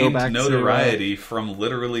gained notoriety from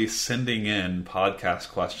literally sending in podcast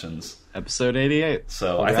questions. Episode 88.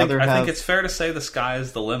 So I think it's fair to say the sky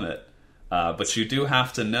is the limit. But you do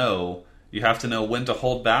have to know. You have to know when to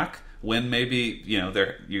hold back. When maybe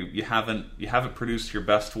you haven't produced your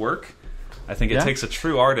best work. I think it takes a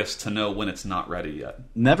true artist to know when it's not ready yet.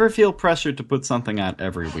 Never feel pressured to put something out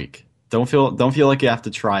every week. Don't feel like you have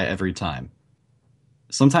to try every time.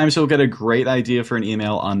 Sometimes you'll get a great idea for an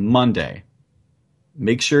email on Monday.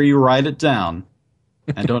 Make sure you write it down,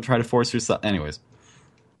 and don't try to force yourself. Anyways,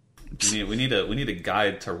 we need a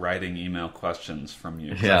guide to writing email questions from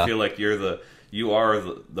you. Yeah. I feel like you are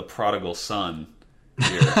the prodigal son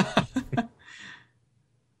here.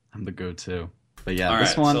 I'm the go-to. But yeah, all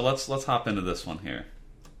this right, one. So let's hop into this one here.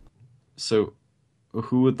 So,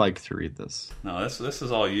 who would like to read this? No, this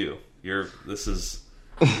is all you. This is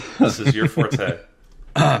your forte.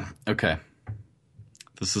 Okay.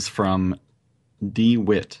 This is from D.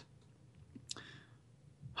 Witt.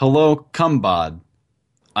 Hello, Cumbod.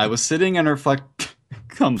 I was sitting and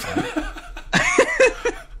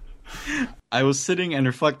I was sitting and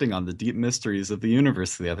reflecting on the deep mysteries of the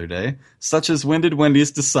universe the other day, such as when did Wendy's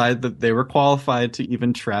decide that they were qualified to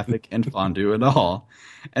even traffic in fondue at all?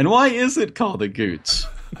 And why is it called a gooch?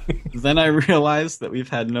 Then I realized that we've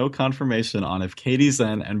had no confirmation on if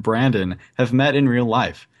KDZen and Brandon have met in real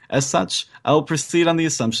life. As such, I will proceed on the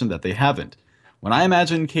assumption that they haven't. When I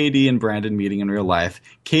imagine KD and Brandon meeting in real life,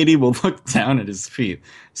 KD will look down at his feet,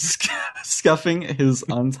 scuffing his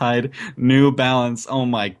untied New Balance. Oh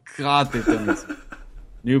my God, they've done this.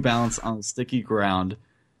 New Balance on the sticky ground.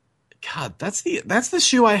 God, that's the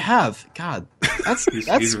shoe I have. God,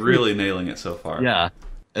 he's really nailing it so far. Yeah.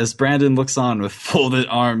 As Brandon looks on with folded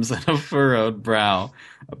arms and a furrowed brow,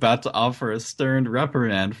 about to offer a stern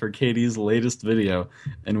reprimand for Katie's latest video,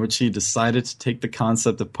 in which he decided to take the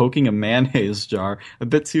concept of poking a mayonnaise jar a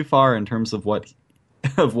bit too far in terms of what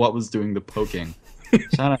was doing the poking.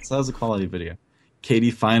 Shout out, so that was a quality video. Katie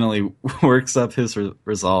finally works up his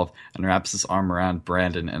resolve and wraps his arm around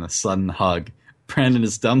Brandon in a sudden hug. Brandon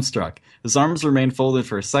is dumbstruck. His arms remain folded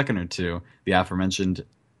for a second or two, the aforementioned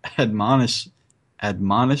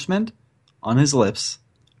admonishment on his lips,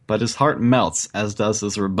 but his heart melts, as does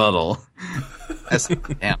his rebuttal, as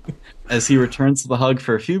he returns to the hug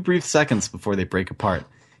for a few brief seconds before they break apart.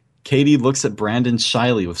 Katie looks at Brandon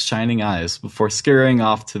shyly with shining eyes before scurrying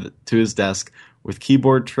off to his desk with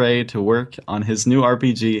keyboard tray to work on his new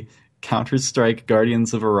RPG, Counter-Strike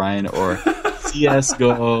Guardians of Orion, or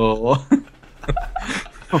CSGO,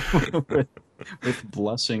 with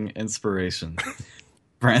blushing inspiration.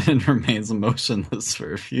 Brandon remains motionless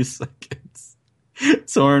for a few seconds,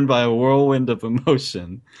 torn by a whirlwind of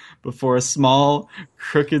emotion, before a small,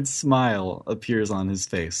 crooked smile appears on his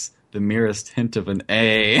face, the merest hint of an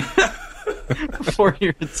A, before he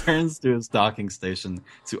returns to his docking station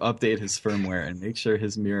to update his firmware and make sure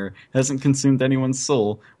his mirror hasn't consumed anyone's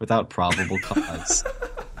soul without probable cause.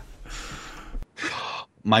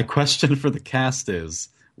 My question for the cast is,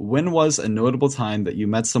 when was a notable time that you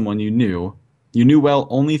met someone you knew well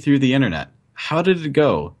only through the internet? How did it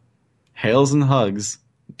go? Hails and hugs,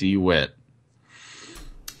 D. Witt.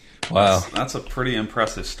 Wow. That's a pretty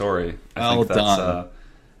impressive story. I think that's done.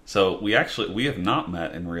 So we have not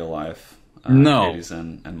met in real life, no.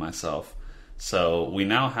 KDZen and myself. So we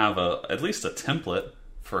now have at least a template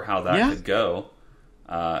for how that could go.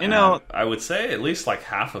 I would say at least like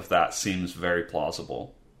half of that seems very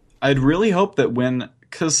plausible. I'd really hope that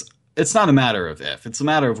because it's not a matter of if, it's a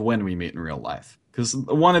matter of when we meet in real life. Because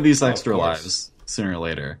one of these extra lives sooner or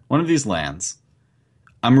later. One of these lands.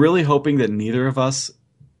 I'm really hoping that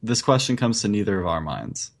this question comes to neither of our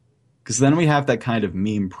minds. Because then we have that kind of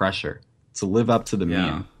meme pressure to live up to the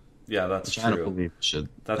meme. Yeah, that's true. I don't believe should.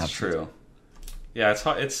 That's true. Yeah, it's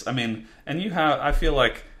hard. I feel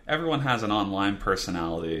like everyone has an online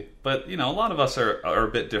personality, but a lot of us are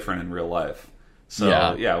a bit different in real life. So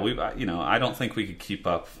I don't think we could keep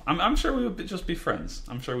up. I'm sure we would just be friends.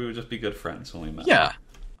 I'm sure we would just be good friends when we met. Yeah,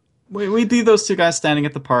 we'd be those two guys standing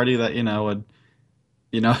at the party that would.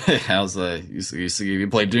 How's you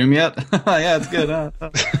played Doom yet? Yeah, it's good. I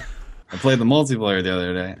played the multiplayer the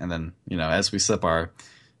other day, and then as we sip our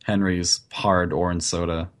Henry's hard orange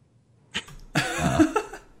soda.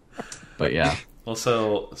 But yeah. Well,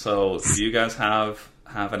 so do you guys have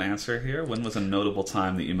an answer here? When was a notable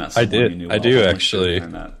time that you met someone you knew well? I do actually.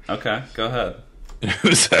 Okay, go ahead. It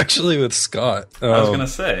was actually with Scott. I was gonna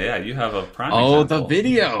say, yeah, you have a prime example. The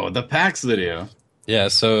video, the PAX video. Yeah,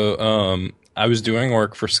 so I was doing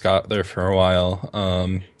work for Scott there for a while.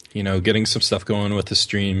 Getting some stuff going with the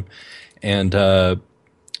stream, and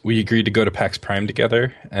we agreed to go to PAX Prime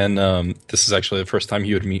together. And this is actually the first time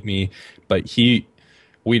he would meet me, but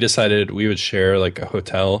we decided we would share like a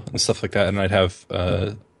hotel and stuff like that, and I'd have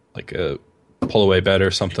like a pull-away bed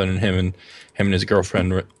or something, and him and his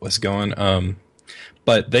girlfriend was going.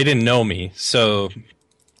 But they didn't know me, so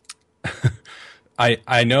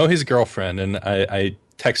I know his girlfriend, and I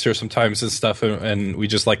text her sometimes and stuff, and we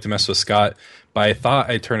just like to mess with Scott. But I thought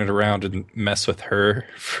I'd turn it around and mess with her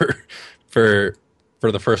for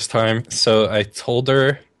the first time. So I told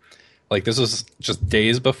her, like, this was just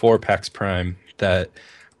days before PAX Prime, that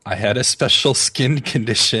I had a special skin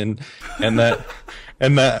condition, and that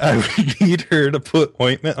I would need her to put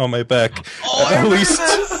ointment on my back at least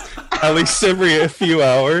every a few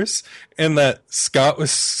hours, and that Scott was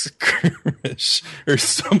skirmish or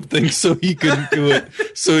something, so he couldn't do it.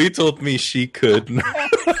 So he told me she could.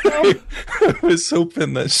 I was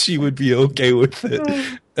hoping that she would be okay with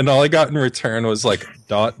it. And all I got in return was like ...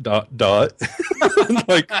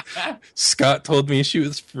 Like, Scott told me she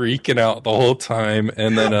was freaking out the whole time,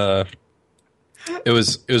 and then it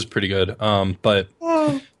was pretty good. But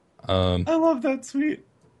I love that tweet.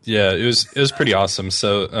 Yeah, it was pretty awesome.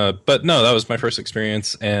 So, but no, that was my first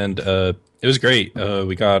experience, and it was great.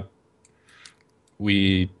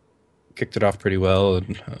 We kicked it off pretty well,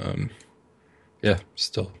 and yeah,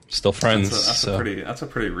 still friends. That's a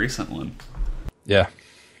pretty recent one. Yeah,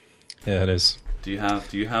 it is. Do you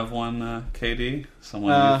have one, KD?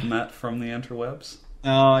 Someone you've met from the interwebs?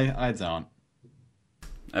 No, I don't.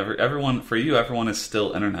 Everyone is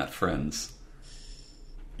still internet friends.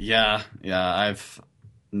 Yeah, I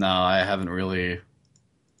haven't really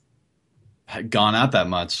gone out that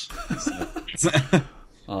much.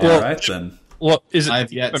 All right, then. Well,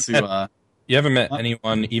 I've yet to... you haven't met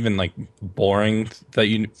anyone even, like, boring that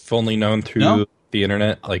you've only known through the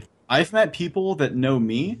internet? Like, I've met people that know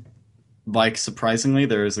me. Like, surprisingly,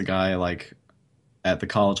 there is a guy, like, at the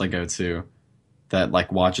college I go to that,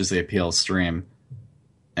 like, watches APL stream.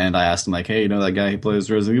 And I asked him, like, hey, you know that guy he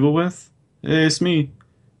plays Resident Evil with? Hey, it's me.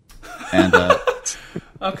 And,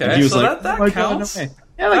 okay, and he was so like, that counts. God, no way.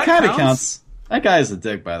 Yeah, that kind of counts. That guy is a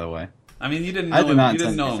dick, by the way. I mean, you didn't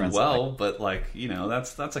know him well, but, like,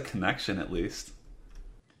 that's a connection at least.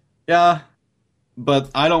 Yeah,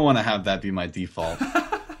 but I don't want to have that be my default.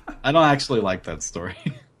 I don't actually like that story.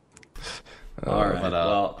 All right. But,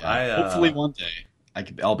 hopefully one day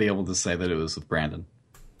I'll be able to say that it was with Brandon.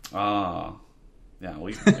 Oh, yeah.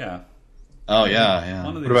 Oh yeah.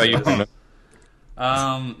 What about you?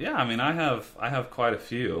 Yeah, I mean, I have quite a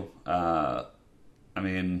few. I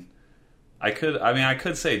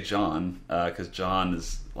could say John, because John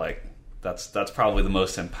is like that's probably the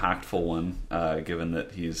most impactful one, given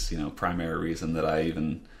that he's primary reason that I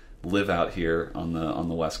even live out here on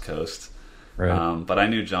the West Coast. Right. But I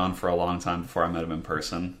knew John for a long time before I met him in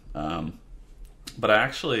person. But I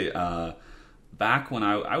actually back when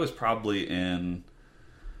I was probably in,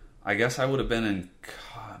 I guess I would have been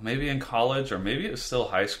maybe in college, or maybe it was still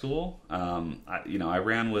high school. I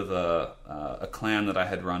ran with a clan that I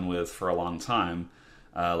had run with for a long time,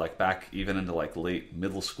 like back even into like late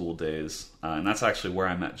middle school days, and that's actually where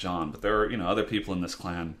I met John. But there were other people in this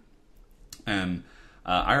clan, and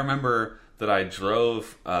I remember that I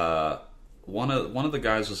drove. One of the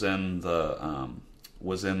guys was in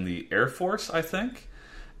the Air Force, I think,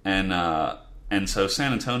 and so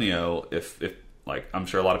San Antonio, if like, I'm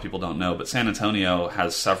sure a lot of people don't know, but San Antonio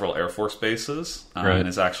has several Air Force bases, right, and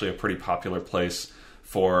is actually a pretty popular place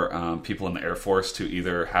for people in the Air Force to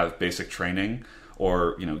either have basic training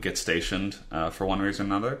or get stationed for one reason or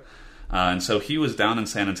another. And so he was down in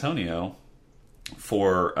San Antonio,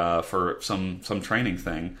 for some training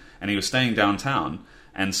thing, and he was staying downtown.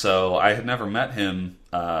 And so I had never met him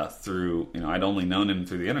through, I'd only known him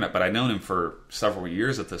through the internet, but I'd known him for several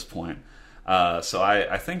years at this point. So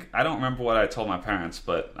I think, I don't remember what I told my parents,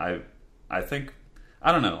 but I think,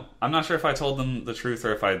 I don't know. I'm not sure if I told them the truth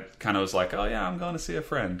or if I kind of was like, oh yeah, I'm going to see a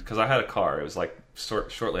friend, because I had a car. It was like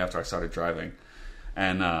shortly after I started driving,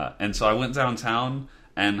 and so I went downtown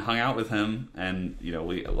and hung out with him, and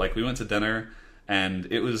we went to dinner, and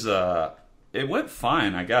it was it went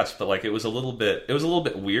fine, I guess, but like it was a little bit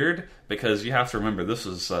weird, because you have to remember this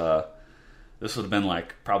would have been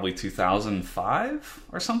like probably 2005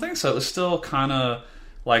 or something, so it was still kind of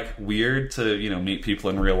like weird to meet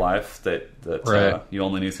people in real life that right. You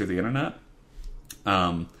only knew through the internet.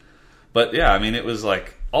 But yeah, I mean, it was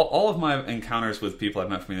like all of my encounters with people I've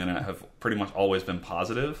met from the internet have pretty much always been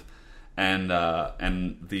positive, and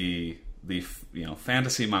the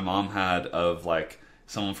fantasy my mom had of like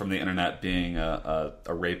someone from the internet being a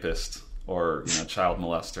rapist or child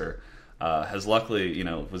molester has luckily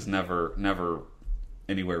was never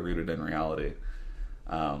anywhere rooted in reality.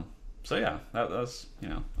 So yeah, that's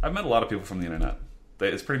I've met a lot of people from the internet.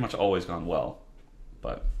 It's pretty much always gone well,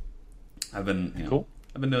 but I've been cool.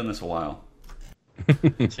 I've been doing this a while.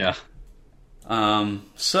 Yeah.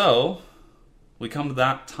 So we come to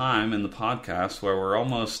that time in the podcast where we're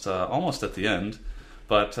almost at the end,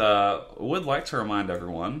 but would like to remind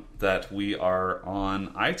everyone that we are on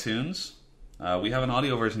iTunes. We have an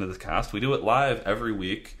audio version of this cast. We do it live every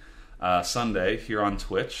week, Sunday, here on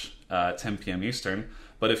Twitch at 10 p.m. Eastern.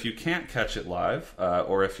 But if you can't catch it live,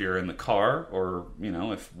 or if you're in the car, or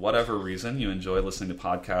if whatever reason you enjoy listening to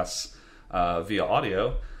podcasts via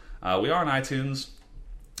audio, we are on iTunes.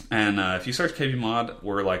 And if you search KBMOD,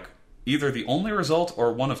 we're like either the only result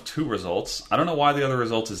or one of two results. I don't know why the other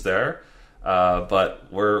result is there, but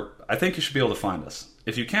I think you should be able to find us.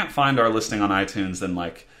 If you can't find our listing on iTunes, then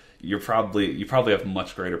like you probably have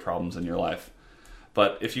much greater problems in your life.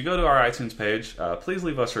 But if you go to our iTunes page, please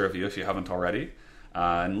leave us a review if you haven't already.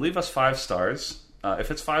 And leave us 5 stars.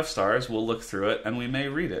 If it's 5 stars, we'll look through it and we may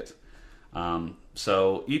read it.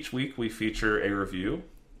 So each week we feature a review,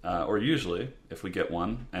 or usually if we get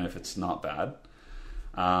one, and if it's not bad.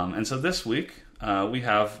 And so this week we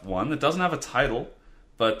have one that doesn't have a title,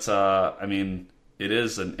 but I mean, it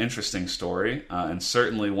is an interesting story, and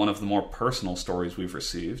certainly one of the more personal stories we've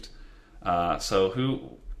received. So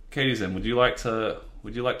KDZen, would you like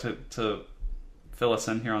to fill us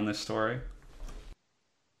in here on this story?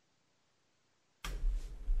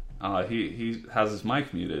 He has his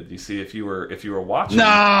mic muted. You see, if you were watching, you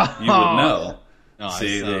would know. No,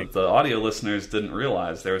 see, the audio listeners didn't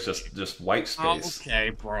realize there was just white space.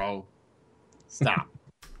 Okay, bro. Stop.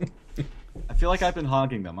 I feel like I've been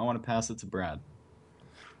hogging them. I want to pass it to Brad.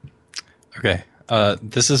 Okay.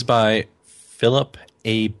 This is by Philip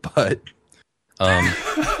A. Butt.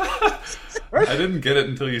 I didn't get it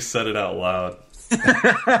until you said it out loud.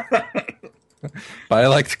 But I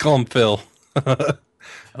like to call him Phil.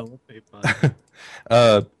 I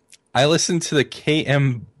listen to the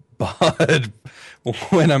KBMOD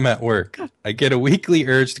when I'm at work. I get a weekly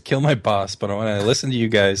urge to kill my boss, but when I listen to you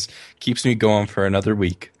guys, it keeps me going for another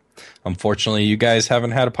week. Unfortunately, you guys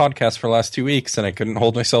haven't had a podcast for the last 2 weeks, and I couldn't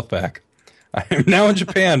hold myself back. I am now in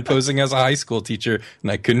Japan posing as a high school teacher,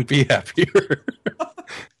 and I couldn't be happier.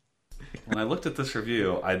 When I looked at this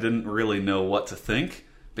review, I didn't really know what to think,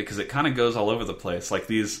 because it kind of goes all over the place. Like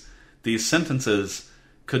these sentences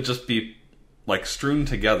could just be like strewn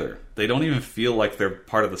together. They don't even feel like they're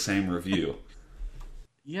part of the same review.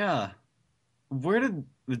 Yeah. Where did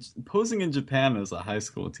posing in Japan as a high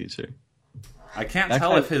school teacher? I can't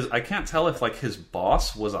tell if like his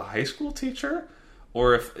boss was a high school teacher,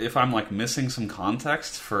 or if I'm like missing some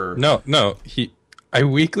context for. No. I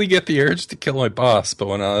weekly get the urge to kill my boss, but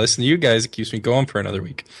when I listen to you guys, it keeps me going for another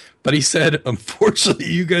week. But he said, unfortunately,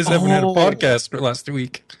 you guys haven't had a podcast for the last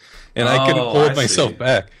week, and I couldn't hold myself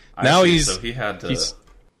back. Now so he had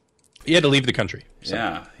to leave the country. So.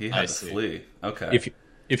 Yeah, he had to flee. Okay.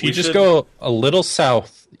 If you just go a little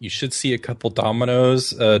south, you should see a couple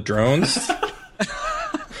Domino's drones.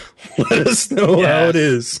 Let us know how it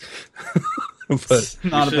is. But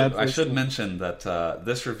I should mention that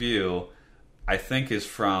this review, I think, is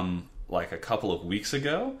from like a couple of weeks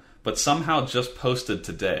ago, but somehow just posted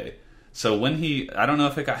today. So when I don't know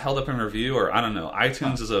if it got held up in review, or I don't know.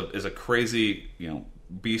 iTunes is a crazy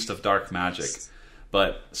beast of dark magic.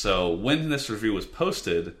 But so when this review was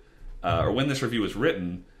posted, or when this review was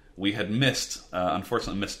written, we had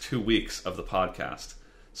unfortunately missed 2 weeks of the podcast.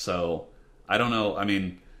 So I don't know. I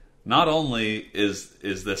mean, not only is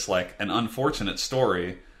this like an unfortunate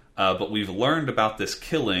story, but we've learned about this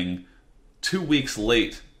killing 2 weeks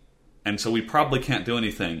late, and so we probably can't do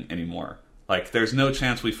anything anymore. Like, there's no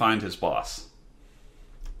chance we find his boss.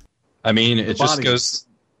 I mean, The it just body's goes...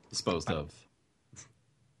 disposed of.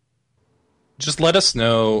 Just let us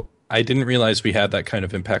know. I didn't realize we had that kind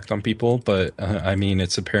of impact on people, but I mean,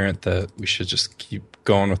 it's apparent that we should just keep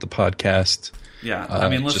going with the podcast. Yeah, I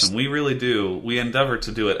mean, listen, we really do. We endeavor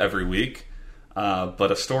to do it every week,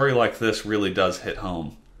 but a story like this really does hit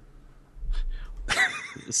home.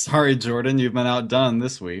 Sorry, Jordan, you've been outdone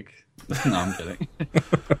this week. No, I'm kidding.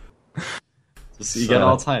 You get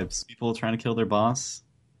all types. People trying to kill their boss.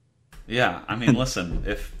 Yeah, I mean, listen,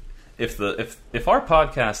 if our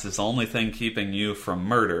podcast is the only thing keeping you from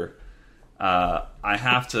murder, I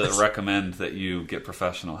have to recommend that you get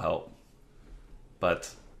professional help. But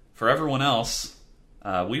for everyone else,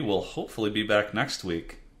 we will hopefully be back next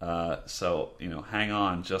week. So, hang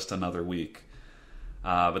on just another week.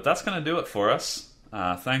 But that's going to do it for us.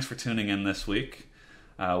 Thanks for tuning in this week.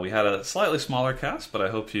 We had a slightly smaller cast, but I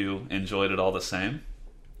hope you enjoyed it all the same.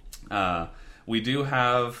 We do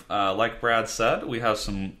have, like Brad said, we have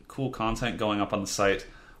some cool content going up on the site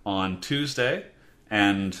on Tuesday,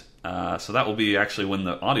 and so that will be actually when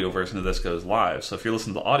the audio version of this goes live. So if you're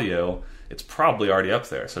listening to the audio, it's probably already up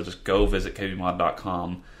there. So just go visit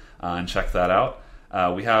kbmod.com and check that out.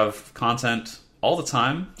 We have content all the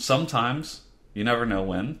time, sometimes, you never know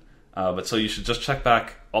when, but so you should just check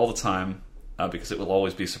back all the time because it will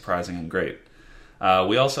always be surprising and great.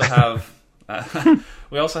 We also have...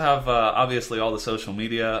 obviously all the social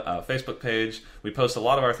media, Facebook page. We post a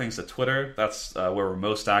lot of our things to Twitter. That's where we're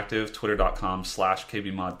most active,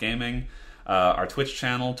 twitter.com/KBMODgaming. Our Twitch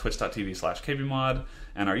channel, twitch.tv/KBMOD.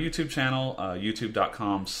 And our YouTube channel,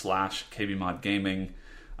 youtube.com/KBMODgaming.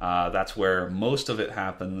 That's where most of it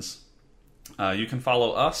happens. You can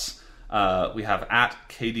follow us. We have at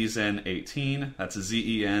KDZen18, that's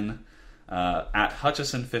Z-E-N, at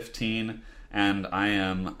Hutchison15, and I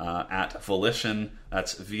am at Volition.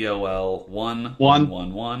 That's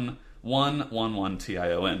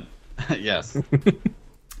VOL11111111TION. Yes.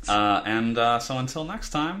 So until next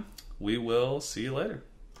time, we will see you later.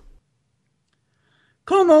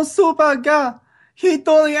 このそばが一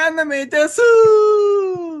人アニメです